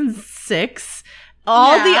in season 6.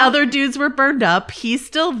 All the other dudes were burned up. He's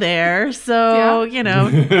still there. So, you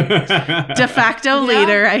know, de facto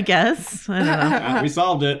leader, I guess. I don't know. We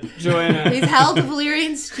solved it. Joanna. He's held the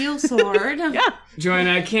Valyrian steel sword. Yeah.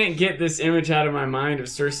 Joanna, I can't get this image out of my mind of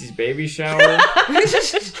Cersei's baby shower.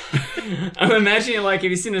 I'm imagining, like,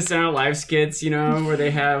 have you seen the Saturday Night Live skits, you know, where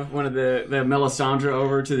they have one of the Melisandre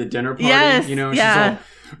over to the dinner party? Yes, you know, she's all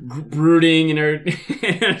brooding and her.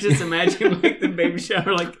 And just imagine like the baby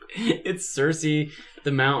shower, like it's Cersei,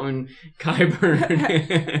 the Mountain,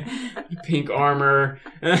 Qyburn, pink armor.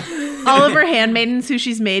 All of her handmaidens who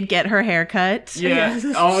she's made get her haircut. Yeah,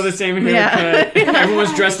 all the same haircut. Yeah.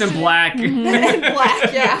 Everyone's dressed in black.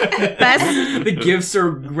 Black, yeah. Best. The gifts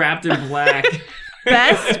are wrapped in black.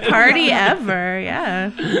 Best party ever.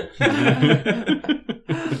 Yeah.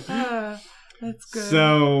 That's good.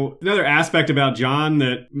 So another aspect about Jon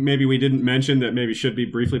that maybe we didn't mention that maybe should be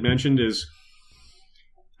briefly mentioned is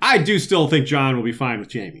I do still think Jon will be fine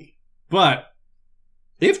with Jaime. But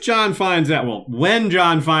if Jon finds out, when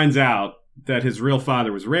Jon finds out that his real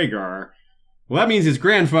father was Rhaegar, well, that means his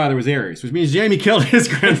grandfather was Aerys, which means Jaime killed his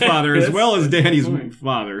grandfather as well as Dany's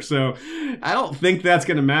father. So I don't think that's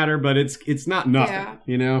going to matter, but it's not nothing,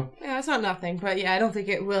 you know? Yeah, it's not nothing, but yeah, I don't think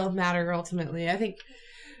it will matter ultimately. I think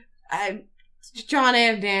Jon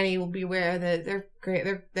and Dany will be aware that they're great.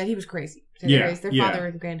 That he was crazy. Their father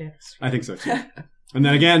and granddad. I think so too. And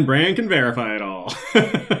then again, Bran can verify it all.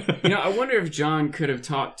 You know, I wonder if Jon could have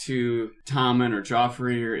talked to Tommen or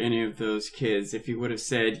Joffrey or any of those kids if he would have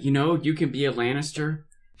said, you know, you can be a Lannister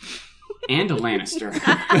and a Lannister.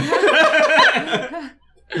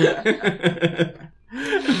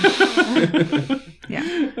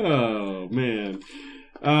 Yeah. Oh man.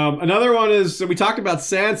 Another one is we talked about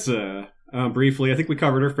Sansa. Briefly, I think we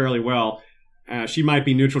covered her fairly well. She might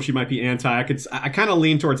be neutral, she might be anti. I kind of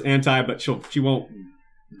lean towards anti, but she won't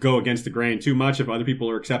go against the grain too much if other people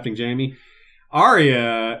are accepting Jaime.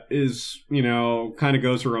 Arya is, you know, kind of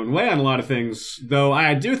goes her own way on a lot of things. Though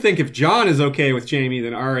I do think if Jon is okay with Jaime,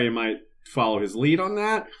 then Arya might follow his lead on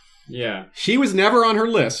that. Yeah, she was never on her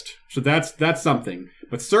list, so that's something.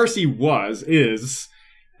 But Cersei is,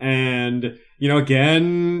 and. You know,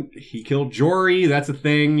 again, he killed Jory. That's a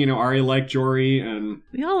thing. You know, Arya liked Jory, and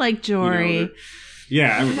we all like Jory. You know,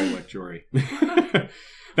 yeah, everybody liked Jory. That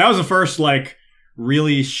was the first like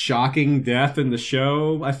really shocking death in the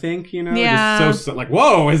show. I think just so like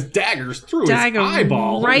whoa, his dagger's through his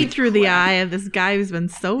eyeball, right through the eye of this guy who's been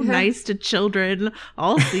so nice to children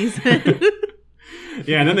all season.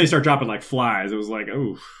 Yeah, and then they start dropping like flies. It was like,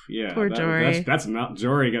 oh, yeah, poor Jory. That's not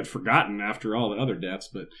Jory got forgotten after all the other deaths,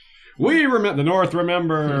 but. The North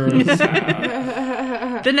remembers.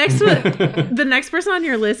 The next person on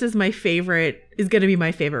your list is going to be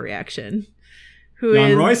my favorite reaction.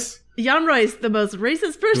 Jon Royce? Jon Royce, the most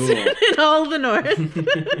racist person in all of the North. and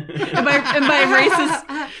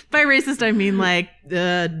by racist, I mean like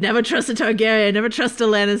never trust a Targaryen, never trust a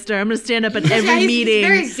Lannister. I'm going to stand up at every meeting.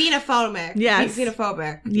 He's very xenophobic. Yes. He's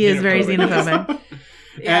xenophobic. He is very xenophobic.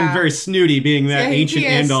 And very snooty, being that Yeah, ancient he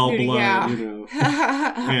is and all snooty, blood, yeah. you know,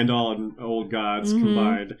 and all old gods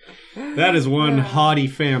combined. That is one haughty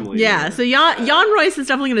family. Yeah, so Jan Royce is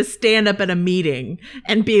definitely going to stand up at a meeting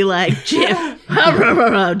and be like, Jamie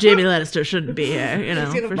Lannister shouldn't be here, you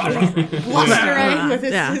know, He's for gonna sure. blustering with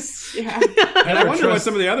his, Yeah. And I wonder what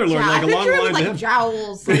some of the other lords, like I along picture the him lines with of him.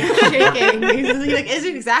 jowls, shaking. He's like, is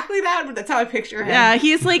it exactly that? But that's how I picture him. Yeah,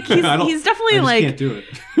 he's like, he's definitely I just like, can't do it.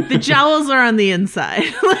 the jowls are on the inside.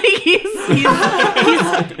 Like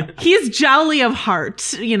he's jowly of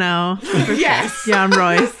heart, you know. for Yes. sure. Jan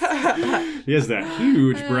Royce. He has that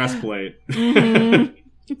huge breastplate.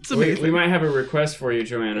 It's amazing. We might have a request for you,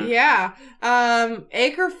 Joanna. Yeah.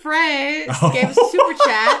 Acre Frey gave us a super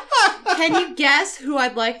chat. Can you guess who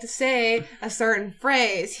I'd like to say a certain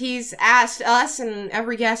phrase? He's asked us and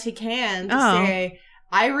every guest he can to say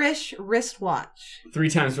Irish wristwatch. 3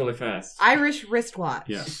 times really fast. Irish wristwatch.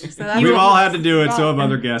 Yes. So that's We've what all we- had to do it, so have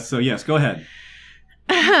other guests. So yes, go ahead.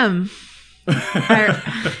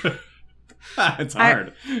 It's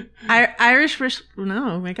hard. Irish wrist.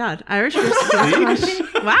 No, oh my God, Irish wristwatch.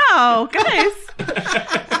 Wow, guys.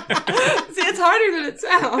 See, it's harder than it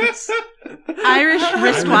sounds. Irish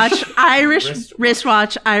wristwatch. Irish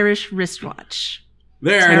wristwatch. Irish wristwatch.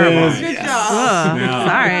 There it is. Good Yes. job. Oh, Now-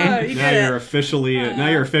 sorry. You Now did you're it. officially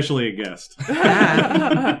a guest. Is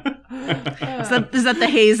that the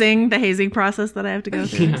hazing process that I have to go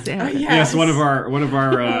through? Yes, one of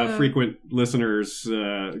our frequent listeners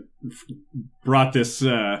brought this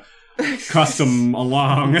custom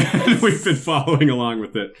along, and we've been following along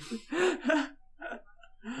with it.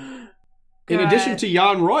 In addition to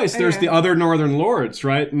Jan Royce, there's the other Northern Lords,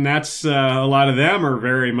 right? And that's a lot of them are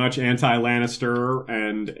very much anti-Lannister,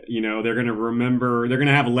 and you know they're going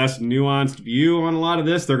to have a less nuanced view on a lot of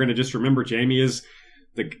this. They're going to just remember Jaime as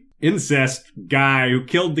the incest guy who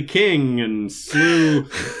killed the king and slew,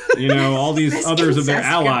 you know, all these This others of their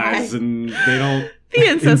incest allies, guy. and they don't. The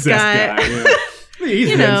incest guy. Yeah. He's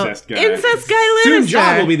You the know, incest guy. incest guy Lannister. Soon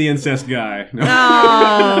Jon will be the incest guy. No.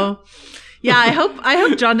 Oh. Yeah, I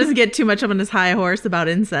hope Jon doesn't get too much up on his high horse about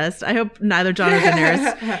incest. I hope neither Jon or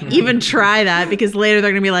Daenerys even try that, because later they're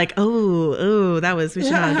gonna be like, oh, we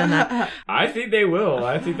should not have done that. I think they will.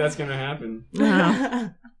 I think that's going to happen. Wow.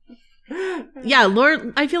 Yeah,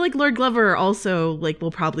 I feel like Lord Glover also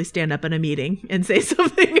will probably stand up in a meeting and say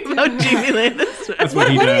something about Jaime Lannister. That's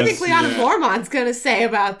What he do you does. think Lyanna Yeah. Mormont's gonna say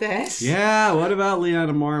about this? Yeah, what about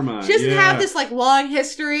Lyanna Mormont? She doesn't Yeah. have this long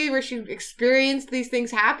history where she experienced these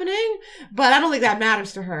things happening, but I don't think that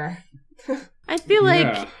matters to her. I feel like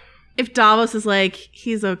Yeah. if Davos is like,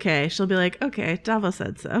 he's okay, she'll be like, okay, Davos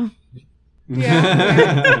said so.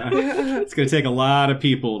 Yeah. It's going to take a lot of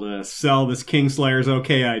people to sell this Kingslayer's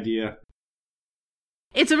okay idea.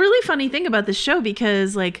 It's a really funny thing about this show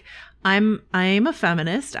because I'm a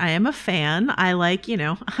feminist. I am a fan. I I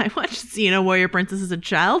watched Xena Warrior Princess as a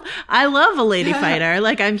child. I love a lady fighter.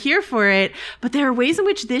 I'm here for it. But there are ways in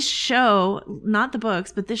which this show, not the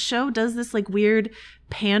books, but this show does this weird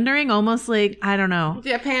pandering, almost I don't know.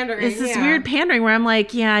 Yeah, pandering. It's this yeah. weird pandering where I'm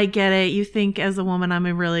like, yeah, I get it. You think as a woman I'm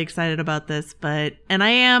really excited about this, and I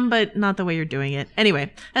am, but not the way you're doing it.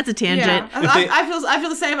 Anyway, that's a tangent. Yeah, I feel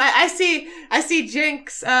the same. I see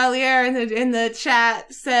Jinx Lier in the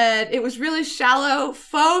chat said it was really shallow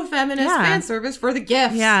faux feminist fan service for the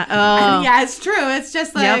gifts. Yeah. I mean, yeah, it's true. It's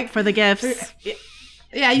just Yep, for the gifts.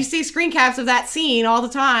 Yeah, you see screen caps of that scene all the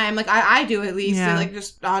time. I do at least, Yeah.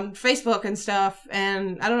 just on Facebook and stuff.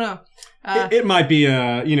 And I don't know. It might be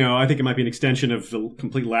I think it might be an extension of the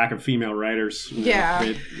complete lack of female writers. Yeah.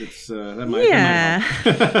 It's that might. Yeah.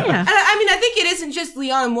 That might help. Yeah. And I mean, I think it isn't just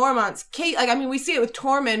Lyanna Mormont's case. We see it with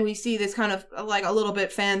Tormund. We see this kind of a little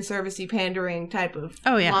bit fan servicey pandering type of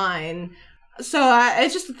line. So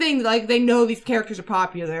it's just the thing. They know these characters are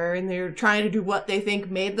popular, and they're trying to do what they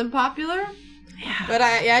think made them popular. Yeah. But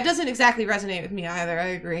it doesn't exactly resonate with me either. I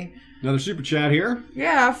agree. Another super chat here.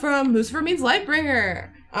 Yeah, from Lucifer Means Lightbringer,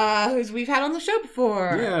 who's we've had on the show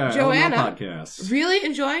before. Yeah, Joanna. podcast. Really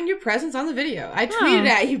enjoying your presence on the video. I tweeted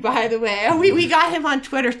at you, by the way. We got him on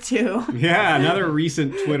Twitter too. Yeah, another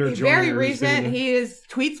recent Twitter joiner. Very recent. He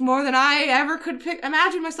tweets more than I ever could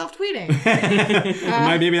imagine myself tweeting.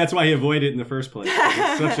 Maybe that's why he avoided it in the first place.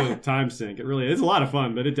 It's such a time sink. It really is a lot of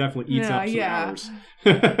fun, but it definitely eats up some hours.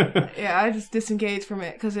 Yeah, I just disengage from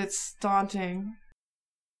it because it's daunting.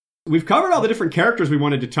 We've covered all the different characters we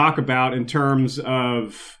wanted to talk about in terms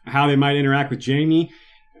of how they might interact with Jaime.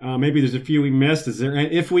 Maybe there's a few we missed.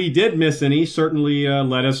 If we did miss any, certainly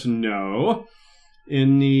let us know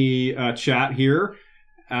in the chat here.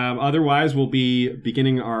 Otherwise, we'll be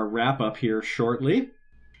beginning our wrap up here shortly.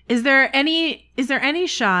 Is there any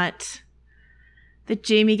shot that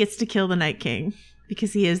Jaime gets to kill the Night King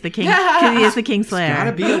because he is the king. Because he is the Kingslayer. It's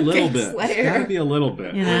gotta be a little bit. Kingslayer. It's gotta be a little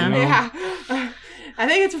bit. You know? Yeah. I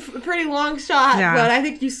think it's a pretty long shot, Yeah. but I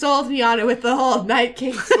think you sold me on it with the whole Night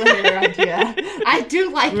Kingslayer idea. I do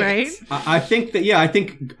like it. I think that, I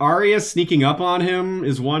think Arya sneaking up on him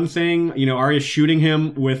is one thing. You know, Arya shooting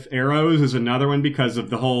him with arrows is another one because of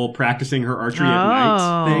the whole practicing her archery at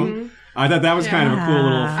night thing. I thought that was kind of a cool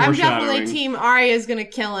little I'm foreshadowing. definitely team Arya's gonna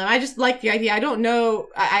kill him. I just like the idea. I don't know.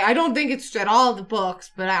 I don't think it's at all the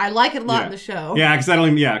books, but I like it a lot in the show. Yeah, because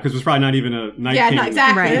because it's probably not even a Night King. Yeah,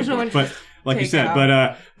 exactly. Right. There's no one But like you said,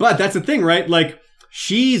 but that's the thing, right? Like,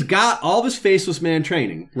 she's got all this faceless man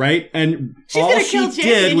training, right? And She's all gonna she kill Jaime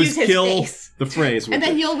did and was use his kill face. the phrase. And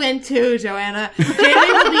then you'll win too, Joanna.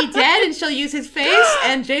 Jaime will be dead, and she'll use his face,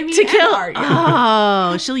 and Jaime To kill. Arya.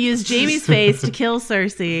 Oh, she'll use Jaime's face to kill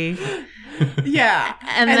Cersei. Yeah,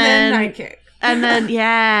 And then then- Night King. And then,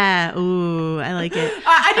 yeah. Ooh, I like it.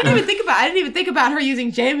 I didn't even think about her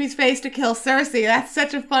using Jaime's face to kill Cersei. That's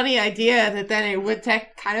such a funny idea that then it would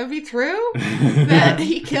kind of be true that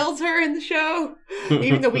he kills her in the show.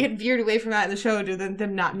 Even though we had veered away from that in the show due to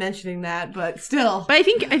them not mentioning that, but still. But I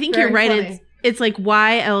think Very you're right. funny. It's like,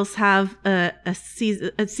 why else have a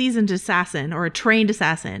seasoned assassin or a trained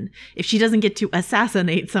assassin if she doesn't get to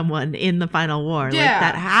assassinate someone in the final war? Like, Yeah.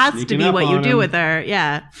 that has Sneaking to be up what you on do him. with her.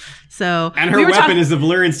 Yeah. So And her we were weapon talk- is the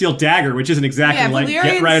Valyrian steel dagger, which isn't exactly like Valyrian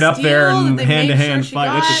get right up there steel and that they hand to make hand sure she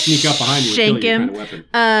fight. Let's got. just sneak up behind you and Shank kill you him. kind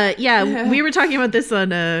of weapon. we were talking about this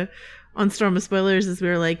on Storm of Spoilers, as we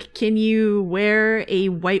were like, can you wear a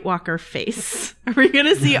White Walker face? Are we going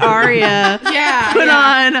to see Arya put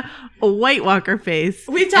on a White Walker face?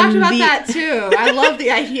 We talked And about that too. I love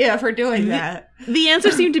the idea of her doing that. The answer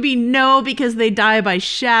seemed to be no, because they die by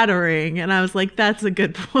shattering. And I was like, that's a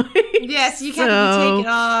good point. Yes, you can't take it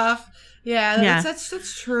off. Yeah,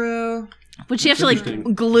 that's true. Would she have to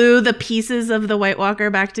interesting. glue the pieces of the White Walker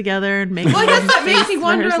back together and make Well, I guess one that makes face me for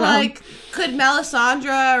wonder, herself? like, could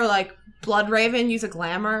Melisandre or, like, Bloodraven use a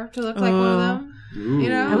glamour to look like one of them? You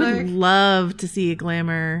know? I would like, love to see a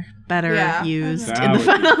glamour better used That in the would be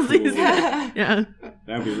final cool. season. Yeah.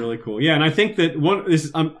 That'd be really cool. Yeah, and I think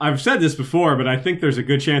that I've said this before, but I think there's a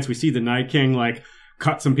good chance we see the Night King like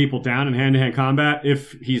cut some people down in hand-to-hand combat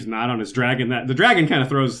if he's not on his dragon. That the dragon kind of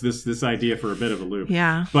throws this idea for a bit of a loop.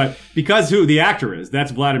 Yeah. But because who the actor is,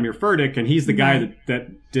 that's Vladimir Furtick, and he's the guy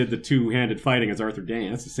that did the two-handed fighting as Arthur Dayne.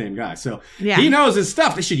 That's the same guy. So he knows his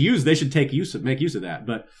stuff. They should make use of that.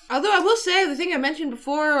 But although I will say, the thing I mentioned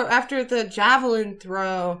before, after the javelin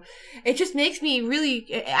throw, it just makes me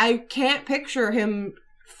really, I can't picture him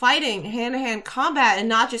fighting hand-to-hand combat and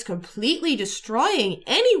not just completely destroying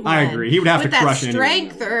anyone. I agree. He would have with to crush that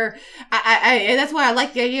strength, anyone. or and that's why I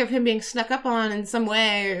like the idea of him being snuck up on in some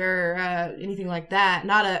way or anything like that.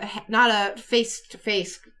 Not a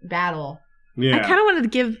face-to-face battle. yeah, I kind of wanted to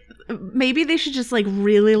give. Maybe they should just like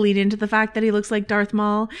really lean into the fact that he looks like Darth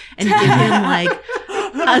Maul and give him like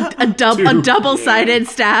a double-sided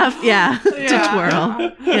staff, to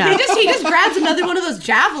twirl. Yeah, He just grabs another one of those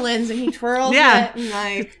javelins and he twirls it and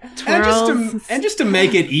like twirls. And just to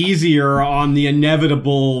make it easier on the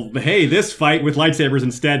inevitable, hey, this fight with lightsabers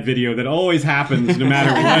instead video that always happens no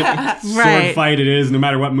matter what sword fight it is, no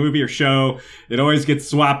matter what movie or show, it always gets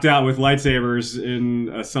swapped out with lightsabers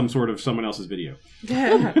in some sort of someone else's video.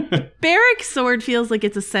 Barrick's sword feels like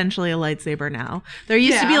it's essentially a lightsaber now. There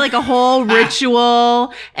used to be like a whole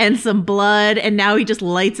ritual and some blood, and now he just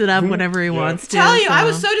lights it up whenever he wants to. I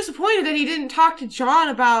was so disappointed that he didn't talk to Jon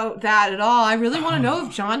about that at all. I really want to know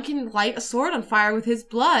if Jon can light a sword on fire with his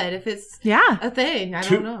blood, if it's a thing. I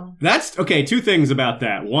don't know. That's okay. Two things about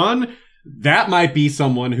that. One, that might be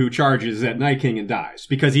someone who charges at Night King and dies,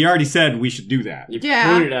 because he already said we should do that. You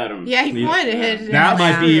pointed at him. Yeah, he pointed at him. That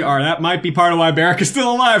might be part of why Barrick is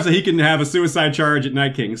still alive, so he can have a suicide charge at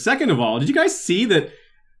Night King. Second of all, did you guys see that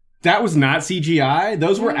was not CGI?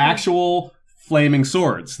 Those were actual flaming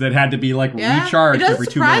swords that had to be like recharged every 2 minutes. It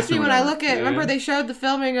doesn't surprise me when I look at. Remember, they showed the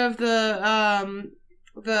filming of the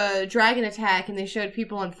dragon attack, and they showed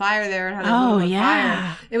people on fire there and how they lit them on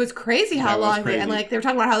fire. It was crazy how long they like they were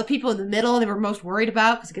talking about how the people in the middle they were most worried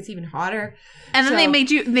about because it gets even hotter. And then they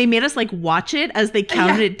made us like watch it as they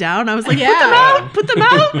counted it down. I was like, put them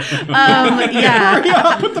out. Hurry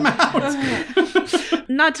up, put them out.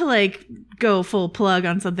 Not to like go full plug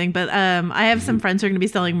on something, but I have some friends who are going to be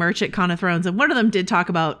selling merch at Con of Thrones, and one of them did talk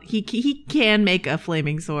about he can make a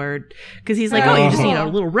flaming sword because he's like, you just need a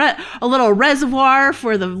little reservoir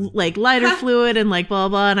for the like lighter fluid and like blah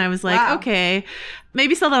blah. And I was like, okay,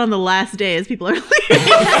 maybe sell that on the last day as people are leaving.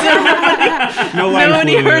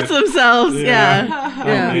 Nobody hurts themselves. Yeah.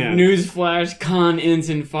 Newsflash: Con ends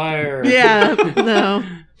in fire. Yeah.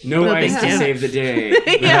 No ice to save the day.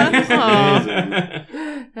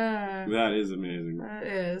 That is amazing. That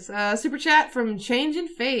is. Super chat from Change in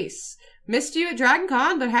Face. Missed you at Dragon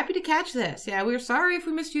Con, but happy to catch this. Yeah, we were sorry if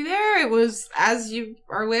we missed you there. It was, as you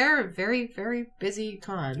are aware, a very, very busy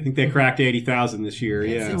con. I think they cracked 80,000 this year.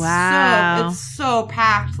 Wow. It's so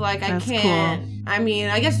packed. Like, That's I can't. Cool. I mean,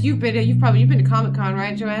 I guess you've been to Comic Con,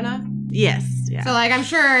 right, Joanna? Yes. Yeah. So, like, I'm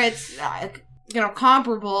sure it's,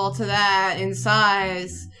 comparable to that in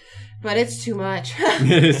size. But it's too much.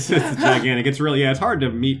 it's gigantic. It's really, it's hard to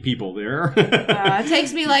meet people there. It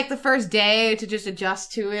takes me like the first day to just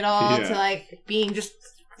adjust to it all, to like being just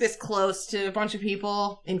this close to a bunch of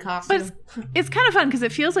people in costume. But it's kind of fun because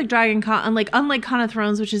it feels like Dragon Con, unlike Con of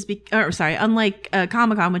Thrones, which is, unlike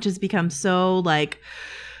Comic Con, which has become so like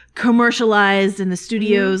commercialized and the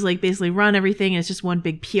studios like basically run everything and it's just one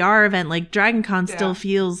big PR event. Like Dragon Con still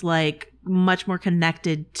feels like much more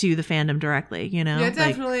connected to the fandom directly, you know? Yeah,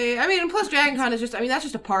 definitely. I mean, and plus Dragon Con is just, that's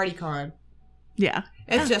just a party con. Yeah.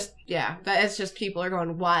 It's just, it's just people are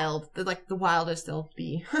going wild. They're like the wildest they'll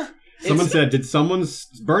be. Someone said,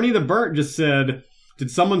 Bernie the Burnt just said,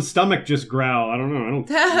 did someone's stomach just growl? I don't know. I don't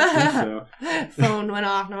think so. Phone went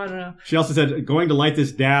off. No, I don't know. She also said, going to light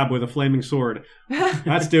this dab with a flaming sword.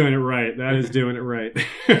 That's doing it right. That is doing it right.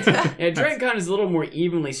 Dragon Con is a little more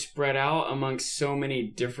evenly spread out amongst so many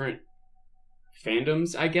different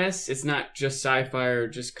fandoms, I guess. It's not just sci-fi or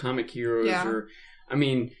just comic heroes or, I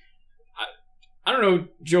mean, I don't know,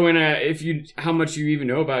 Joanna, how much you even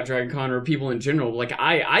know about Dragon Con or people in general. Like,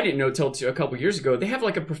 I didn't know till a couple years ago. They have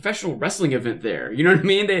like a professional wrestling event there. You know what I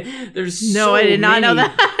mean? I did not know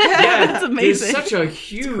that. That's amazing. There's such a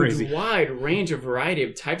huge, wide range of variety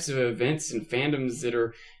of types of events and fandoms that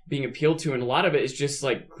are being appealed to. And a lot of it is just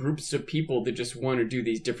like groups of people that just want to do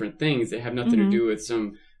these different things that have nothing to do with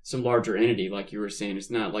some larger entity, like you were saying. It's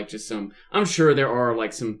not like just I'm sure there are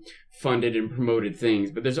like some funded and promoted things,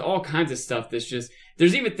 but there's all kinds of stuff that's just,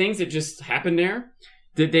 there's even things that just happen there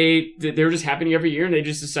that they're just happening every year and they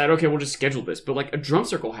just decide, okay, we'll just schedule this. But like a drum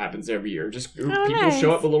circle happens every year. Just people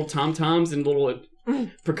show up with little tom-toms and little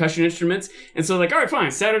percussion instruments. And so like, all right, fine,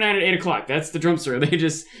 Saturday night at 8:00, that's the drum circle. They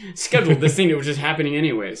just scheduled this thing that was just happening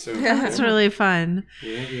anyway. So that's really fun.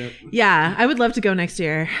 Yeah, I would love to go next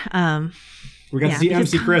year. We got to see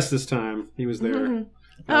MC Chris this time. He was there. Mm-hmm.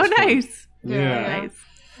 Oh, nice. Yeah. Nice.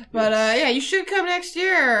 But you should come next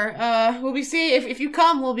year. We'll be if you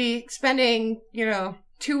come, we'll be spending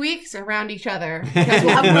 2 weeks around each other. Because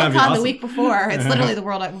we'll have Worldcon the week before. It's literally the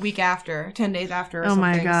World week after, 10 days after. Or something.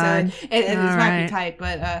 My god! So it might be tight,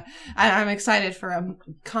 but I'm excited for a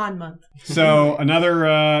con month. So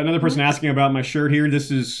another person asking about my shirt here. This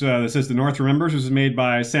says The North Remembers. This is made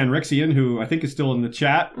by Sanrixian, who I think is still in the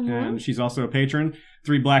chat, and she's also a patron.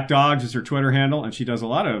 3 Black Dogs is her Twitter handle, and she does a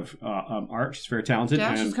lot of art. She's very talented.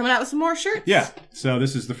 Yeah, she's coming out with some more shirts. Yeah, so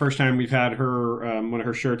this is the first time we've had her one of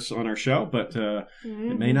her shirts on our show, but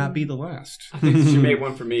it may not be the last. I think she made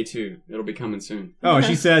one for me too. It'll be coming soon. Oh,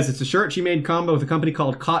 she says it's a shirt she made in combo with a company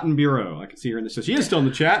called Cotton Bureau. I can see her in this. So she is still in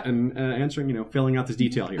the chat and answering, filling out this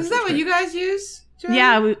detail here. Is that what you guys use? Joanna?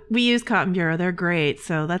 Yeah, we use Cotton Bureau. They're great.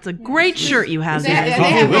 So that's a great shirt you have.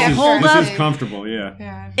 This is comfortable,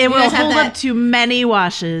 yeah. It will hold up to many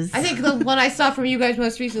washes. I think the one I saw from you guys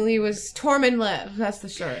most recently was Tormund Live. That's the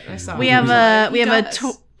shirt I saw. We have a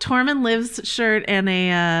Tormund Lives shirt and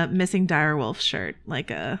a Missing Direwolf shirt,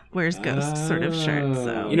 like a Where's Ghost sort of shirt.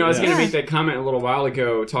 So I was going to make that comment a little while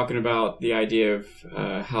ago, talking about the idea of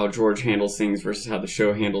how George handles things versus how the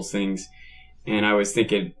show handles things, and I was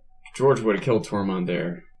thinking George would have killed Tormund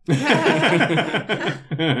there. I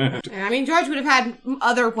mean, George would have had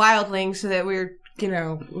other wildlings so that we're,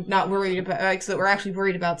 not worried about, so that we're actually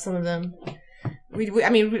worried about some of them. We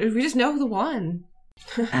just know the one.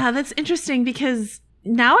 That's interesting because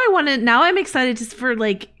now I'm excited for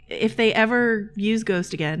if they ever use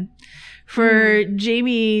Ghost again. For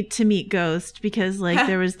Jaime to meet Ghost, because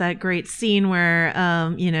there was that great scene where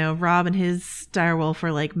Rob and his direwolf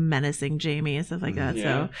were menacing Jaime and stuff like that.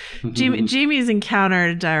 Yeah. So Jaime's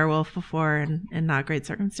encountered a direwolf before in not great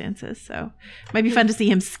circumstances. So it might be fun to see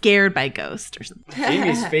him scared by Ghost or something.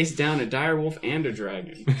 Jaime's faced down a direwolf and a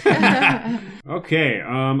dragon. Okay,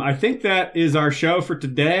 I think that is our show for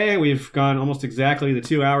today. We've gone almost exactly the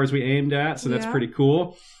 2 hours we aimed at, so that's pretty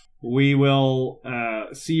cool. we will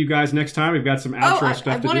see you guys next time. We've got some outro stuff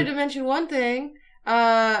I to do. wanted to mention one thing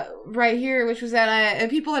right here, which was that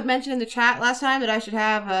people had mentioned in the chat last time that I should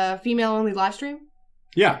have a female-only live stream.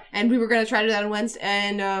 Yeah. And we were going to try to do that on Wednesday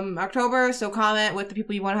and October, so comment with the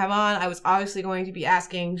people you want to have on. I was obviously going to be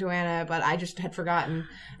asking Joanna, but I just had forgotten.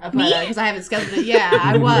 Because I haven't scheduled it. Yeah,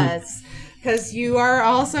 I was. Because you are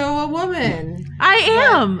also a woman. I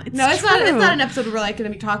am. It's not an episode where we're like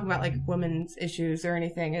going to be talking about like women's issues or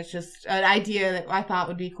anything. It's just an idea that I thought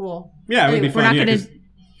would be cool. Yeah, it would be fun. We're not going to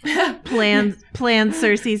plan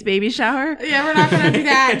Cersei's baby shower. Yeah, we're not going to do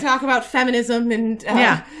that and talk about feminism and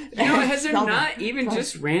has there not even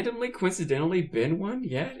just randomly, coincidentally been one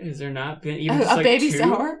yet? Has there not been even just a like baby two?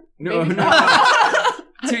 shower? No.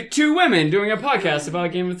 Two women doing a podcast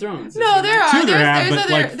about Game of Thrones. No, there are.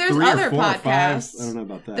 There's other I podcasts. don't know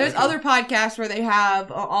about that. There's other podcasts where they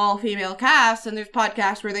have all female casts, and there's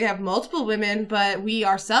podcasts where they have multiple women, but we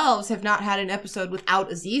ourselves have not had an episode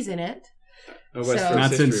without Aziz in it. A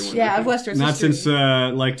Westeros history one. Yeah, of Westeros Not history.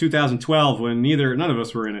 since like 2012 when none of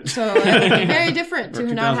us were in it. So it would be very different to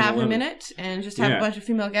not have him in it and just have a bunch of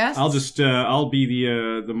female guests. I'll be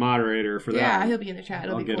the moderator for that. Yeah, he'll be in the chat.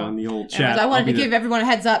 I'll get cool. on the old chat. I wanted to give everyone a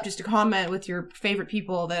heads up just to comment with your favorite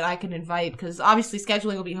people that I can invite, because obviously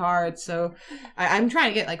scheduling will be hard. So I'm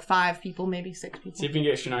trying to get like 5 people, maybe 6 people. See if you can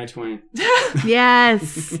get Shania Twain.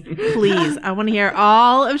 Yes, please. I want to hear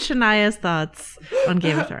all of Shania's thoughts on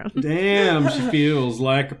Game of Thrones. Damn, she feels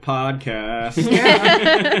like a podcast.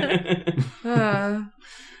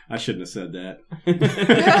 I shouldn't have said that.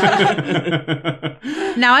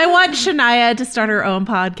 Now I want Shania to start her own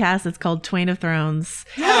podcast. It's called Twain of Thrones.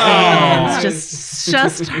 Oh. And it's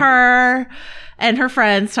just her and her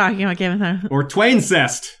friends talking about Game of Thrones. Or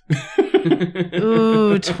Twaincest.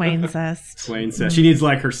 Ooh, Twaincest. Twaincest. She needs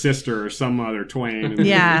like her sister or some other Twain.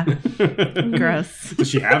 Yeah. Gross.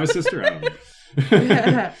 Does she have a sister? I don't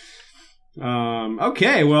know.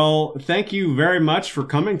 Okay, well, thank you very much for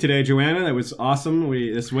coming today, Joanna. That was awesome.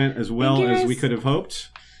 This went as well as we could have hoped.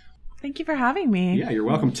 Thank you for having me. Yeah, you're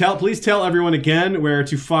welcome. Please tell everyone again where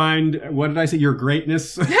to find, what did I say, your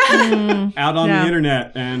greatness out on the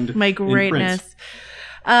internet and my greatness.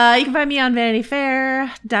 You can find me on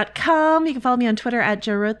vanityfair.com. You can follow me on Twitter at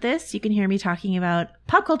Joe Wrote This. You can hear me talking about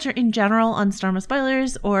pop culture in general on Storm of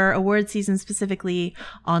Spoilers, or award season specifically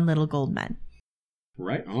on Little Gold Men.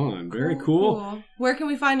 Right on. Very cool. Where can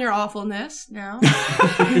we find your awfulness now?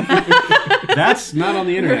 That's not on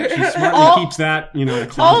the internet. She smartly keeps that, in a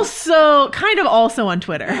closet. Also on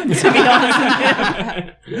Twitter, to be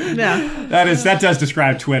honest. Yeah. That does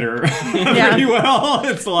describe Twitter pretty well.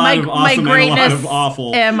 It's a lot of awesome and a lot of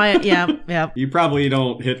awful. Yeah. You probably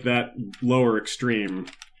don't hit that lower extreme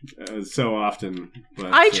so often.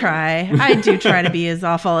 But I try. I do try to be as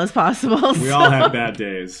awful as possible. We all have bad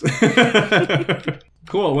days.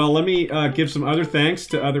 Cool. Well, let me give some other thanks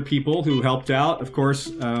to other people who helped out. Of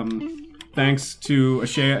course, thanks to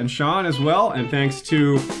Ashaya and Sean as well. And thanks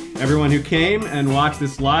to everyone who came and watched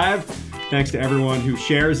this live. Thanks to everyone who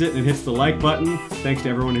shares it and hits the like button. Thanks to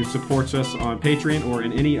everyone who supports us on Patreon or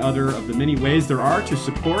in any other of the many ways there are to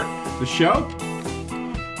support the show.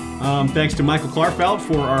 Thanks to Michael Klarfeld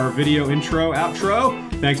for our video intro, outro.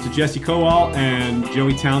 Thanks to Jesse Kowal and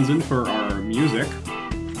Joey Townsend for our music.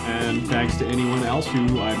 And thanks to anyone else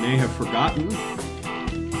who I may have forgotten.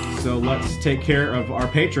 So let's take care of our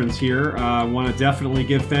patrons here. I want to definitely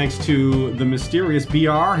give thanks to the mysterious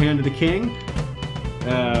BR, Hand of the King.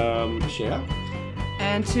 Ashaya.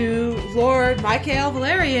 And to Lord Michael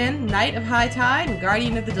Valerian, Knight of High Tide and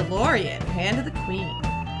Guardian of the DeLorean, Hand of the Queen.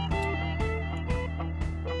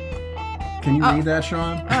 Can you read that,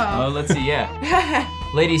 Sean? Oh, let's see, yeah.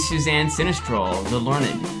 Lady Suzanne Sinistral, the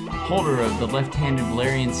learned, holder of the left-handed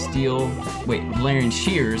Valerian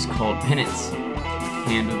shears called Penance,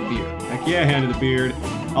 Hand of the Beard. Heck yeah, Hand of the Beard.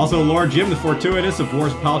 Also, Lord Jim, the Fortuitous of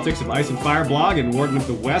Wars, Politics of Ice and Fire blog and Warden of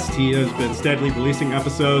the West. He has been steadily releasing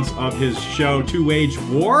episodes of his show To Wage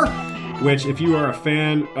War, which, if you are a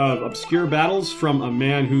fan of obscure battles from a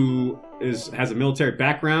man who has a military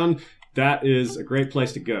background, that is a great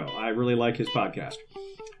place to go. I really like his podcast.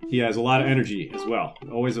 He has a lot of energy as well.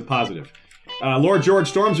 Always a positive. Lord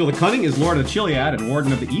George Stormsville the Cunning is Lord of Chiliad and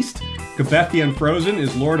Warden of the East. Gabeth the Unfrozen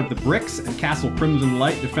is Lord of the Bricks and Castle Crimson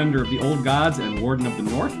Light, Defender of the Old Gods and Warden of the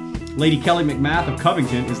North. Lady Kelly McMath of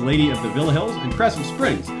Covington is Lady of the Villa Hills, and Crescent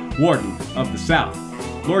Springs, Warden of the South.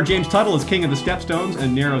 Lord James Tuttle is King of the Stepstones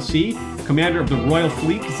and Narrow Sea, Commander of the Royal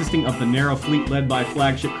Fleet, consisting of the Narrow Fleet led by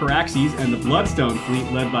flagship Caraxes and the Bloodstone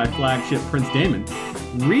Fleet led by flagship Prince Daemon.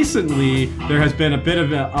 Recently, there has been a bit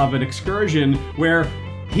of an excursion where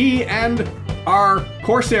he and Our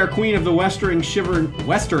Corsair Queen of the Western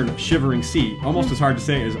Shivering Sea, almost as hard to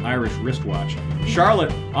say as Irish wristwatch,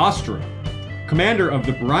 Charlotte Ostra, commander of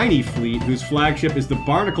the Briny Fleet, whose flagship is the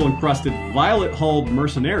barnacle-encrusted violet-hulled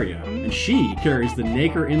Mercenaria, and she carries the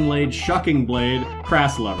nacre-inlaid shucking blade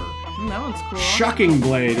Crasslever. That one's cool. Shucking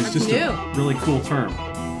blade is That's just new. a really cool term.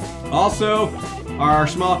 Also, our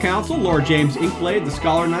small council, Lord James Inkblade, the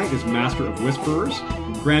Scholar Knight, is Master of Whisperers.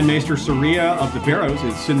 Grand Maester Saria of the Barrows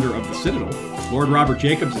is Cinder of the Citadel. Lord Robert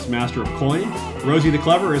Jacobs is Master of Coin. Rosie the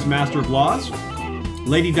Clever is Master of Laws.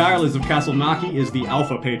 Lady Direliz of Castle Naki is the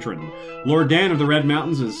Alpha Patron. Lord Dan of the Red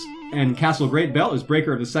Mountains and Castle Great Bell is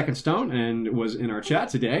Breaker of the Second Stone and was in our chat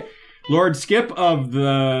today. Lord Skip of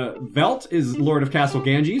the Velt is Lord of Castle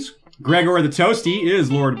Ganges. Gregor the Toasty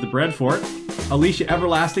is Lord of the Bread Fort. Alicia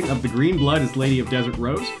Everlasting of the Green Blood is Lady of Desert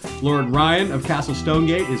Rose. Lord Ryan of Castle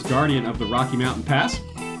Stonegate is Guardian of the Rocky Mountain Pass.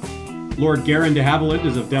 Lord Garin de Haviland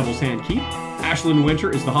is of Devil's Hand Keep. Ashlyn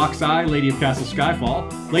Winter is the Hawk's Eye, Lady of Castle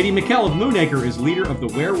Skyfall. Lady Mikkel of Moonacre is leader of the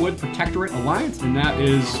Werewood Protectorate Alliance, and that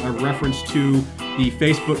is a reference to the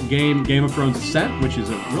Facebook game Game of Thrones Ascent, which is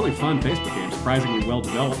a really fun Facebook game, surprisingly well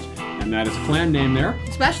developed, and that is a clan name there.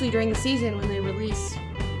 Especially during the season when they release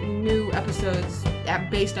new episodes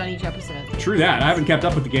based on each episode. True that. I haven't kept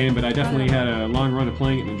up with the game, but I definitely had a long run of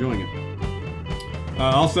playing it and enjoying it.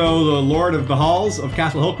 Also, the Lord of the Halls of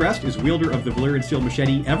Castle Hillcrest is wielder of the Valyrian Steel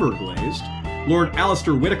Machete Everglazed. Lord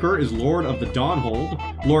Alistair Whitaker is Lord of the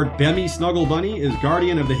Dawnhold. Lord Bemmy Snugglebunny is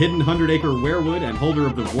Guardian of the Hidden 100-Acre Werewood and holder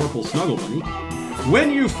of the Vorpal Snugglebunny.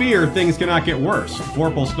 When you fear things cannot get worse,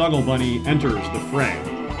 Vorpal Snugglebunny enters the fray.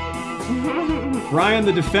 Brian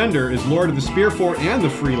the Defender is Lord of the Spearfort and the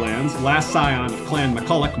Freelands, last scion of Clan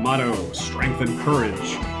McCulloch, motto, Strength and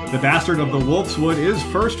Courage. The Bastard of the Wolfswood is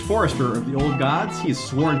first Forester of the Old Gods. He is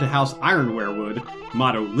sworn to House Ironwerewood,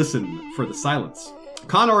 motto, Listen for the Silence.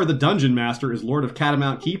 Connor the Dungeon Master is Lord of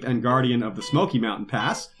Catamount Keep and Guardian of the Smoky Mountain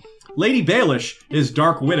Pass. Lady Baelish is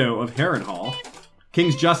Dark Widow of Harrenhal.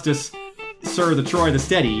 King's Justice Sir the Troy the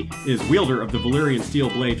Steady is wielder of the Valyrian Steel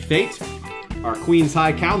Blade Fate. Our Queen's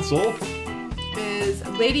High Council is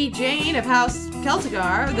Lady Jane of House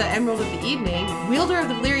Celtigar, the Emerald of the Evening, wielder of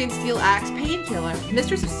the Valyrian Steel Axe Painkiller,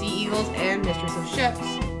 Mistress of Sea Eagles, and Mistress of Ships.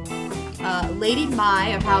 Lady Mai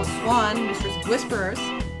of House Swan, Mistress of Whisperers.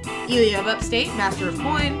 Elia of Upstate, Master of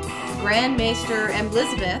Coin. Grand Maester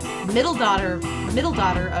Elizabeth, middle daughter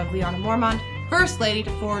of Lyanna Mormont, First Lady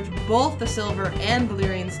to forge both the Silver and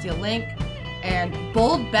Valyrian Steel Link. And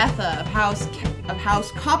Bold Betha of House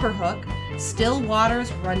Copperhook, Still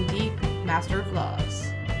Waters Run Deep, Master of Laws.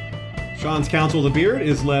 Sean's Council of the Beard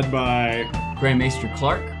is led by Grand Maester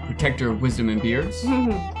Clark, Protector of Wisdom and Beards.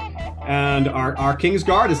 And our King's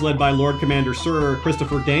Guard is led by Lord Commander Sir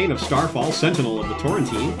Christopher Dane of Starfall, Sentinel of the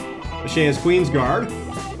Torrentine. Ashaya's Queen's Guard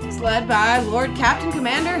It's led by Lord Captain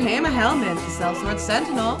Commander Jaime Helmet, the Sellsword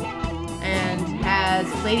Sentinel, and has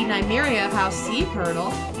Lady Nymeria of House Sea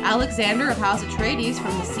Purtle, Alexander of House Atreides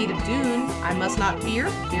from the Seat of Dune, I Must Not Fear,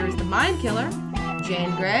 Fear is the Mind Killer, Jane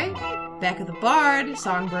Grey, Becca the Bard,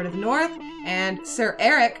 Songbird of the North, and Sir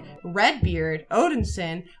Eric Redbeard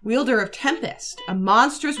Odinson, wielder of Tempest, a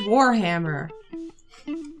monstrous warhammer.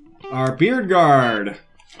 Our Beard Guard,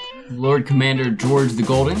 Lord Commander George the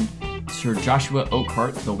Golden, Sir Joshua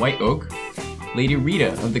Oakhart the White Oak, Lady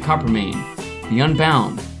Rita of the Coppermane, the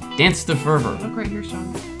Unbound, Dance the Fervor, Look right here,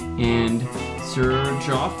 Sean. and Sir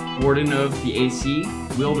Joff, Warden of the AC,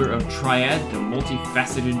 wielder of Triad, the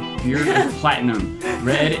multifaceted beard of platinum,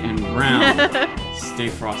 red and brown. Stay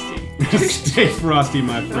frosty. Stay frosty,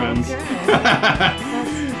 my friends. Okay.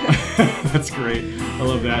 That's great. I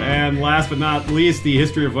love that. And last but not least, the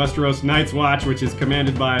History of Westeros Night's Watch, which is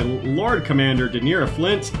commanded by Lord Commander Daenerys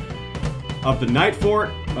Flint of the Night Fort,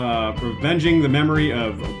 revenging the memory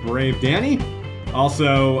of brave Dany.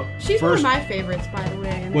 Also, She's one of my favorites, by the way.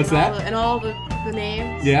 And What's that? And all the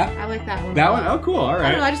names. Yeah? I like that one. That one? Oh, cool. All I don't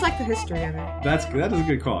know, right. I just like the history of it. That is a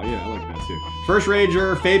good call. Yeah, I like that too. First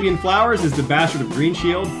Ranger Fabian Flowers is the Bastard of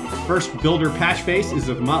Greenshield. First Builder Patchface is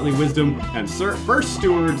of Motley Wisdom. And First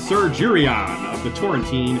Steward Sir Jurion of the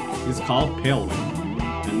Torrentine is called Palewind.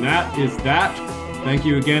 And that is that. Thank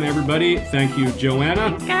you again, everybody. Thank you,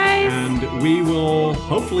 Joanna. Guys. And we will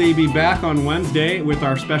hopefully be back on Wednesday with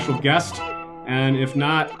our special guest. And if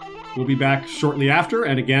not, we'll be back shortly after.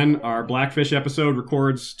 And again, our Blackfish episode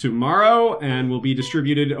records tomorrow and will be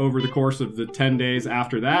distributed over the course of the 10 days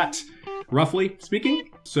after that, roughly speaking.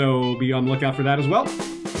 So be on the lookout for that as well.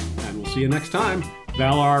 And we'll see you next time.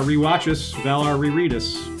 Valar rewatch us, Valar reread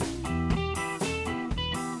us.